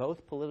grabs.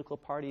 Both political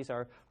parties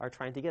are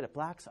trying to get it.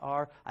 Blacks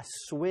are a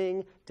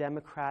swing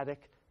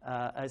democratic,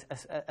 a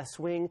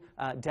swing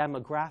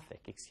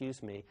demographic,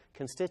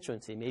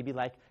 constituency, maybe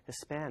like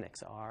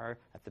Hispanics are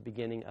at the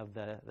beginning of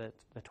the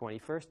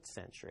 21st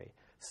century.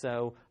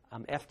 So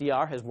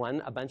FDR has won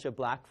a bunch of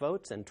black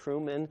votes, and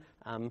Truman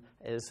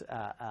has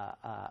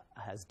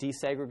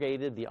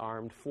desegregated the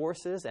armed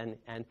forces, and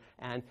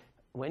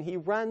when he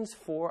runs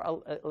for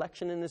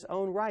election in his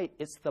own right,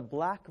 it's the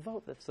black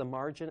vote that's the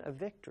margin of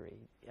victory.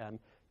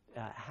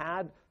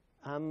 Had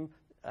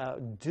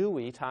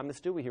Thomas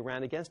Dewey, who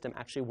ran against him,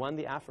 actually won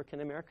the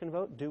African-American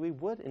vote, Dewey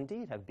would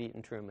indeed have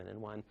beaten Truman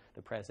and won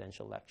the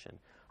presidential election.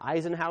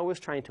 Eisenhower was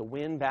trying to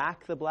win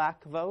back the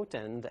black vote,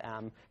 and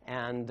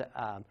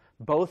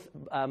both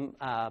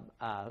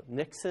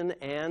Nixon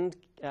and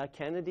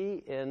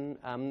Kennedy in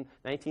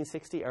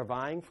 1960 are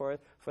vying for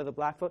the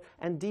black vote.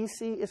 And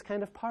D.C. is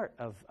kind of part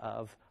of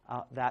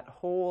that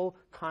whole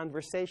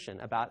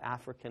conversation about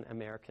African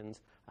Americans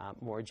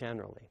more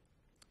generally.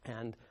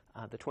 And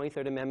the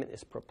 23rd Amendment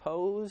is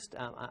proposed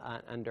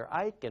under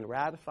Ike and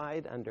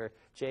ratified under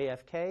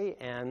JFK,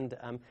 and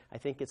I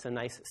think it's a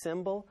nice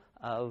symbol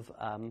of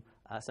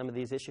some of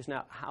these issues.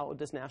 Now, how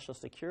does national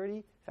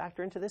security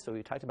factor into this? So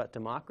we've talked about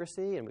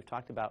democracy and we've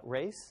talked about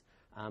race.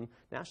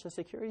 National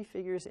security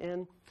figures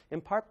in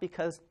part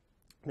because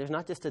there's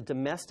not just a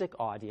domestic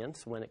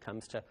audience when it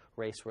comes to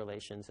race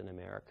relations in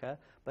America,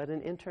 but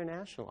an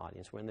international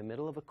audience. We're in the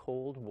middle of a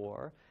Cold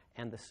War,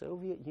 and the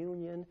Soviet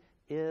Union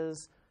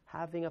is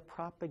having a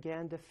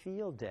propaganda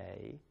field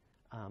day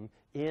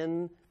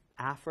in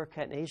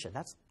Africa and Asia.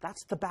 That's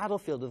the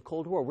battlefield of the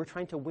Cold War. We're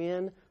trying to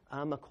win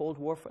a Cold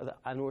War,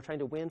 and we're trying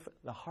to win for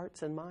the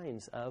hearts and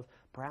minds of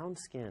brown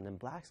skin and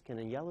black skin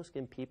and yellow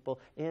skin people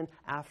in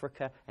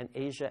Africa and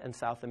Asia and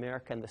South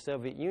America. And the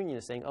Soviet Union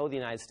is saying, oh, the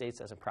United States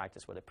doesn't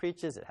practice what it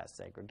preaches. It has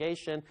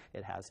segregation.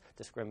 It has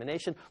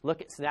discrimination. Look,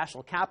 its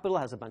national capital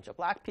has a bunch of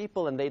black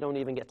people, and they don't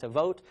even get to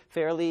vote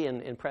fairly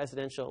in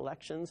presidential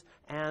elections.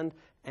 And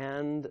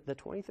the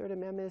 23rd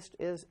Amendment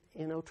is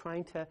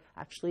trying to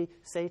actually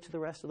say to the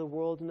rest of the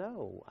world,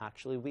 no,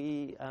 actually,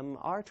 we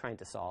are trying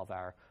to solve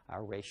our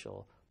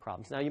racial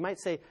problems. Now, you might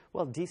say,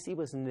 well, D.C.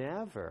 was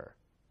never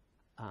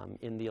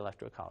in the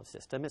Electoral College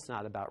system. It's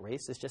not about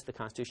race. It's just the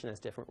Constitution has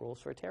different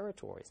rules for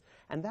territories.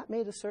 And that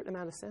made a certain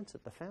amount of sense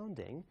at the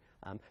founding.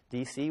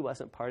 D.C.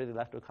 wasn't part of the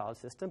Electoral College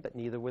system, but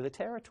neither were the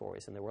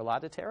territories. And there were a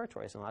lot of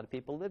territories, and a lot of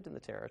people lived in the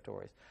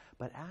territories.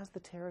 But as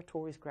the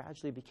territories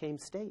gradually became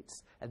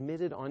states,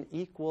 admitted on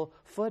equal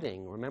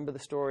footing, remember the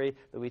story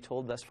that we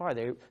told thus far.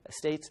 The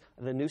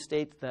new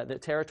states, the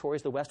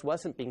territories, the West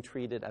wasn't being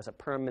treated as a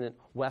permanent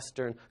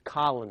Western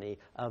colony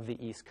of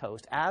the East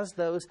Coast. As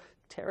those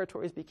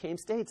territories became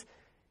states,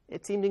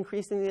 it seemed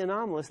increasingly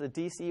anomalous that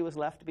D.C. was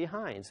left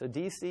behind. So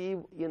D.C.,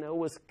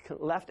 was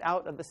left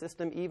out of the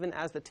system even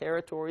as the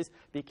territories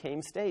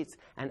became states.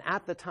 And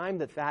at the time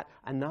that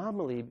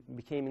anomaly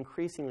became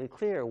increasingly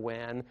clear,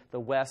 when the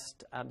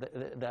West,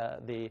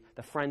 the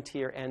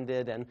frontier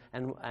ended,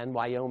 and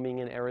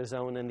Wyoming and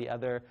Arizona and the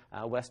other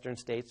western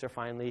states are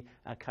finally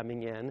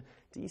coming in,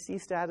 D.C.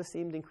 status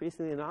seemed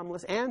increasingly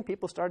anomalous, and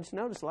people started to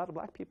notice a lot of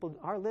black people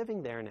are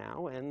living there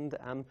now. And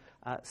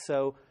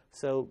so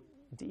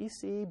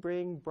D.C.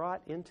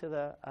 brought into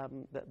the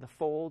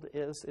fold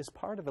is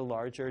part of a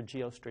larger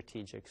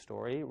geostrategic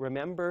story.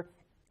 Remember,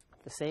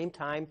 at the same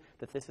time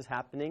that this is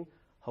happening,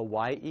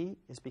 Hawaii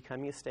is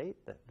becoming a state,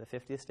 the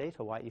 50th state,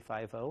 Hawaii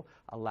 5-0.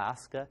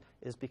 Alaska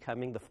is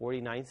becoming the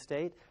 49th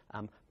state,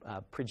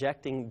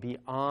 projecting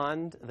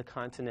beyond the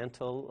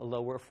continental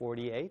lower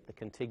 48, the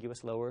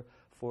contiguous lower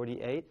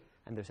 48.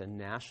 And there's a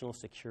national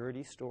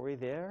security story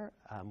there.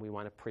 We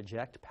want to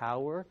project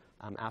power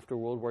after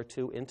World War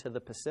II into the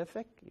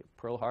Pacific.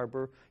 Pearl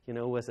Harbor,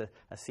 was a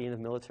scene of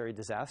military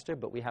disaster,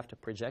 but we have to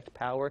project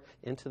power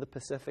into the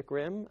Pacific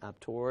Rim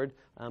toward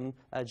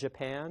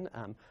Japan.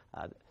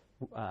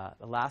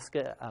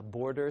 Alaska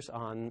borders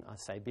on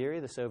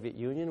Siberia, the Soviet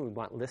Union. We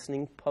want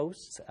listening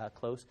posts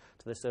close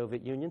to the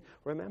Soviet Union.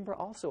 Remember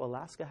also,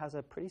 Alaska has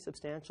a pretty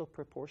substantial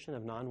proportion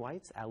of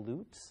non-whites,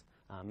 Aleuts,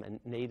 and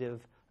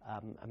Native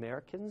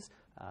Americans.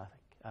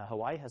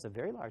 Hawaii has a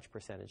very large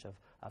percentage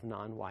of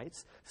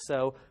non-whites.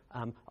 So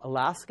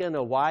Alaska and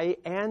Hawaii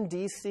and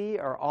D.C.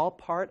 are all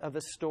part of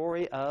a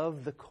story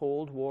of the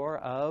Cold War,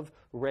 of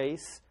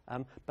race,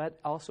 but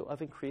also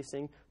of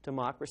increasing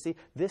democracy.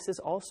 This is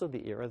also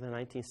the era, the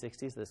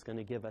 1960s, that's going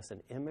to give us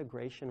an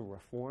Immigration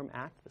Reform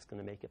Act that's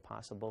going to make it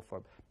possible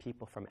for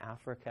people from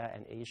Africa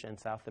and Asia and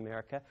South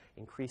America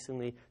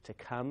increasingly to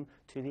come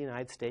to the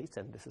United States.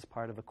 And this is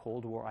part of a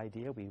Cold War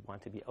idea. We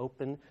want to be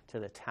open to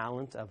the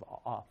talent of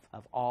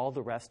all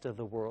the rest of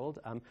the world.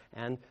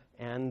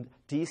 And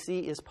D.C.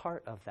 is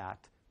part of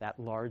that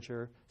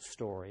larger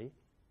story.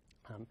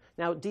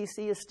 Now,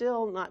 D.C. is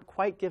still not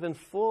quite given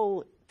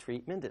full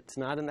treatment. It's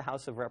not in the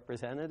House of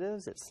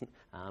Representatives.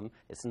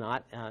 It's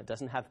not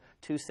doesn't have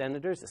 2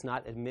 senators. It's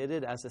not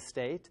admitted as a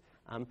state.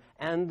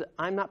 And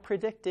I'm not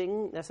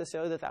predicting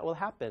necessarily that will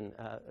happen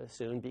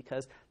soon,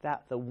 because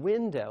the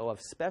window of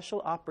special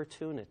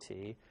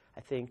opportunity,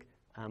 I think,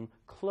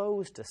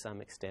 closed to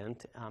some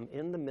extent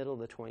in the middle of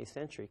the 20th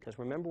century. Because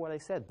remember what I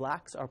said,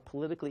 blacks are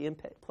politically in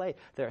play.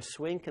 They're a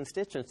swing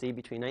constituency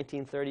between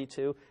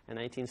 1932 and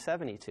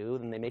 1972,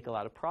 and they make a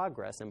lot of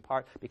progress, in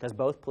part because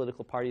both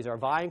political parties are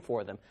vying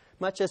for them.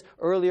 Much as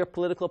earlier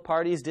political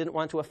parties didn't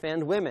want to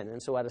offend women,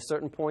 and so at a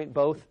certain point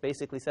both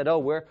basically said, oh,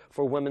 we're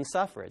for women's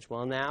suffrage.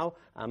 Well, now,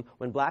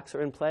 when blacks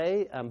are in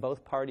play,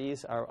 both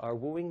parties are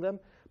wooing them.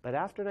 But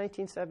after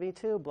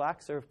 1972,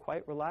 blacks are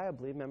quite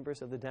reliably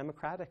members of the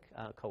Democratic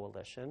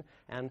coalition,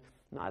 and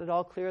not at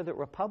all clear that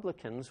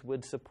Republicans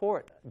would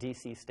support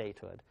D.C.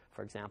 statehood,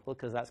 for example,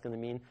 because that's going to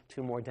mean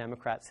 2 more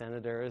Democrat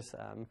senators,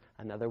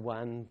 another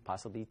one,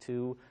 possibly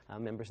 2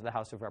 members of the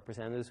House of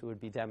Representatives who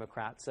would be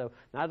Democrats. So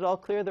not at all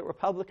clear that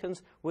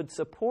Republicans would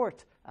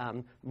support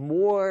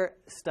more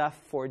stuff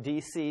for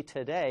D.C.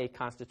 today,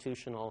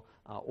 constitutional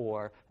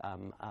or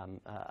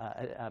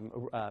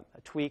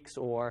tweaks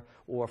or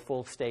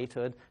full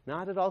statehood.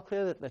 Not at all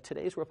clear that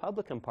today's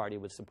Republican Party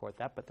would support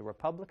that, but the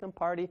Republican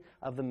Party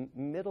of the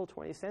middle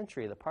 20th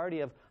century, the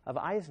party of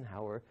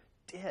Eisenhower,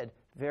 did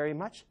very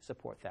much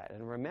support that.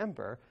 And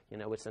remember,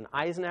 it's an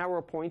Eisenhower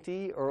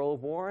appointee, Earl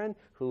Warren,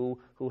 who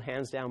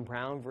hands down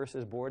Brown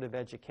versus Board of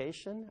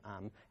Education.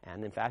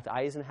 And in fact,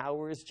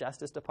 Eisenhower's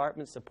Justice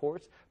Department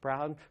supports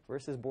Brown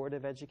versus Board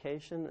of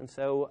Education. And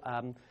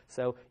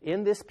so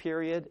in this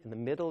period, in the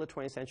middle of the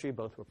 20th century,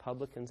 both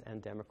Republicans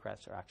and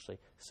Democrats are actually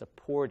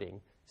supporting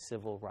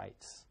civil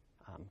rights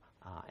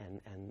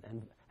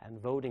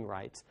and voting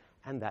rights.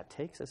 And that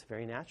takes us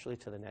very naturally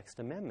to the next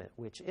amendment,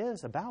 which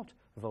is about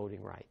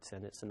voting rights.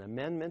 And it's an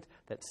amendment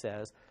that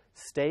says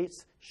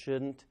states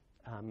shouldn't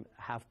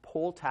have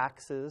poll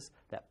taxes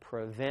that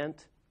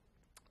prevent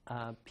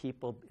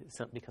people,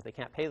 because they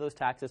can't pay those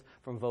taxes,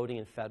 from voting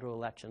in federal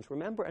elections.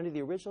 Remember, under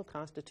the original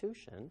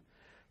Constitution,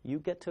 you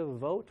get to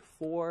vote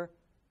for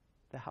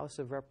the House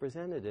of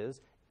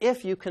Representatives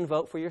if you can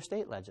vote for your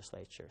state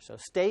legislature. So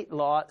state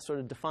law sort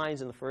of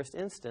defines in the first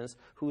instance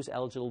who's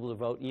eligible to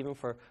vote, even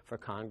for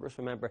Congress.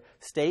 Remember,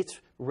 states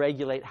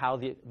regulate how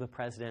the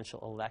presidential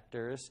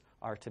electors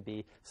are to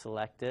be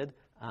selected.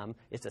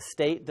 It's a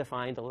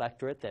state-defined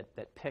electorate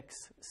that picks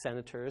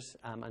senators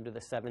under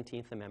the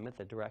 17th Amendment,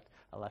 the Direct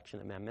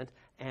Election Amendment.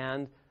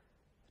 And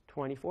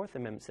 24th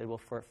Amendment said, well,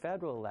 for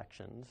federal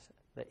elections,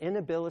 the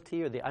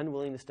inability or the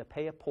unwillingness to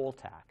pay a poll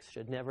tax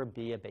should never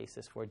be a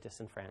basis for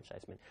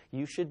disenfranchisement.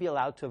 You should be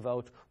allowed to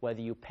vote whether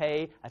you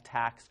pay a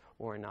tax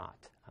or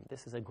not.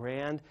 This is a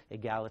grand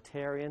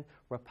egalitarian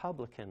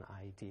Republican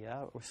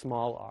idea, or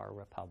small r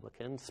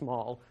Republican,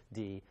 small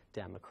d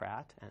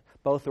Democrat. And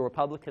both the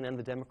Republican and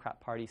the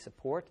Democrat Party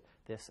support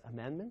this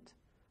amendment.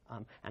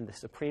 And the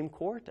Supreme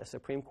Court, a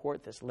Supreme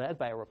Court that's led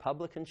by a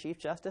Republican Chief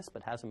Justice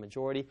but has a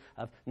majority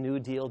of New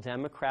Deal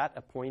Democrat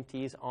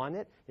appointees on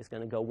it, is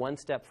going to go one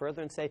step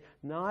further and say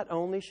not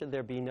only should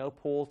there be no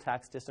poll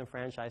tax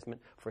disenfranchisement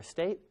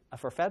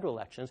for federal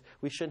elections,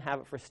 we shouldn't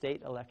have it for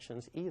state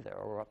elections either.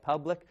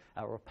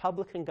 A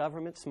Republican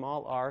government,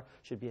 small r,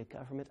 should be a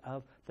government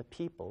of the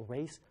people,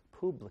 res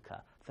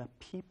publica, the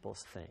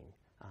people's thing.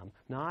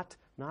 Not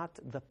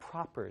the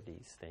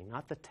properties thing.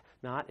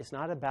 It's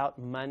not about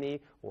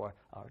money or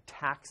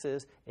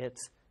taxes.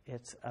 It's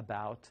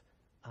about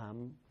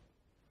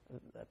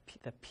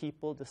the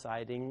people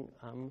deciding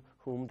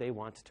whom they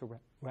want to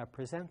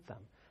represent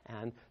them.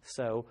 And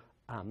so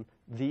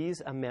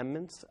these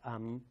amendments,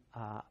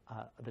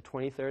 the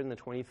 23rd and the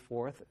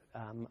 24th,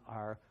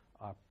 are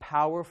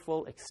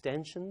powerful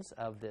extensions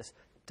of this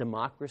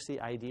democracy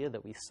idea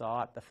that we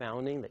saw at the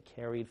founding, that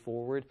carried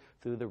forward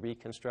through the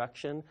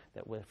Reconstruction,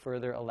 that was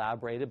further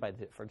elaborated by,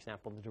 for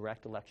example, the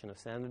direct election of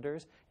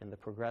senators in the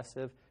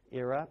progressive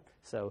era.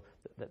 So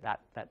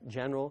that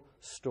general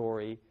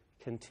story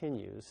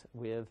continues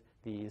with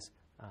these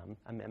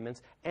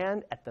amendments.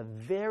 And at the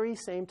very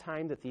same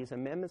time that these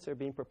amendments are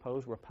being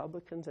proposed,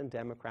 Republicans and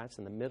Democrats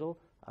in the middle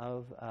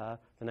of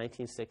the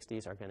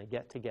 1960s are going to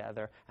get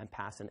together and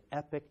pass an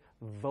epic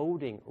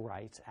Voting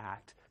Rights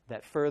Act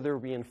that further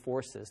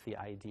reinforces the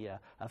idea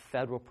of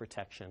federal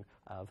protection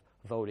of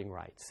voting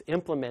rights,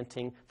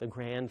 implementing the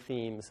grand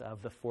themes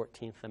of the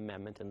 14th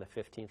Amendment and the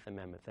 15th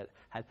Amendment that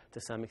had to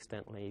some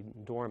extent laid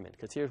dormant.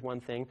 Because here's one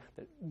thing,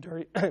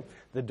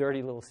 the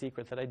dirty little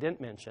secret that I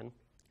didn't mention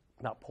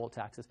about poll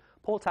taxes.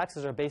 Poll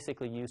taxes are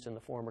basically used in the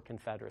former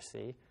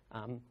Confederacy.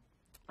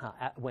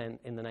 When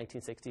in the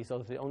 1960s,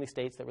 those are the only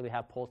states that really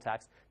have poll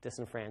tax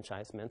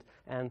disenfranchisement,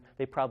 and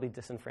they probably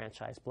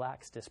disenfranchise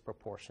blacks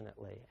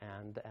disproportionately.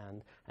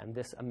 And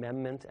this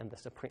amendment and the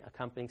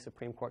accompanying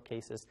Supreme Court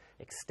cases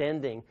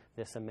extending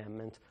this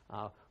amendment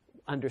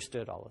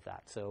understood all of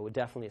that. So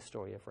definitely a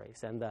story of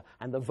race. And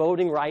the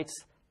Voting Rights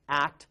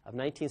Act of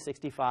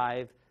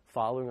 1965,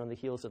 following on the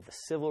heels of the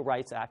Civil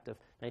Rights Act of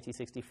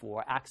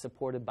 1964, act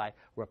supported by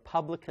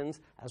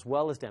Republicans as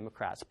well as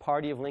Democrats,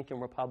 Party of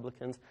Lincoln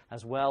Republicans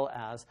as well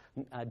as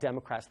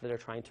Democrats that are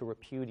trying to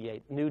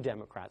repudiate, new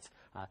Democrats,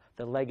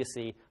 the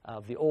legacy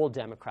of the old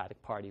Democratic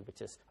Party,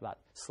 which is about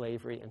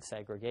slavery and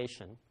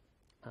segregation.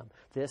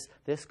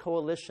 This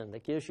coalition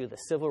that gives you the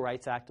Civil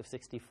Rights Act of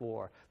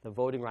 64, the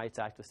Voting Rights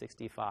Act of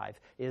 65,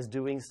 is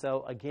doing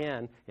so,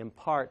 again, in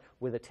part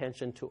with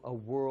attention to a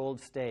world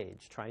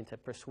stage, trying to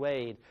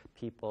persuade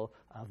people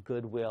of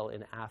goodwill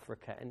in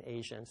Africa and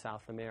Asia and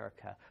South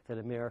America that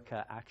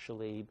America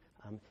actually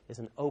is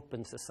an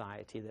open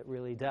society that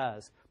really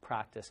does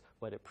practice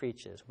what it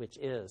preaches, which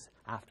is,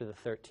 after the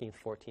 13th,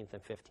 14th,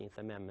 and 15th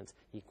Amendments,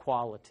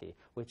 equality,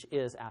 which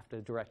is, after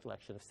the direct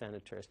election of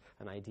senators,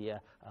 an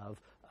idea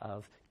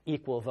of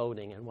equal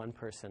voting and one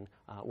person,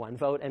 one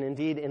vote. And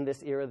indeed, in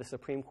this era, the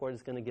Supreme Court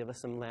is going to give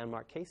us some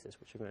landmark cases,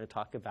 which we're going to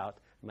talk about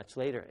much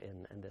later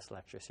in this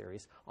lecture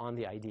series, on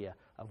the idea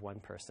of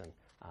one person,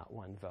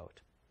 one vote.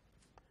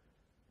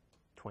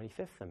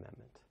 25th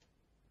Amendment.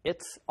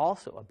 It's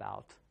also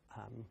about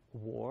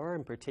war,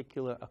 in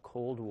particular a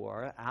Cold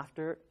War.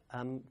 After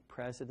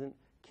President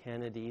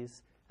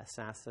Kennedy's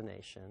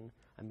assassination,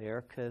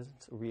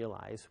 Americans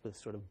realized with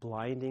sort of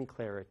blinding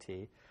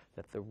clarity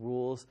that the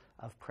rules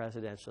of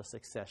presidential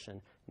succession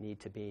need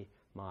to be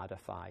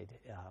modified.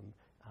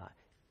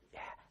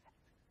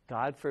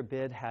 God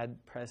forbid,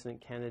 had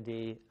President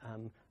Kennedy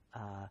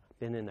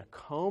been in a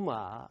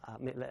coma,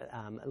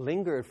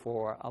 lingered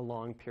for a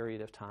long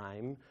period of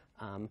time,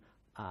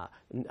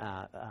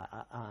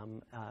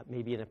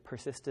 maybe in a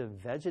persistent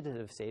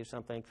vegetative stage,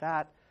 something like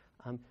that,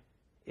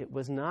 it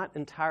was not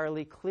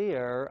entirely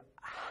clear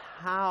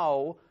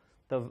how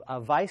a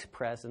vice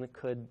president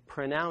could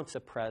pronounce a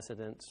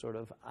president sort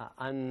of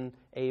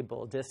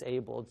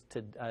disabled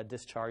to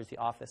discharge the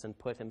office and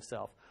put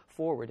himself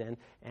forward.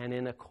 And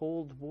in a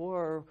Cold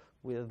War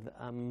with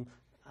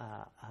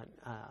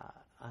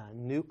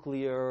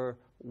nuclear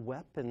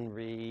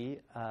weaponry,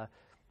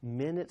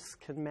 minutes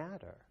can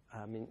matter.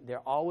 I mean,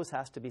 there always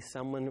has to be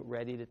someone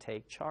ready to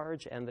take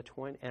charge, and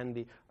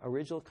the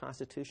original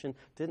Constitution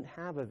didn't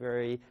have a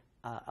very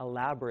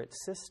elaborate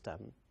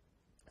system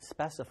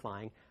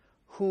specifying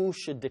who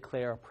should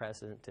declare a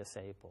president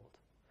disabled.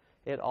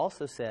 It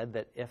also said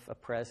that if a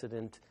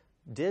president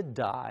did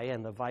die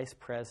and the vice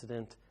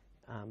president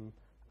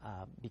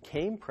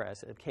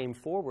came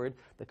forward,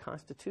 the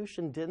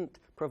Constitution didn't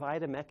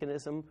provide a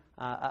mechanism,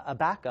 a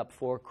backup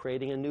for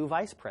creating a new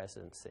vice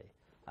presidency.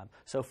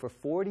 So for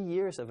 40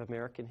 years of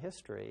American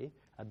history,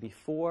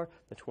 before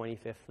the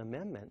 25th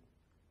Amendment,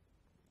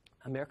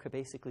 America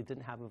basically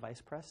didn't have a vice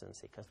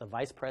presidency because the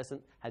vice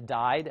president had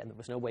died and there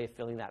was no way of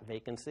filling that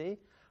vacancy,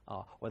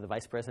 or the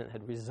vice president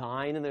had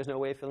resigned and there's no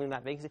way of filling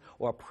that vacancy,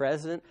 or a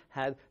president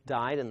had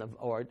died and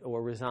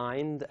or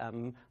resigned,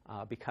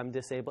 become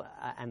disabled,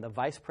 and the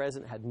vice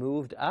president had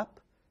moved up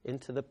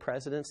into the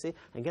presidency.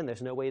 Again,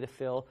 there's no way to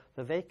fill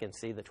the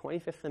vacancy. The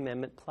 25th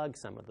Amendment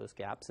plugs some of those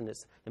gaps, and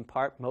it's in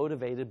part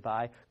motivated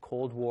by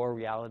Cold War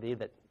reality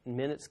that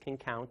minutes can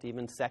count,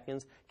 even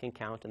seconds can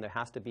count, and there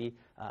has to be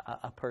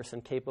a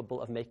person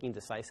capable of making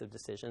decisive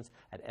decisions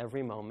at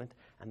every moment.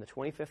 And the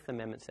 25th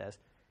Amendment says,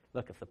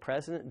 look, if the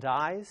president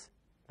dies,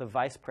 the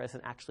vice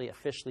president actually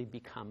officially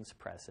becomes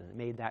president. It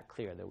made that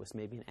clear. There was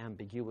maybe an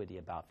ambiguity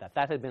about that.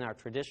 That had been our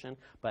tradition,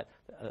 but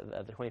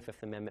the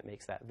 25th Amendment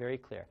makes that very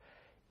clear.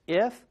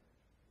 If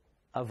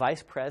a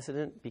vice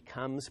president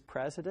becomes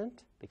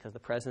president because the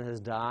president has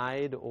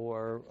died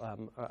or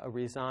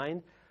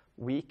resigned,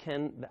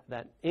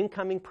 that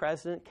incoming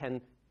president can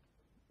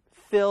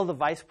fill the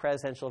vice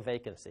presidential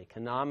vacancy,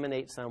 can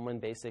nominate someone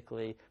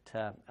basically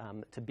to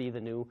be the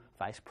new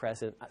vice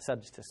president,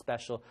 subject to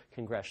special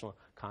congressional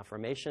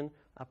confirmation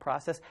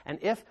process. And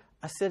if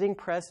a sitting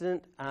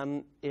president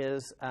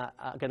is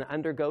going to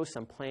undergo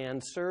some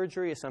planned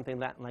surgery or something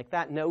like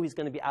that, know he's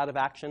going to be out of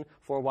action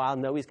for a while,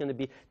 know he's going to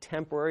be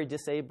temporarily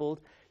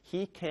disabled,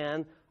 he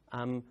can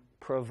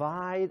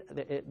provide,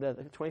 the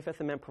 25th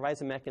Amendment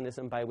provides a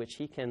mechanism by which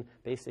he can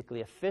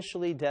basically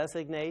officially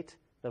designate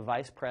the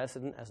vice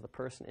president as the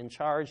person in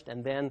charge,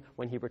 and then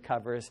when he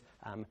recovers,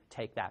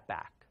 take that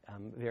back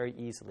very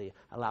easily,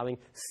 allowing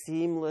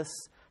seamless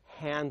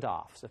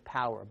handoffs of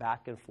power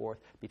back and forth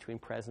between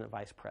president and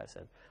vice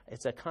president.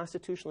 It's a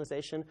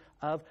constitutionalization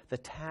of the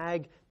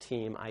tag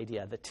team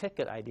idea, the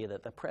ticket idea,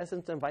 that the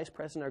president and vice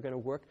president are going to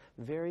work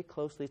very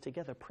closely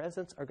together.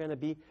 Presidents are going to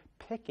be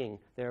picking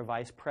their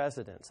vice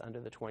presidents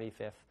under the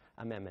 25th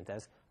Amendment,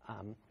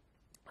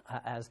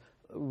 as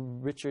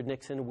Richard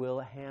Nixon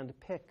will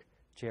handpick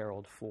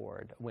Gerald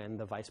Ford when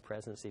the vice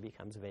presidency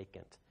becomes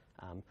vacant,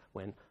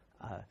 when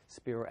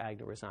Spiro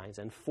Agnew resigns.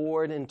 And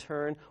Ford, in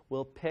turn,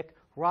 will pick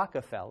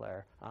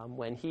Rockefeller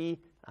when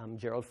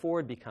Gerald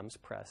Ford becomes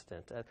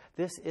president.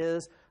 This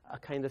is a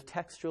kind of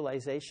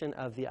textualization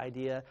of the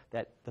idea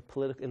that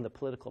in the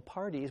political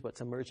parties,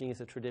 what's emerging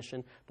is a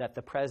tradition that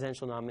the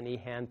presidential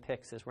nominee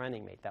handpicks his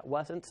running mate. That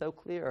wasn't so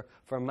clear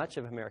for much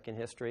of American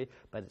history,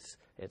 but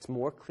it's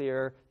more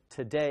clear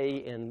today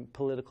in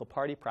political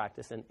party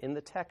practice. And in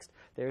the text,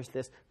 there's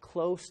this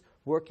close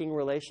working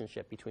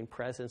relationship between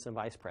presidents and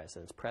vice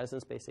presidents.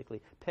 Presidents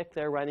basically pick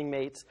their running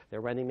mates.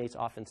 Their running mates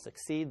often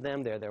succeed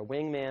them. They're their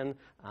wingmen,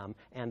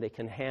 and they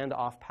can hand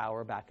off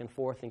power back and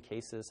forth in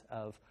cases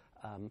of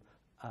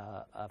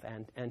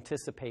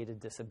anticipated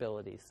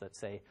disabilities, let's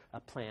say a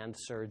planned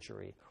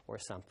surgery or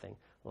something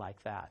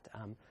like that.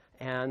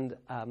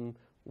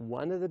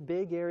 One of the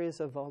big areas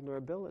of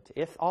vulnerability,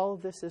 if all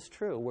of this is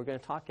true, we're going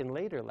to talk in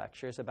later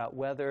lectures about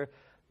whether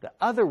the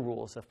other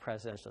rules of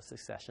presidential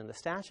succession, the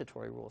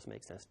statutory rules,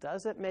 make sense.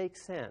 Does it make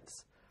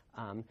sense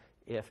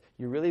if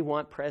you really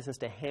want presidents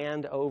to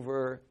hand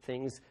over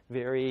things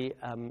very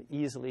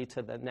easily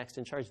to the next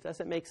in charge? Does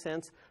it make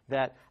sense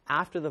that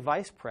after the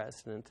vice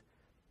president,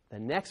 the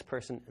next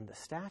person in the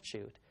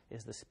statute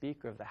is the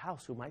Speaker of the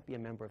House, who might be a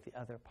member of the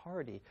other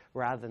party,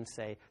 rather than,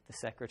 say, the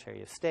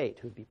Secretary of State,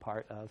 who would be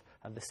part of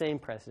the same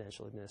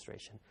presidential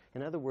administration?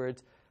 In other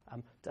words,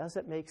 does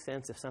it make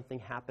sense if something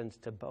happens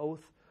to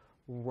both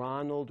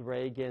Ronald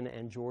Reagan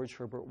and George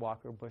Herbert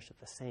Walker Bush at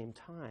the same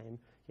time?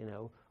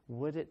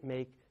 Would it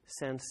make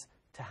sense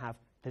to have,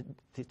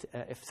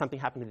 if something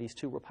happened to these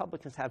two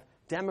Republicans, have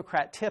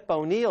Democrat Tip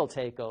O'Neill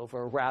take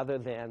over rather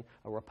than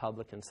a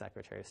Republican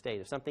Secretary of State?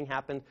 If something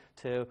happened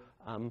to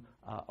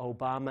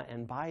Obama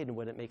and Biden,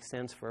 would it make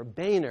sense for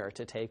Boehner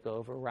to take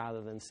over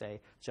rather than, say,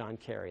 John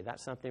Kerry?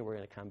 That's something we're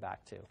going to come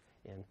back to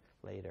in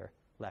later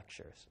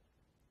lectures.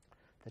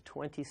 The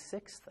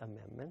 26th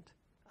Amendment,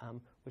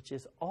 which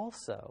is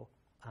also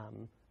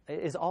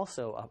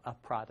a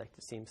product,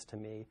 it seems to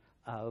me,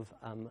 of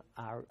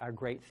our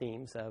great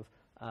themes of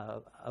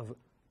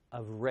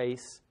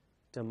race,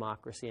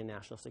 democracy, and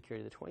national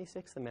security. The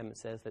 26th Amendment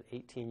says that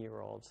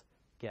 18-year-olds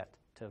get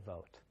to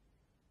vote.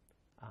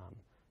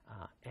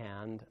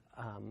 And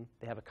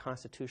they have a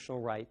constitutional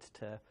right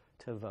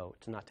to vote,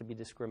 not to be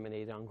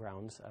discriminated on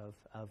grounds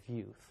of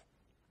youth.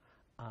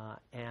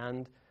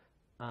 And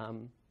a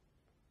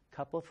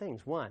couple of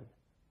things. One,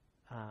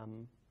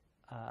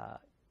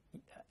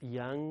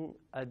 young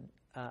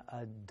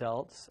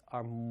adults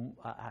are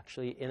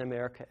actually in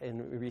America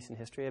in recent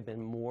history have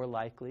been more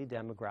likely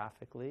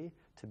demographically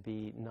to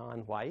be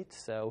non-white.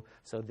 So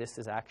this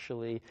is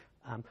actually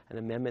an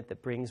amendment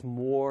that brings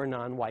more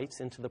non-whites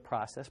into the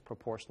process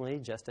proportionally,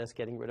 just as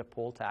getting rid of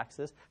poll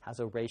taxes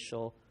has a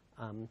racial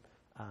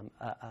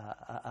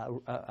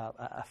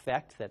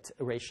effect that's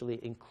racially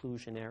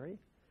inclusionary.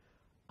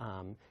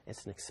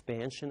 It's an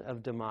expansion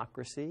of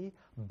democracy.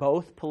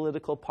 Both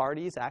political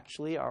parties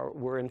actually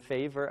were in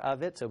favor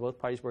of it. So both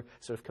parties were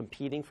sort of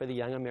competing for the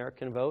young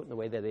American vote in the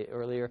way that they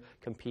earlier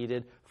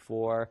competed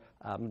for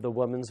the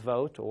woman's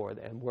vote,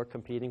 and were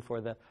competing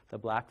for the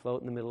black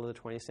vote in the middle of the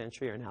 20th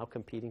century, are now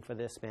competing for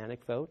the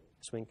Hispanic vote,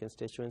 swing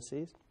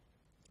constituencies.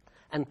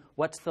 And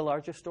what's the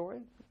larger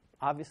story?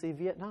 Obviously,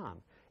 Vietnam.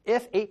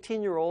 If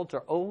 18-year-olds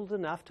are old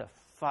enough to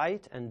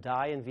fight and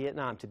die in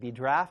Vietnam, to be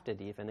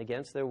drafted even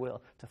against their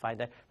will to fight,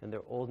 then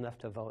they're old enough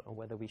to vote on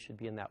whether we should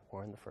be in that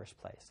war in the first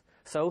place.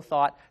 So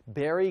thought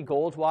Barry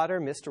Goldwater,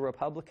 Mr.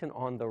 Republican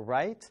on the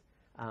right,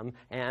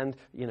 and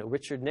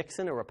Richard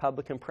Nixon, a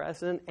Republican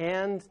president,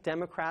 and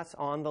Democrats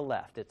on the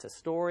left. It's a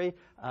story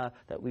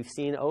that we've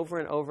seen over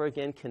and over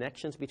again,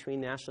 connections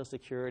between national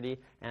security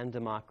and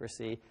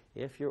democracy.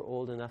 If you're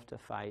old enough to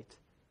fight,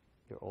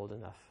 you're old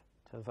enough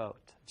to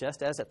vote.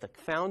 Just as at the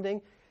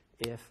founding,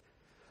 if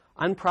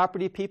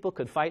unproperty people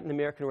could fight in the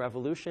American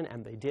Revolution,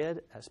 and they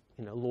did, as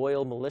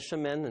loyal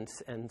militiamen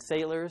and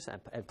sailors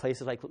at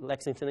places like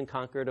Lexington and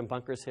Concord and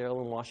Bunkers Hill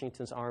and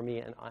Washington's army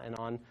and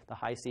on the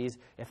high seas.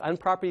 If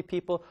unproperty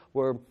people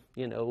were,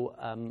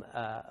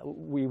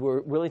 we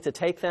were willing to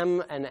take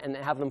them and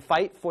have them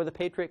fight for the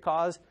patriot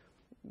cause,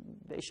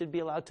 they should be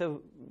allowed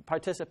to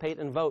participate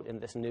and vote in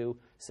this new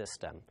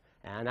system.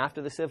 And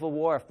after the Civil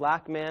War, if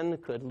black men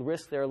could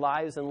risk their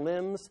lives and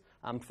limbs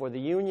for the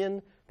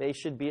Union, they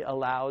should be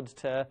allowed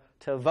to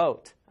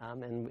vote.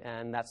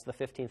 And that's the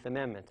 15th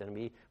Amendment,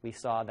 and we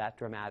saw that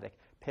dramatic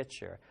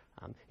picture.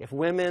 If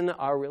women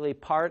are really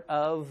part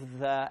of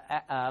the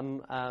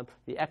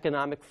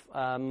economic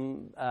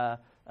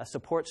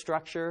support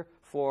structure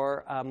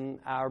for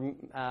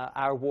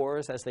our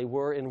wars, as they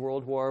were in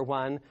World War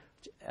I,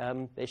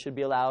 they should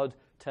be allowed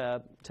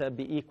to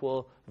be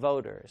equal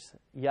voters.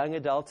 Young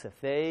adults, if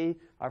they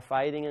are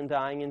fighting and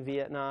dying in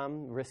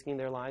Vietnam, risking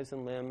their lives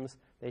and limbs,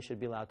 they should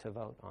be allowed to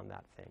vote on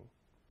that thing,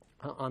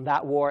 on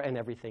that war and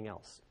everything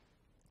else.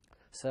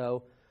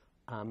 So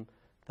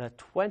the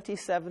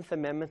 27th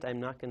Amendment, I'm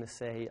not going to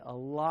say a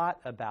lot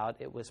about.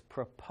 It was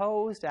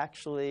proposed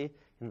actually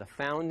in the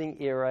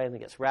founding era, and it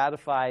gets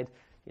ratified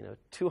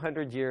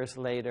 200 years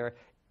later.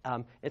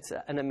 It's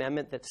an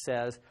amendment that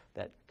says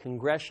that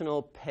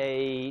congressional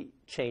pay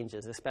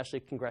changes,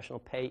 especially congressional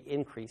pay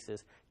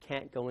increases,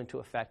 can't go into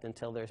effect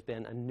until there's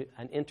been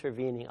an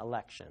intervening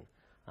election.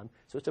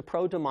 So it's a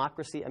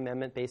pro-democracy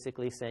amendment,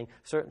 basically saying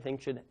certain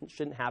things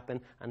shouldn't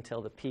happen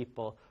until the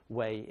people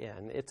weigh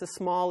in. It's a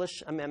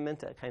smallish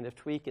amendment, a kind of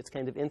tweak. It's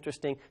kind of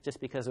interesting just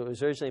because it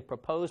was originally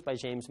proposed by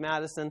James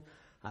Madison,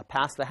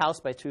 passed the House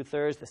by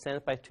 2/3, the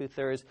Senate by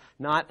 2/3.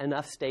 Not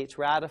enough states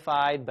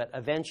ratified, but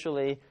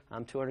eventually,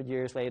 200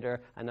 years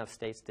later, enough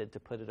states did to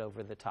put it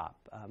over the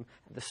top.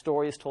 The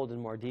story is told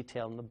in more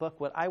detail in the book.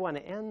 What I want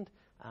to end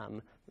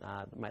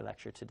my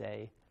lecture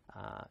today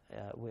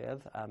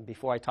with,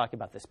 before I talk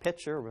about this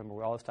picture, remember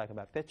we're always talking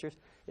about pictures,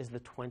 is the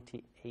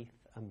 28th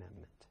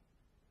Amendment.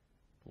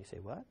 You say,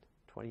 what?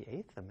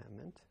 28th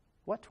Amendment?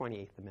 What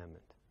 28th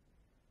Amendment?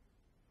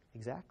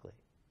 Exactly.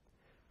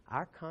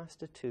 Our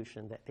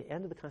Constitution, the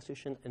end of the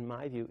Constitution, in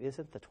my view,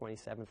 isn't the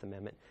 27th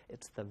Amendment.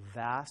 It's the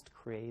vast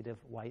creative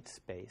white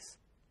space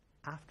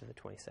after the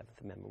 27th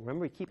Amendment.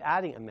 Remember, we keep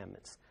adding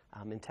amendments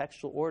in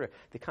textual order.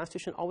 The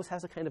Constitution always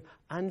has a kind of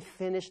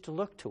unfinished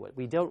look to it.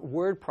 We don't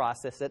word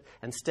process it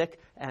and stick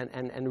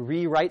and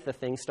rewrite the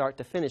thing start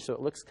to finish so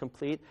it looks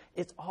complete.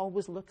 It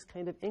always looks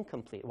kind of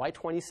incomplete. Why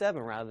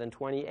 27 rather than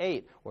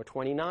 28 or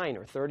 29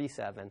 or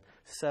 37?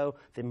 So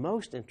the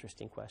most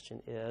interesting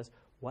question is,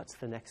 what's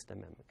the next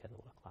amendment going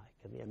to look like?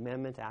 And the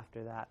amendment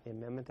after that, the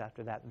amendment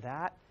after that,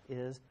 that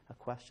is a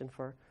question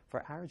for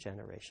our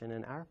generation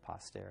and our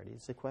posterity.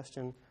 It's a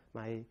question,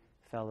 my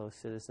fellow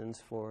citizens,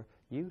 for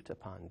you to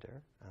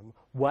ponder.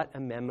 What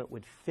amendment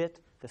would fit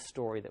the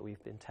story that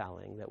we've been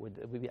telling, that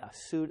would be a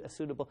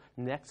suitable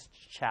next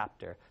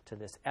chapter to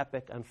this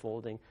epic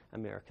unfolding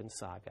American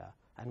saga?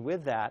 And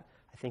with that,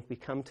 I think we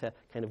come to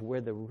kind of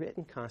where the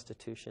written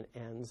Constitution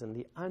ends and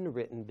the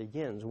unwritten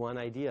begins. One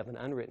idea of an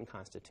unwritten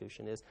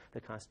Constitution is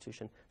the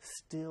Constitution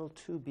still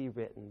to be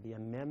written, the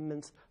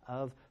amendments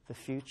of the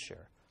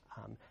future.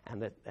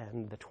 And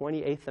the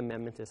 28th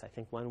Amendment is, I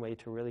think, one way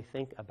to really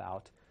think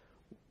about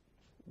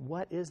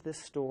what is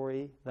this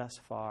story thus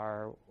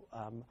far,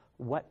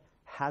 what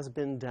has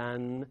been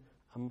done,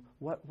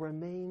 what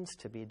remains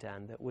to be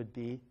done that would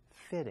be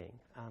fitting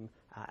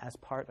as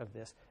part of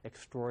this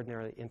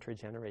extraordinarily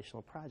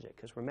intergenerational project.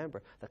 Because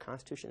remember, the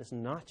Constitution is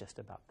not just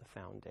about the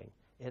founding.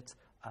 It's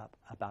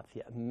about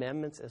the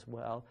amendments as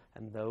well,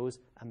 and those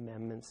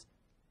amendments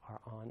are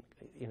on,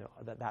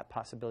 that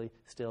possibility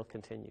still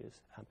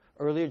continues.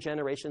 Earlier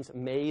generations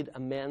made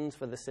amends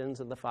for the sins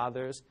of the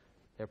fathers,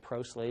 their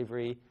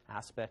pro-slavery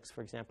aspects,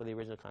 for example, the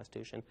original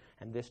Constitution,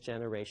 and this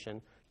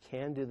generation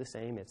can do the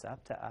same. It's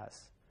up to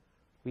us.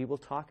 We will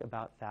talk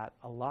about that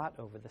a lot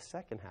over the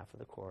second half of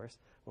the course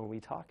when we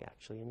talk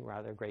actually in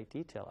rather great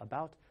detail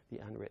about the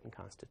unwritten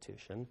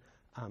Constitution.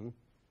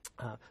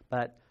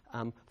 But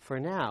for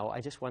now,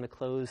 I just want to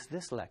close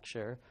this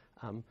lecture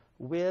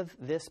with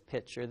this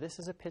picture. This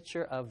is a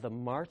picture of the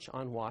March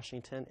on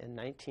Washington in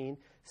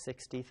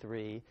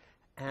 1963.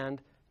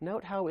 And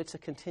note how it's a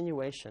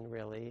continuation,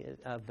 really,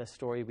 of the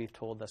story we've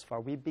told thus far.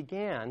 We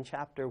began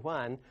Chapter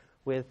 1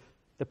 with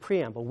the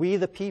preamble, we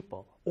the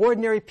people,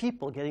 ordinary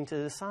people getting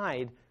to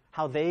decide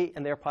how they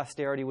and their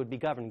posterity would be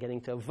governed, getting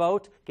to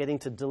vote, getting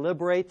to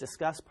deliberate,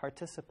 discuss,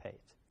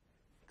 participate.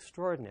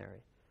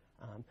 Extraordinary.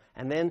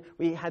 And then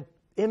we had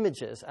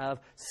images of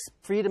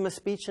freedom of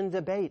speech and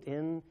debate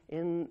in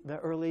the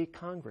early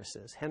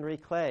Congresses. Henry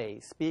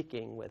Clay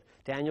speaking with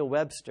Daniel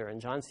Webster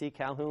and John C.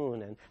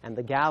 Calhoun and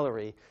the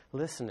gallery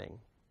listening.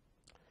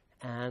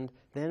 And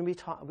then we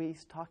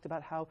talked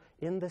about how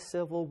in the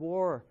Civil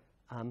War,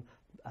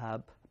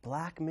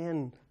 black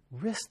men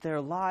risked their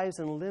lives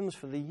and limbs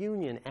for the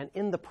Union, and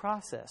in the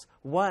process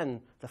won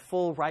the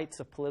full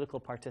rights of political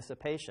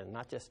participation,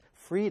 not just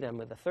freedom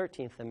with the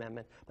 13th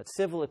Amendment, but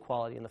civil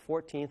equality in the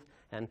 14th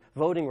and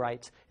voting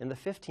rights in the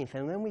 15th.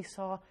 And then we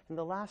saw in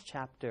the last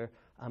chapter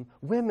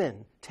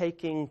women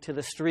taking to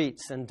the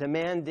streets and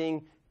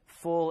demanding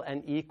full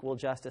and equal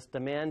justice,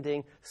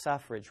 demanding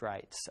suffrage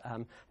rights.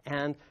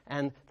 And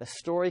the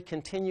story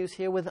continues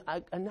here with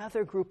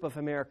another group of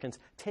Americans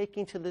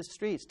taking to the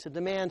streets to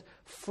demand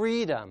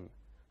freedom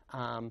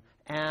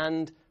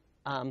and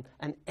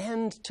an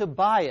end to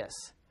bias,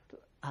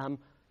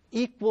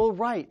 equal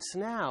rights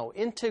now,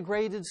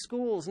 integrated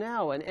schools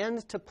now, an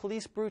end to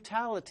police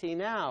brutality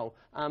now.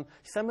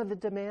 Some of the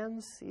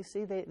demands, you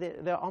see,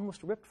 they're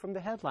almost ripped from the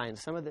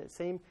headlines. Some of the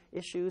same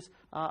issues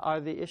are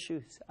the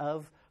issues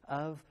of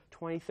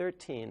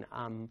 2013.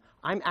 I'm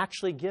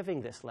actually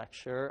giving this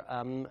lecture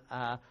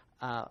at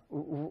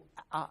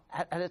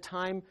a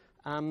time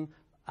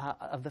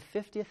of the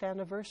 50th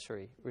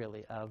anniversary,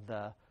 really, of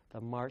the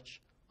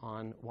March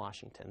on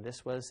Washington.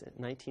 This was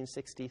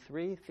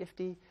 1963,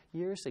 50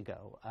 years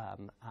ago.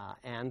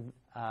 And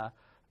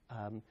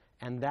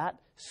that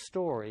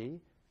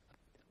story,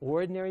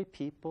 ordinary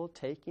people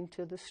taking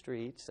to the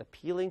streets,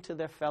 appealing to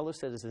their fellow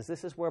citizens.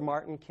 This is where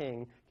Martin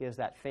King gives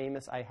that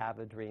famous I Have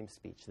a Dream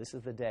speech. This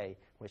is the day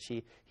which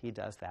he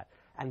does that.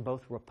 And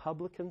both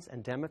Republicans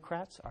and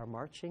Democrats are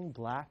marching,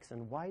 blacks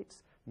and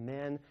whites,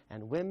 men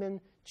and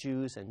women,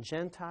 Jews and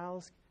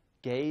Gentiles,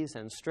 gays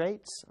and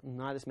straights,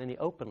 not as many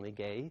openly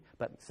gay,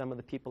 but some of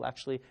the people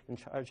actually in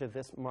charge of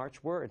this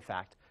march were, in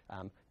fact,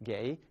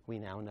 gay, we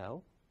now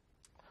know.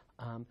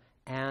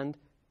 And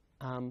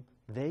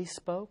they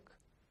spoke.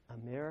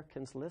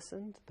 Americans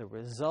listened. The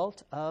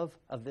result of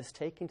this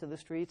taking to the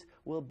streets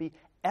will be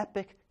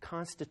epic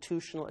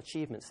constitutional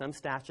achievements, some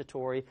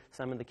statutory,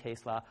 some in the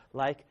case law,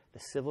 like the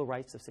Civil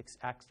Rights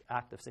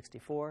Act of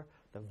 64,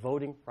 the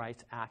Voting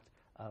Rights Act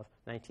of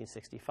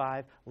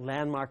 1965,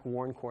 landmark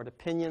Warren Court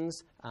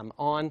opinions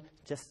on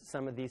just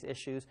some of these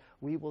issues.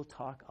 We will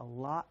talk a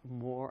lot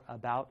more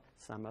about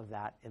some of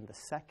that in the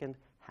second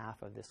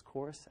half of this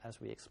course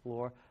as we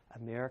explore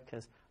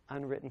America's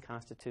unwritten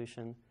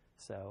Constitution.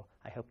 So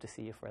I hope to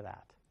see you for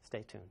that.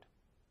 Stay tuned.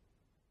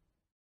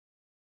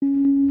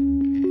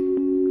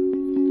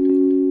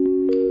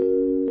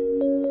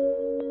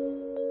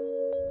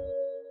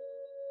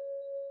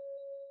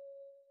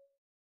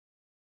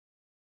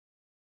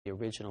 The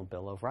original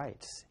Bill of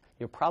Rights.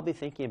 You're probably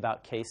thinking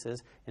about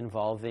cases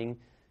involving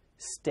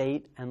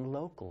state and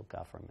local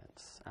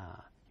governments.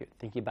 You're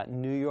thinking about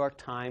New York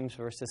Times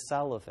versus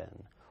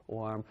Sullivan,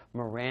 or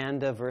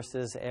Miranda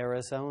versus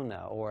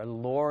Arizona, or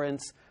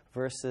Lawrence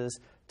versus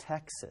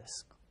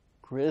Texas,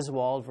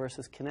 Griswold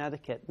versus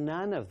Connecticut.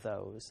 None of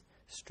those,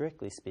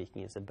 strictly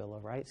speaking, is a Bill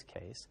of Rights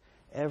case.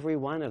 Every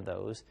one of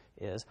those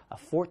is a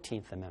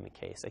 14th Amendment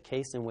case, a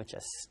case in which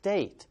a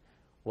state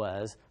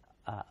was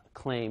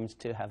claimed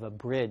to have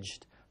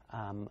abridged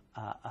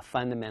a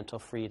fundamental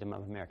freedom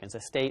of Americans, a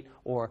state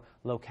or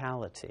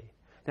locality.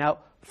 Now,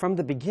 from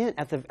the beginning,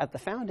 at the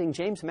founding,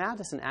 James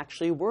Madison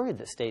actually worried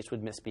that states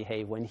would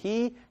misbehave when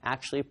he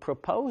actually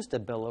proposed a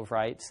Bill of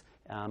Rights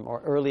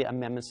or early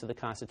amendments to the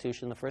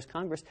Constitution in the first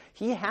Congress.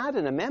 He had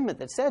an amendment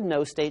that said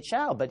no state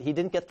shall, but he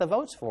didn't get the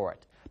votes for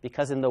it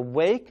because in the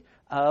wake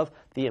of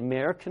the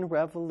American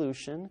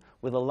Revolution,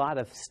 with a lot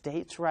of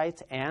states'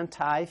 rights,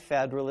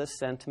 anti-federalist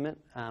sentiment,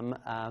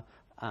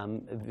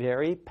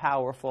 very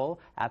powerful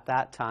at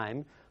that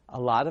time,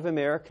 a lot of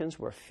Americans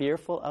were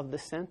fearful of the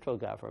central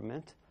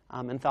government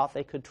and thought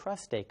they could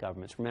trust state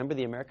governments. Remember,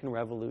 the American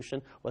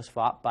Revolution was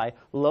fought by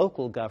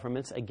local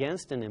governments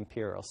against an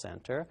imperial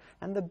center,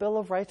 and the Bill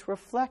of Rights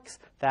reflects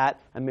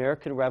that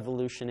American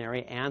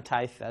revolutionary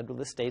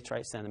anti-federalist states'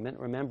 rights sentiment.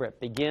 Remember,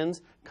 it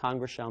begins,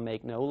 Congress shall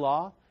make no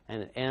law,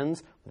 and it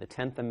ends with the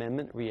 10th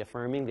Amendment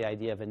reaffirming the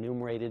idea of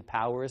enumerated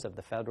powers of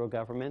the federal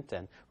government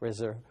and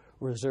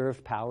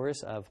reserved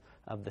powers of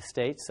the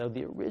states. So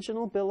the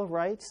original Bill of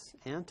Rights,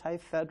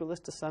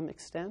 anti-federalist to some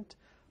extent,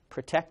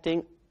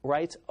 protecting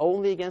rights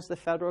only against the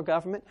federal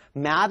government.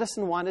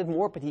 Madison wanted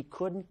more, but he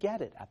couldn't get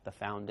it at the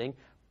founding.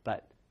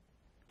 But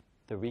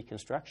the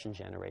Reconstruction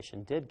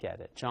generation did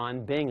get it.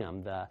 John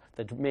Bingham, the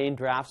main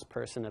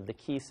draftsperson of the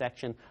key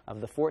section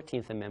of the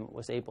 14th Amendment,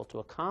 was able to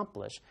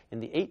accomplish in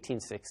the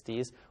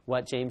 1860s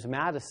what James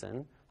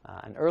Madison,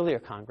 an earlier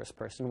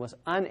congressperson, was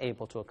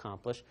unable to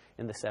accomplish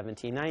in the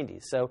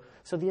 1790s. So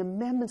the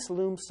amendments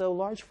loom so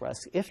large for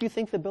us. If you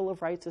think the Bill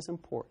of Rights is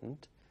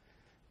important,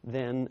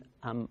 then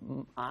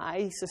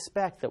I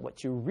suspect that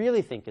what you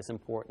really think is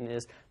important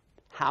is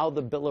how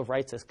the Bill of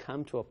Rights has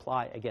come to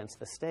apply against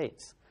the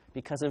states.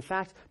 Because, in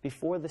fact,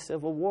 before the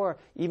Civil War,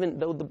 even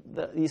though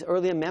these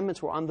early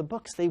amendments were on the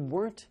books, they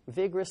weren't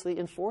vigorously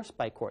enforced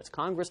by courts.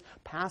 Congress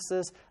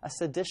passes a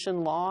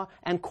sedition law,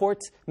 and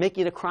courts make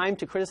it a crime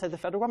to criticize the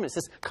federal government.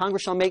 It says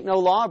Congress shall make no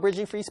law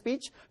abridging free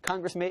speech,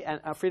 Congress made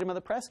freedom of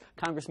the press.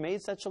 Congress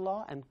made such a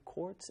law, and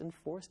courts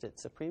enforced it.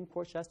 Supreme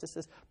Court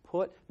justices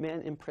put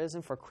men in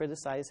prison for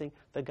criticizing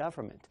the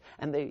government.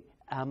 And they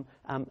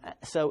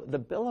so the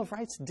Bill of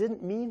Rights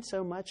didn't mean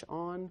so much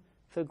on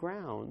the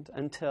ground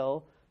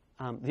until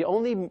the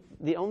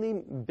only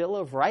Bill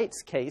of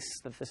Rights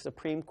case that the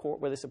Supreme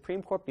Court, where the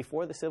Supreme Court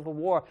before the Civil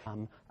War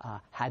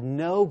had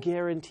no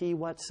guarantee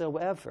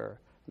whatsoever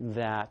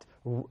that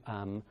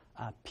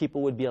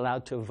people would be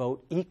allowed to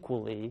vote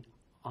equally,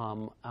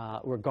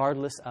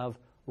 regardless of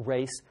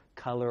race,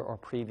 color, or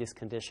previous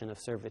condition of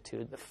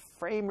servitude. The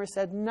framers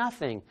said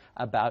nothing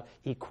about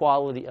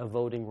equality of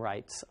voting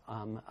rights,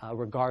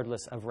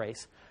 regardless of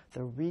race.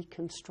 The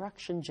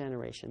Reconstruction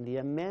generation, the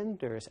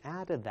amenders,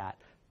 added that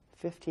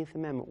 15th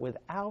Amendment.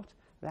 Without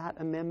that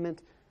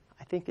amendment,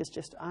 I think it's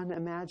just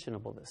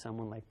unimaginable that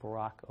someone like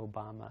Barack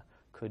Obama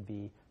could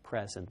be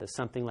president. That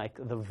something like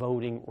the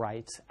Voting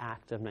Rights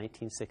Act of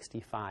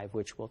 1965,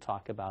 which we'll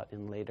talk about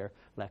in later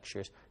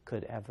lectures,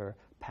 could ever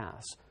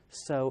pass.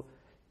 So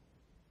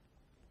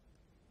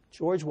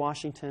George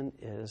Washington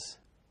is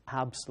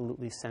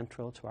absolutely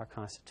central to our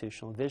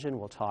constitutional vision.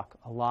 We'll talk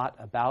a lot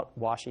about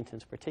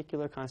Washington's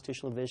particular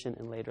constitutional vision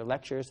in later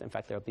lectures. In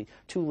fact, there will be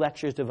 2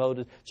 lectures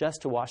devoted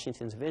just to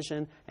Washington's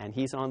vision, and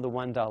he's on the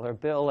 $1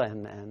 bill,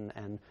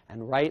 and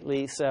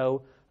rightly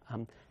so.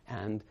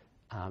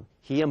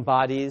 He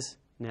embodies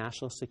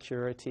national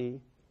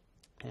security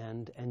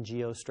and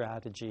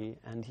geostrategy,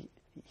 and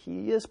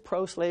he is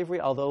pro-slavery,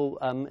 although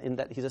in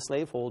that he's a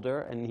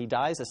slaveholder and he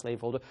dies a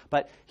slaveholder,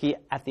 but he,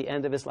 at the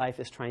end of his life,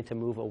 is trying to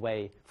move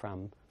away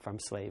from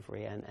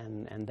slavery,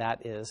 and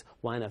that is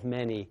one of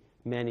many,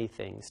 many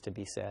things to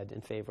be said in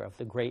favor of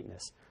the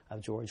greatness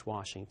of George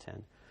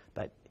Washington.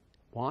 But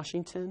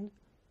Washington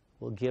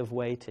will give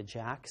way to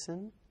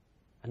Jackson,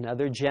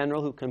 another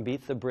general who can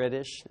beat the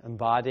British,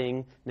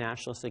 embodying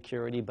national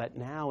security, but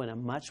now in a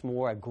much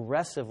more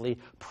aggressively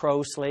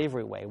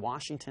pro-slavery way.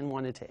 Washington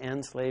wanted to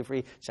end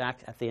slavery.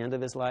 At the end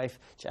of his life,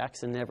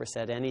 Jackson never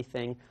said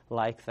anything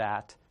like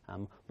that.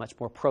 Much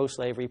more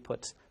pro-slavery,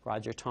 puts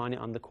Roger Taney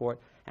on the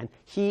court. And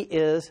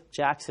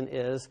Jackson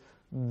is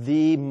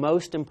the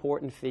most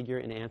important figure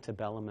in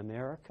antebellum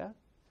America.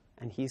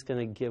 And he's going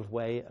to give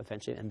way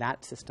eventually, and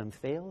that system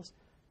fails,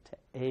 to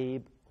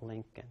Abe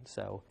Lincoln.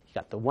 So you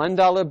got the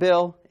 $1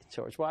 bill,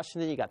 George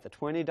Washington, you got the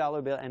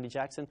 $20 bill, Andrew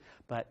Jackson,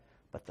 but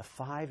the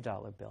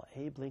 $5 bill,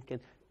 Abe Lincoln.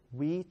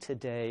 We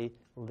today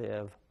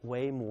live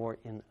way more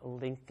in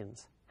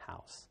Lincoln's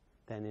house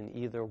than in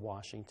either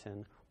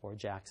Washington or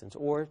Jackson's,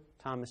 or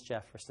Thomas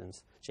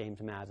Jefferson's,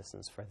 James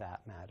Madison's for that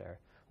matter.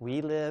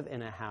 We live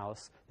in a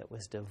house that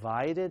was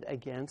divided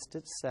against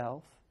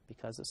itself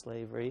because of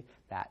slavery,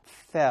 that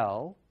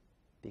fell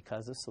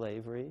because of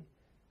slavery.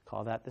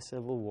 Call that the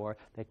Civil War,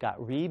 that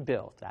got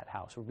rebuilt, that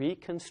house,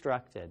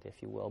 reconstructed,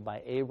 if you will,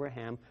 by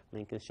Abraham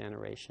Lincoln's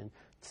generation.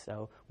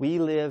 So we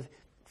live,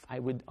 I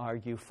would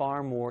argue,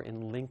 far more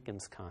in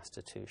Lincoln's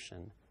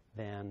Constitution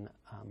than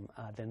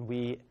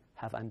we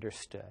have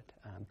understood.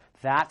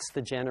 That's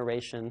the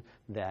generation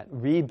that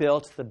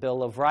rebuilt the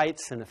Bill of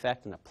Rights, in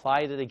effect, and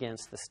applied it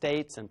against the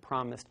states and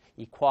promised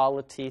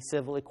equality,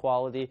 civil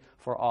equality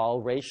for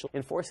all, racial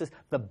enforces.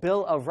 The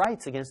Bill of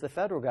Rights against the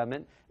federal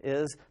government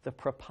is the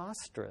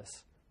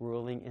preposterous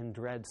ruling in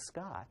Dred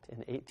Scott in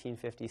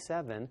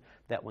 1857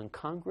 that when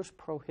Congress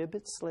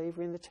prohibits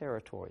slavery in the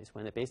territories,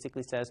 when it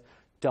basically says,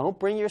 don't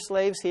bring your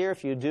slaves here.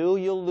 If you do,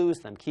 you'll lose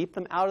them. Keep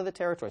them out of the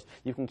territories.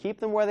 You can keep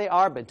them where they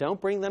are, but don't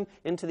bring them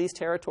into these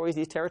territories.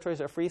 These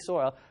territories are free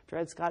soil.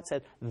 Dred Scott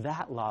said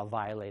that law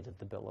violated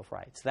the Bill of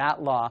Rights.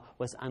 That law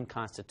was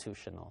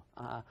unconstitutional.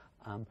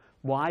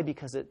 Why?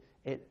 Because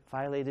it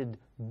violated,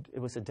 it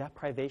was a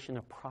deprivation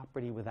of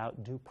property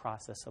without due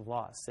process of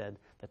law, said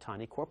the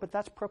Taney Court. But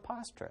that's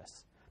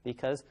preposterous,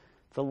 because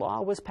the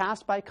law was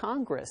passed by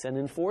Congress and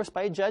enforced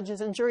by judges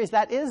and juries.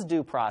 That is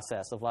due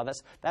process of law.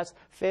 That's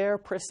fair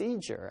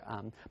procedure.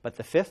 But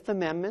the Fifth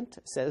Amendment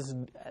says,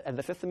 and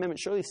the Fifth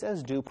Amendment surely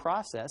says due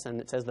process, and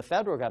it says the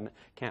federal government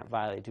can't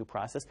violate due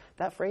process.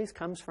 That phrase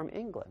comes from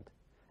England.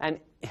 And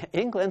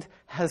England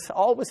has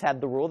always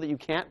had the rule that you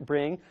can't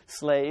bring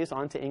slaves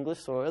onto English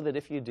soil, that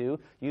if you do,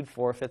 you'd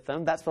forfeit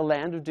them. That's the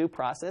land of due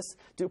process.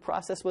 Due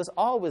process was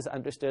always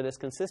understood as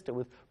consistent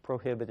with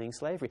prohibiting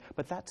slavery.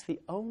 But that's the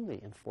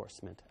only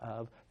enforcement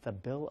of the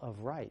Bill of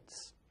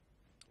Rights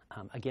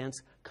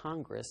against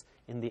Congress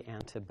in the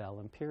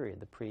antebellum period,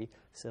 the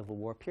pre-Civil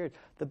War period.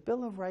 The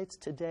Bill of Rights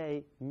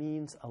today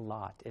means a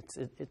lot.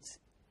 It's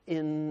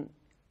in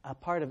a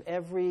part of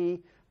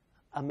every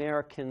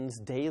American's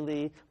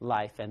daily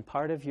life and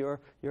part of your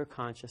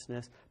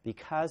consciousness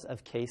because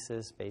of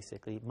cases,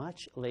 basically,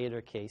 much later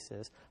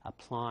cases,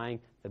 applying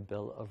the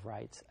Bill of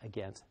Rights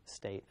against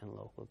state and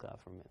local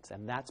governments.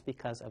 And that's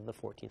because of the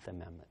 14th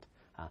Amendment.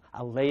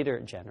 A later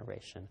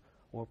generation,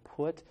 or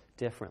put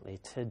differently,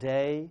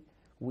 today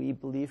we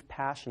believe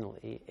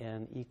passionately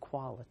in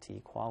equality,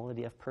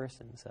 equality of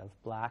persons, of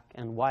black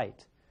and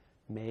white,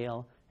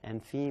 male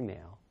and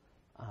female,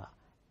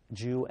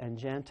 Jew and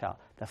Gentile.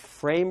 The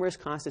framers'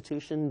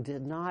 Constitution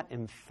did not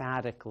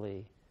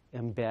emphatically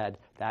embed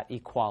that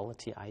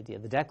equality idea.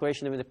 The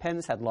Declaration of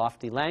Independence had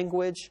lofty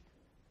language,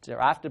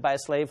 drafted by a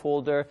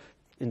slaveholder,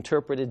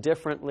 interpreted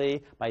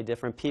differently by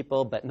different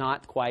people, but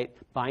not quite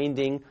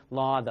binding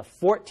law. The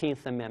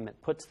 14th Amendment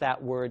puts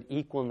that word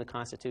equal in the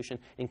Constitution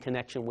in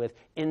connection with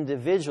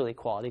individual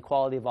equality,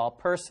 equality of all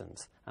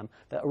persons.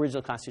 The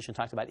original Constitution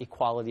talked about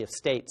equality of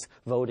states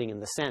voting in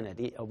the Senate.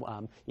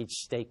 Each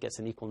state gets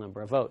an equal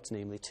number of votes,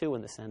 namely 2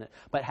 in the Senate,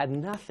 but had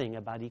nothing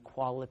about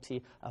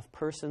equality of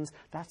persons.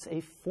 That's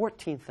a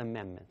 14th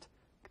Amendment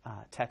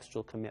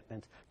textual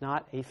commitment,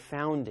 not a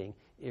founding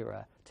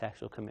era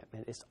textual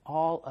commitment. It's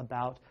all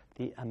about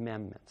the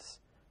amendments.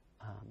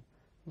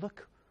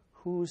 Look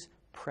who's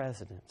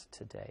president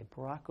today.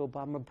 Barack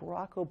Obama.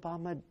 Barack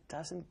Obama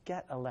doesn't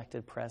get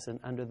elected president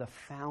under the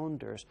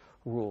founders'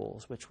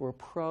 rules, which were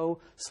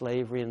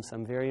pro-slavery in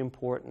some very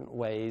important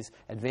ways,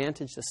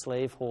 advantaged the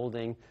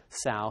slaveholding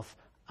South.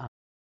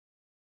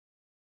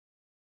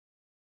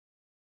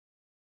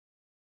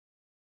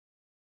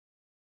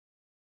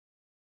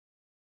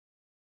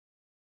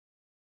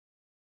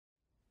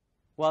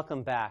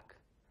 Welcome back.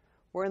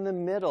 We're in the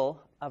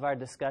middle of our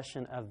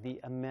discussion of the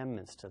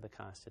amendments to the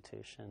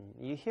Constitution.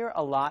 You hear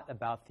a lot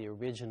about the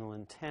original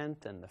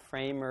intent and the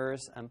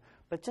framers,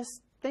 but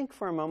just think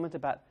for a moment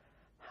about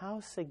how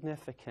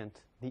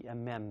significant the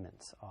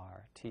amendments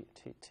are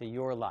to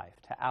your life,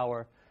 to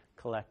our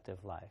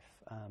collective life.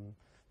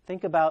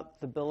 Think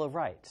about the Bill of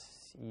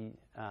Rights,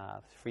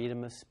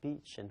 freedom of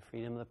speech and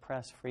freedom of the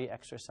press, free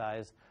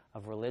exercise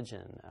of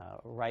religion,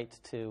 right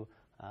to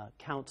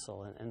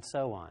counsel, and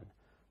so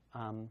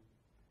on.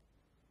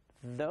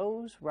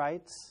 Those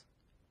rights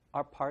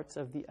are parts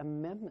of the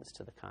amendments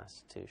to the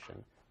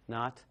Constitution,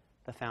 not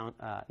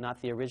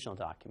the original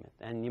document.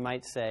 And you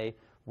might say,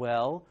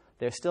 well,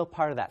 they're still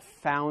part of that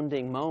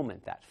founding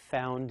moment, that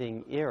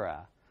founding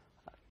era.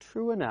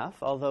 True enough,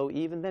 although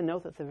even then,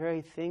 note that the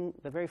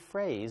very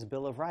phrase,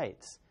 Bill of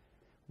Rights,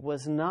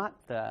 was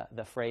not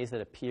the phrase that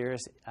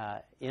appears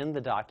in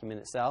the document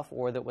itself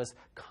or that was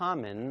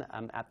common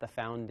at the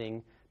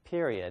founding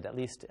period, at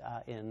least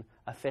in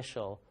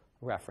official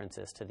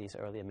references to these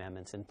early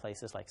amendments in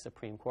places like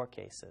Supreme Court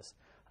cases.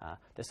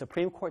 The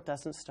Supreme Court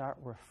doesn't start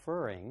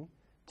referring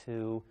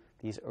to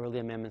these early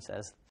amendments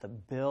as the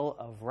Bill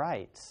of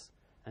Rights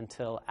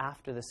until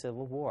after the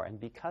Civil War and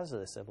because of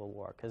the Civil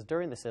War. Because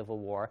during the Civil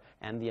War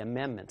and the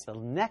amendments, the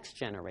next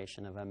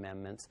generation of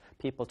amendments,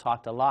 people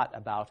talked a lot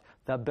about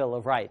the Bill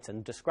of Rights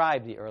and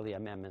described the early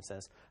amendments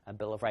as a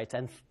Bill of Rights.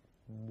 And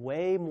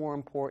way more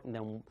important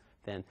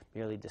than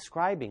merely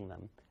describing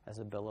them as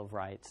a Bill of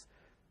Rights,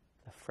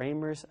 the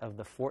framers of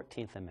the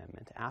 14th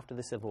Amendment, after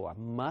the Civil War,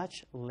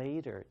 much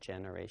later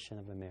generation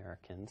of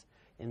Americans,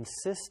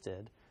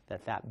 insisted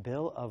that that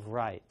Bill of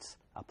Rights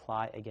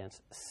apply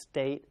against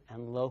state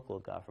and local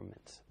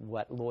governments,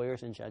 what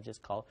lawyers and judges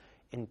call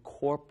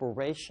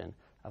incorporation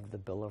of the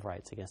Bill of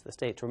Rights against the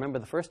states. Remember,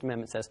 the First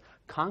Amendment says,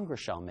 Congress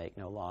shall make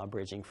no law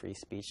abridging free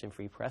speech and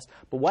free press.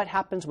 But what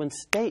happens when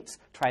states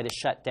try to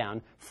shut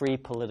down free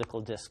political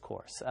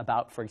discourse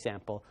about, for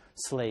example,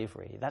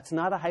 slavery? That's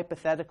not a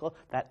hypothetical.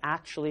 That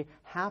actually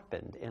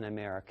happened in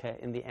America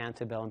in the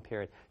antebellum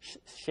period.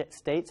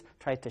 States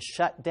tried to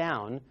shut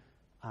down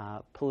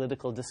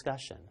political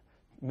discussion,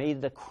 made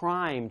it a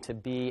crime to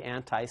be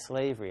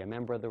anti-slavery, a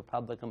member of the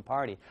Republican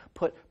Party,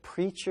 put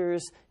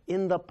preachers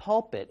in the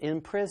pulpit,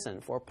 in prison,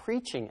 for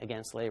preaching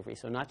against slavery.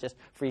 So not just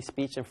free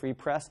speech and free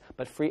press,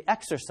 but free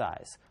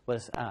exercise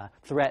was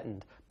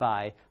threatened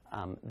by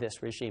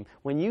this regime.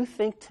 When you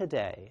think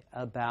today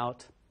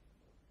about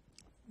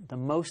the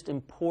most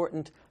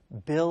important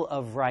Bill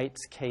of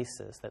Rights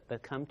cases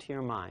that come to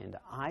your mind,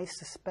 I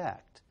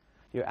suspect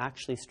you're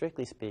actually,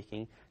 strictly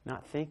speaking,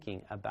 not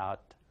thinking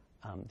about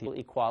the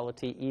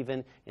equality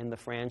even in the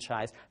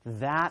franchise.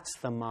 That's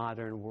the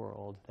modern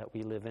world that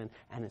we live in,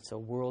 and it's a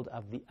world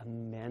of the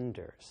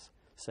amenders.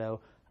 So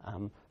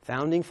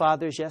founding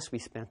fathers, yes, we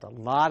spent a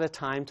lot of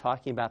time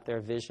talking about their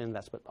vision.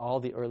 That's what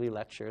all the early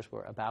lectures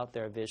were about,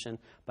 their vision.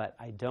 But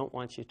I don't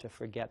want you to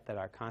forget that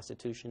our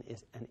Constitution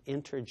is an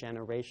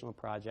intergenerational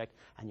project,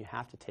 and you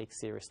have to take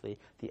seriously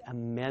the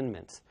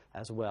amendments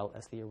as well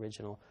as the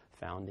original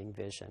founding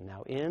vision.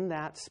 Now, in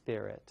that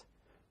spirit,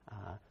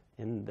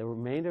 in the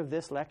remainder of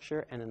this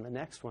lecture and in the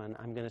next one,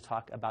 I'm going to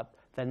talk about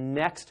the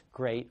next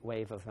great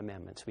wave of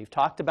amendments. We've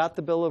talked about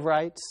the Bill of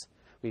Rights.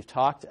 We've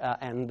talked,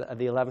 and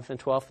the 11th and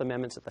 12th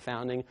Amendments at the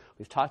founding.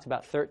 We've talked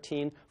about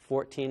 13,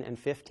 14, and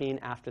 15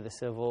 after the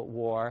Civil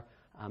War.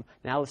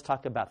 Now let's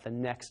talk about the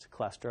next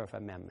cluster of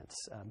amendments,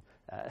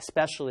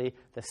 especially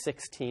the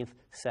 16th,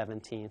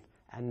 17th,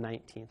 and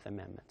 19th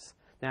Amendments.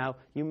 Now,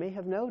 you may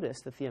have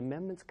noticed that the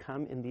amendments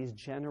come in these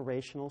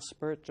generational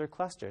spurts or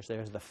clusters.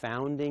 There's the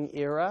founding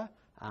era,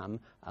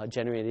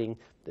 generating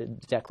the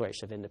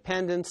Declaration of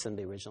Independence and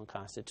the original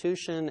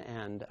Constitution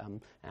and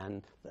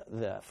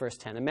the first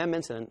 10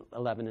 amendments and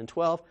 11 and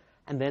 12.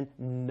 and then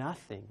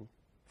nothing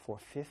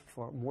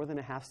for more than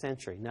a half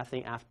century,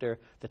 nothing after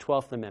the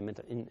 12th Amendment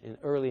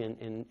early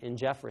in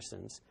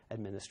Jefferson's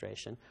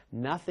administration,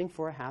 nothing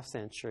for a half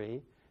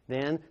century,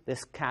 then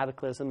this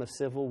cataclysm of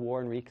civil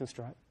war and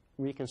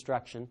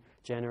Reconstruction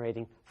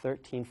generating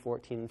 13,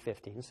 14, and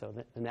 15, so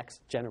the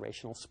next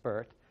generational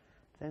spurt,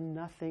 then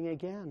nothing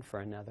again for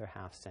another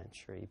half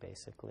century,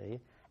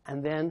 basically,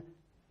 and then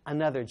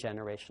another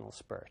generational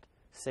spurt,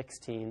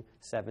 16,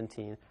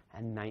 17,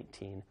 and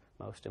 19,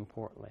 most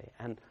importantly.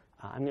 And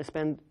I'm going to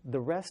spend the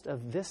rest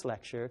of this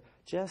lecture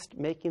just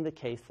making the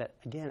case that,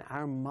 again,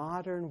 our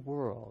modern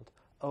world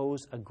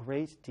owes a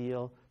great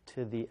deal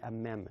to the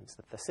amendments,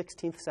 that the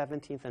 16th,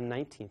 17th, and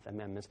 19th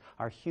Amendments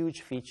are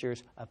huge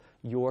features of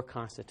your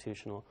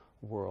constitutional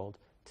world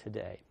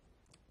today.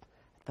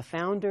 The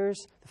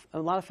founders, a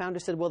lot of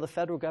founders said, well, the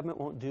federal government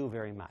won't do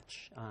very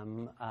much.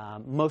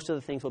 Most of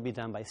the things will be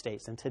done by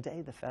states. And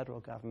today the federal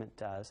government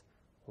does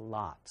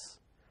lots.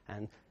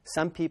 And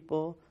some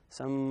people,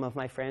 some of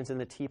my friends in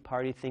the Tea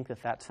Party think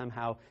that that's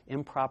somehow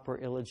improper,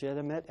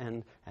 illegitimate,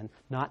 and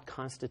not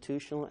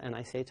constitutional. And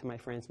I say to my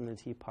friends in the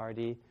Tea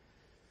Party,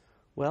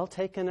 well,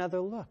 take another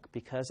look,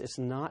 because it's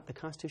not, the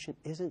Constitution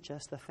isn't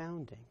just the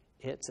founding.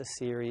 It's a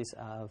series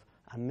of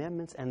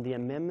amendments, and the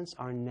amendments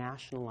are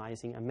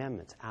nationalizing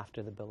amendments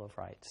after the Bill of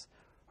Rights.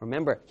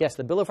 Remember, yes,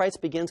 the Bill of Rights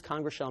begins,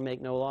 Congress shall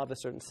make no law of a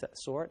certain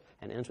sort,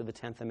 and ends with the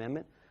 10th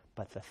Amendment.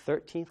 But the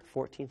 13th,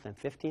 14th, and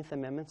 15th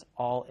Amendments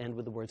all end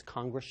with the words,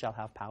 Congress shall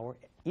have power,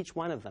 each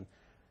one of them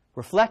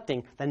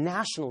reflecting the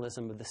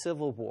nationalism of the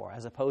Civil War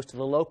as opposed to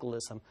the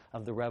localism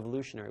of the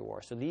Revolutionary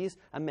War. So these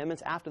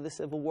amendments after the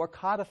Civil War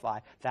codify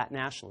that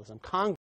nationalism. Congress